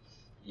now?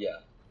 Yeah.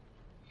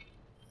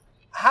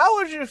 How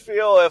would you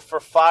feel if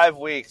for 5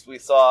 weeks we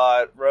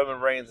saw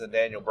Roman Reigns and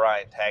Daniel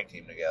Bryan tag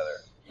team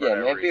together? Yeah,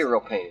 man, it'd be a real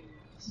pain.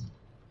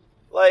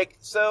 Like,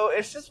 so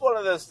it's just one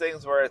of those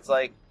things where it's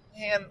like,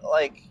 man,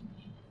 like...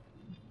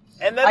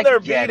 And then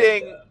they're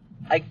beating...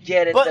 I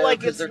get it, but though, like,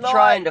 because they're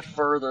trying to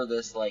further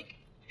this, like,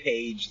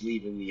 Paige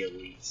leaving the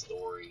Elite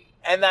story.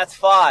 And that's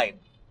fine.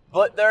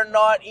 But they're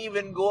not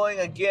even going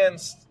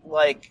against,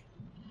 like,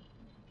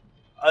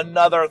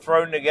 another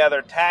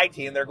thrown-together tag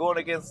team. They're going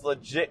against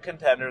legit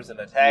contenders in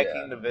a tag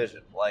team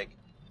division. Like,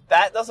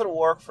 that doesn't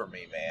work for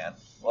me, man.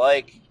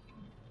 Like,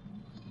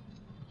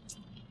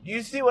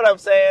 you see what I'm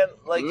saying?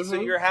 Like, so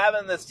you're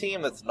having this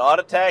team that's not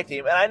a tag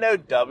team, and I know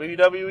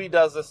WWE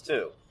does this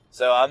too.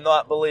 So I'm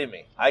not, believe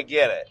me, I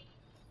get it.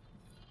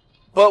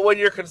 But when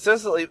you're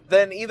consistently,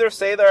 then either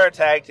say they're a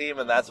tag team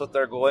and that's what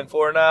they're going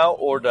for now,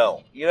 or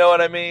don't. You know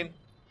what I mean?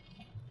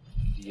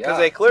 Because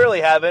they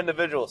clearly have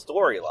individual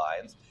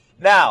storylines.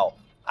 Now,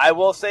 I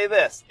will say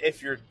this.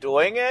 If you're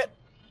doing it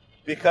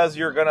because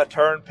you're going to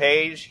turn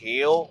Paige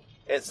heel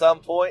at some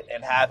point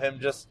and have him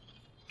just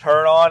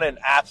turn on and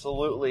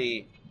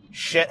absolutely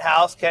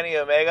shithouse Kenny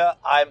Omega,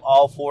 I'm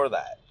all for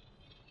that.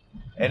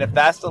 And if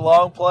that's the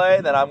long play,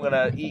 then I'm going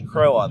to eat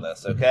crow on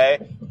this, okay?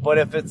 But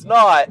if it's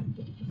not,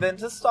 then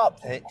just stop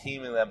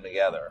teaming them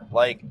together.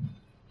 Like,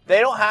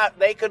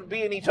 they could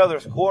be in each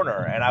other's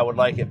corner, and I would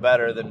like it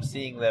better than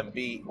seeing them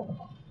beat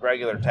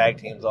regular tag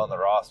teams on the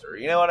roster.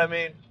 You know what I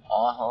mean?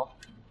 Uh-huh.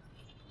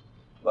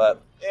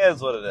 But it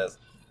is what it is.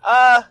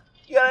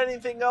 You got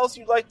anything else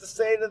you'd like to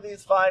say to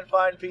these fine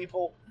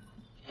people?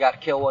 You gotta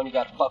kill one, you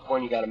gotta fuck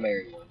one, you gotta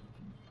marry one.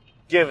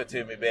 Give it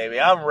to me, baby.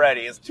 I'm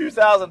ready. It's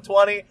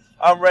 2020.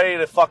 I'm ready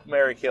to fuck,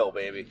 marry, kill,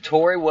 baby.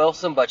 Tori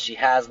Wilson, but she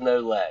has no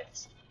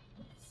legs.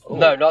 Ooh,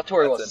 no, not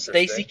Tori Wilson.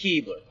 interesting.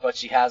 Stacy Keibler, but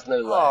she has no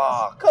legs.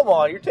 Aw, come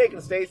on. You're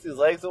taking Stacy's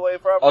legs away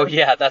from her? Oh,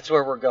 yeah, that's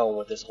where we're going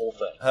with this whole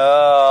thing.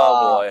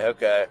 Oh, boy.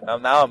 Okay. Now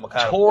I'm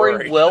kind of Tori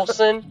worried.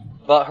 Wilson,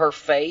 but her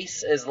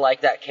face is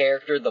like that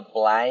character, the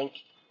Blank,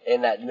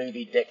 in that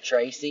movie Dick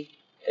Tracy.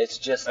 It's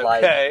just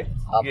like Okay.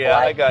 a Yeah,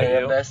 I blank got you.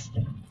 canvas.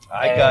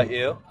 I got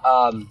you.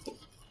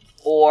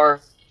 Or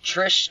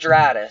Trish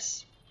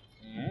Stratus,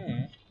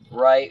 Mm.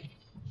 right?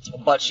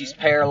 But she's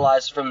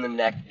paralyzed from the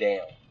neck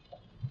down.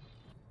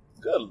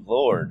 Good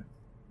Lord.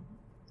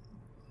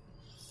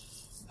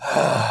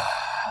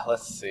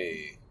 Let's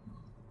see.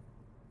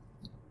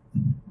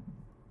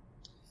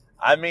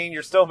 I mean,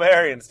 you're still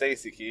marrying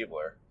Stacy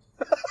Keibler.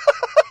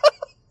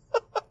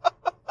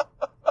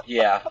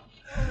 Yeah.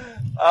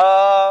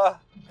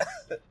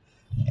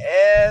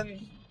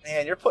 And,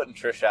 man, you're putting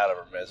Trish out of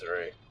her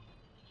misery.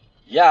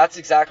 Yeah, that's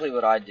exactly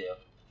what I do.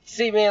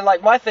 See, man,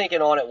 like, my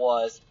thinking on it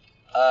was,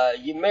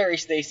 you marry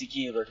Stacy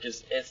Keibler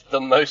because it's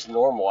the most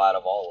normal out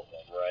of all of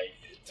them, right?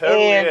 It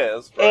totally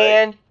is, right?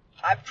 And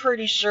I'm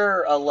pretty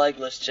sure a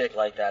legless chick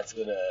like that's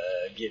gonna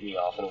get me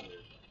off in a weird way.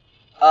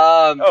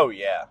 Oh,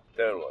 yeah,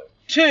 totally.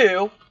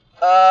 2,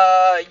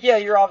 yeah,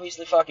 you're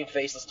obviously fucking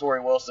faceless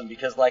Tori Wilson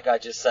because, like I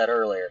just said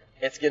earlier,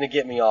 it's gonna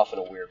get me off in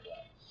a weird way.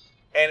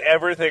 And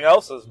everything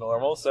else is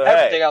normal, so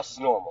Everything hey. else is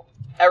normal.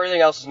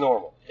 Everything else is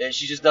normal.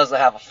 She just doesn't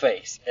have a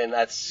face, and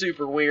that's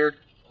super weird.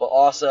 But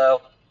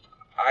also,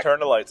 Turn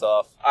the lights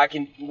off. I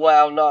can.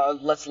 Well, no,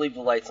 let's leave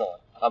the lights on.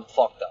 I'm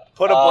fucked up.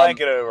 Put a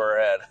blanket over her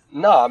head.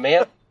 Nah,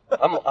 man.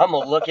 I'm gonna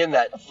look in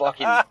that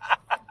fucking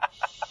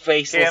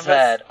faceless Canvas.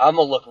 head. I'm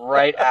gonna look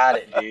right at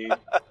it, dude.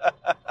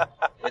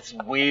 It's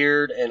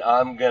weird, and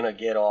I'm gonna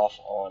get off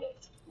on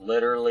it,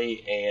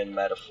 literally and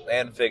metaphorically.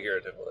 And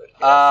figuratively.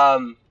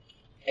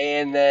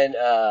 And then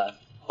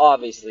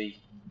obviously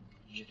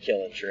you're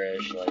killing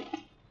Trish. Like,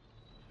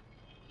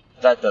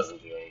 that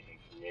doesn't do anything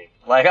for me.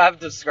 Like, I've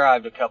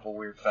described a couple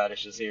weird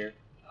fetishes here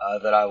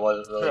that I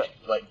wasn't really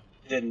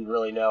didn't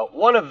really know.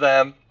 One of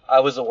them I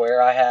was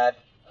aware I had.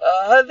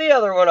 The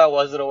other one I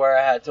wasn't aware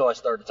I had until I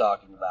started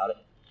talking about it.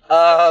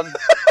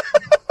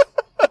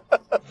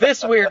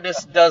 This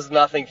weirdness does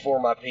nothing for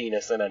my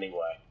penis in any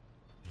way.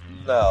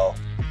 No.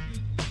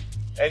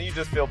 And you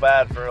just feel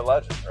bad for a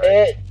legend,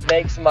 right? It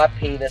makes my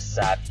penis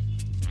sad.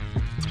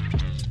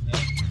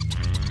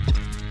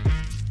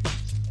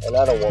 And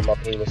I don't want my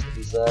penis to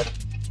be sad.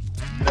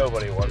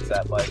 Nobody wants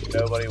that, Mike.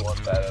 Nobody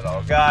wants that at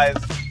all. Guys,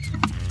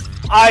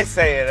 I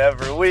say it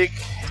every week.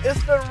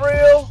 It's been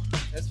real.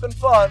 It's been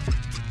fun.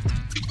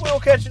 We'll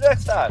catch you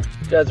next time.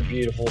 You guys are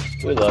beautiful.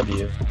 We love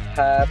you.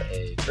 Have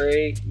a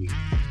great week.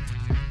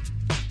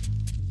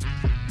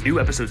 New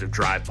episodes of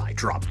Drive By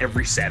drop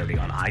every Saturday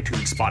on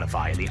iTunes,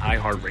 Spotify, and the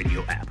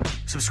iHeartRadio app.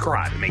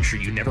 Subscribe and make sure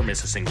you never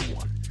miss a single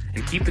one.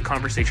 And keep the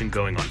conversation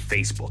going on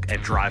Facebook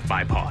at Drive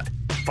By Pod.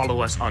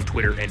 Follow us on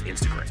Twitter and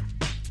Instagram.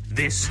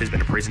 This has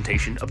been a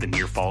presentation of the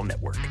Near Fall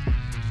Network.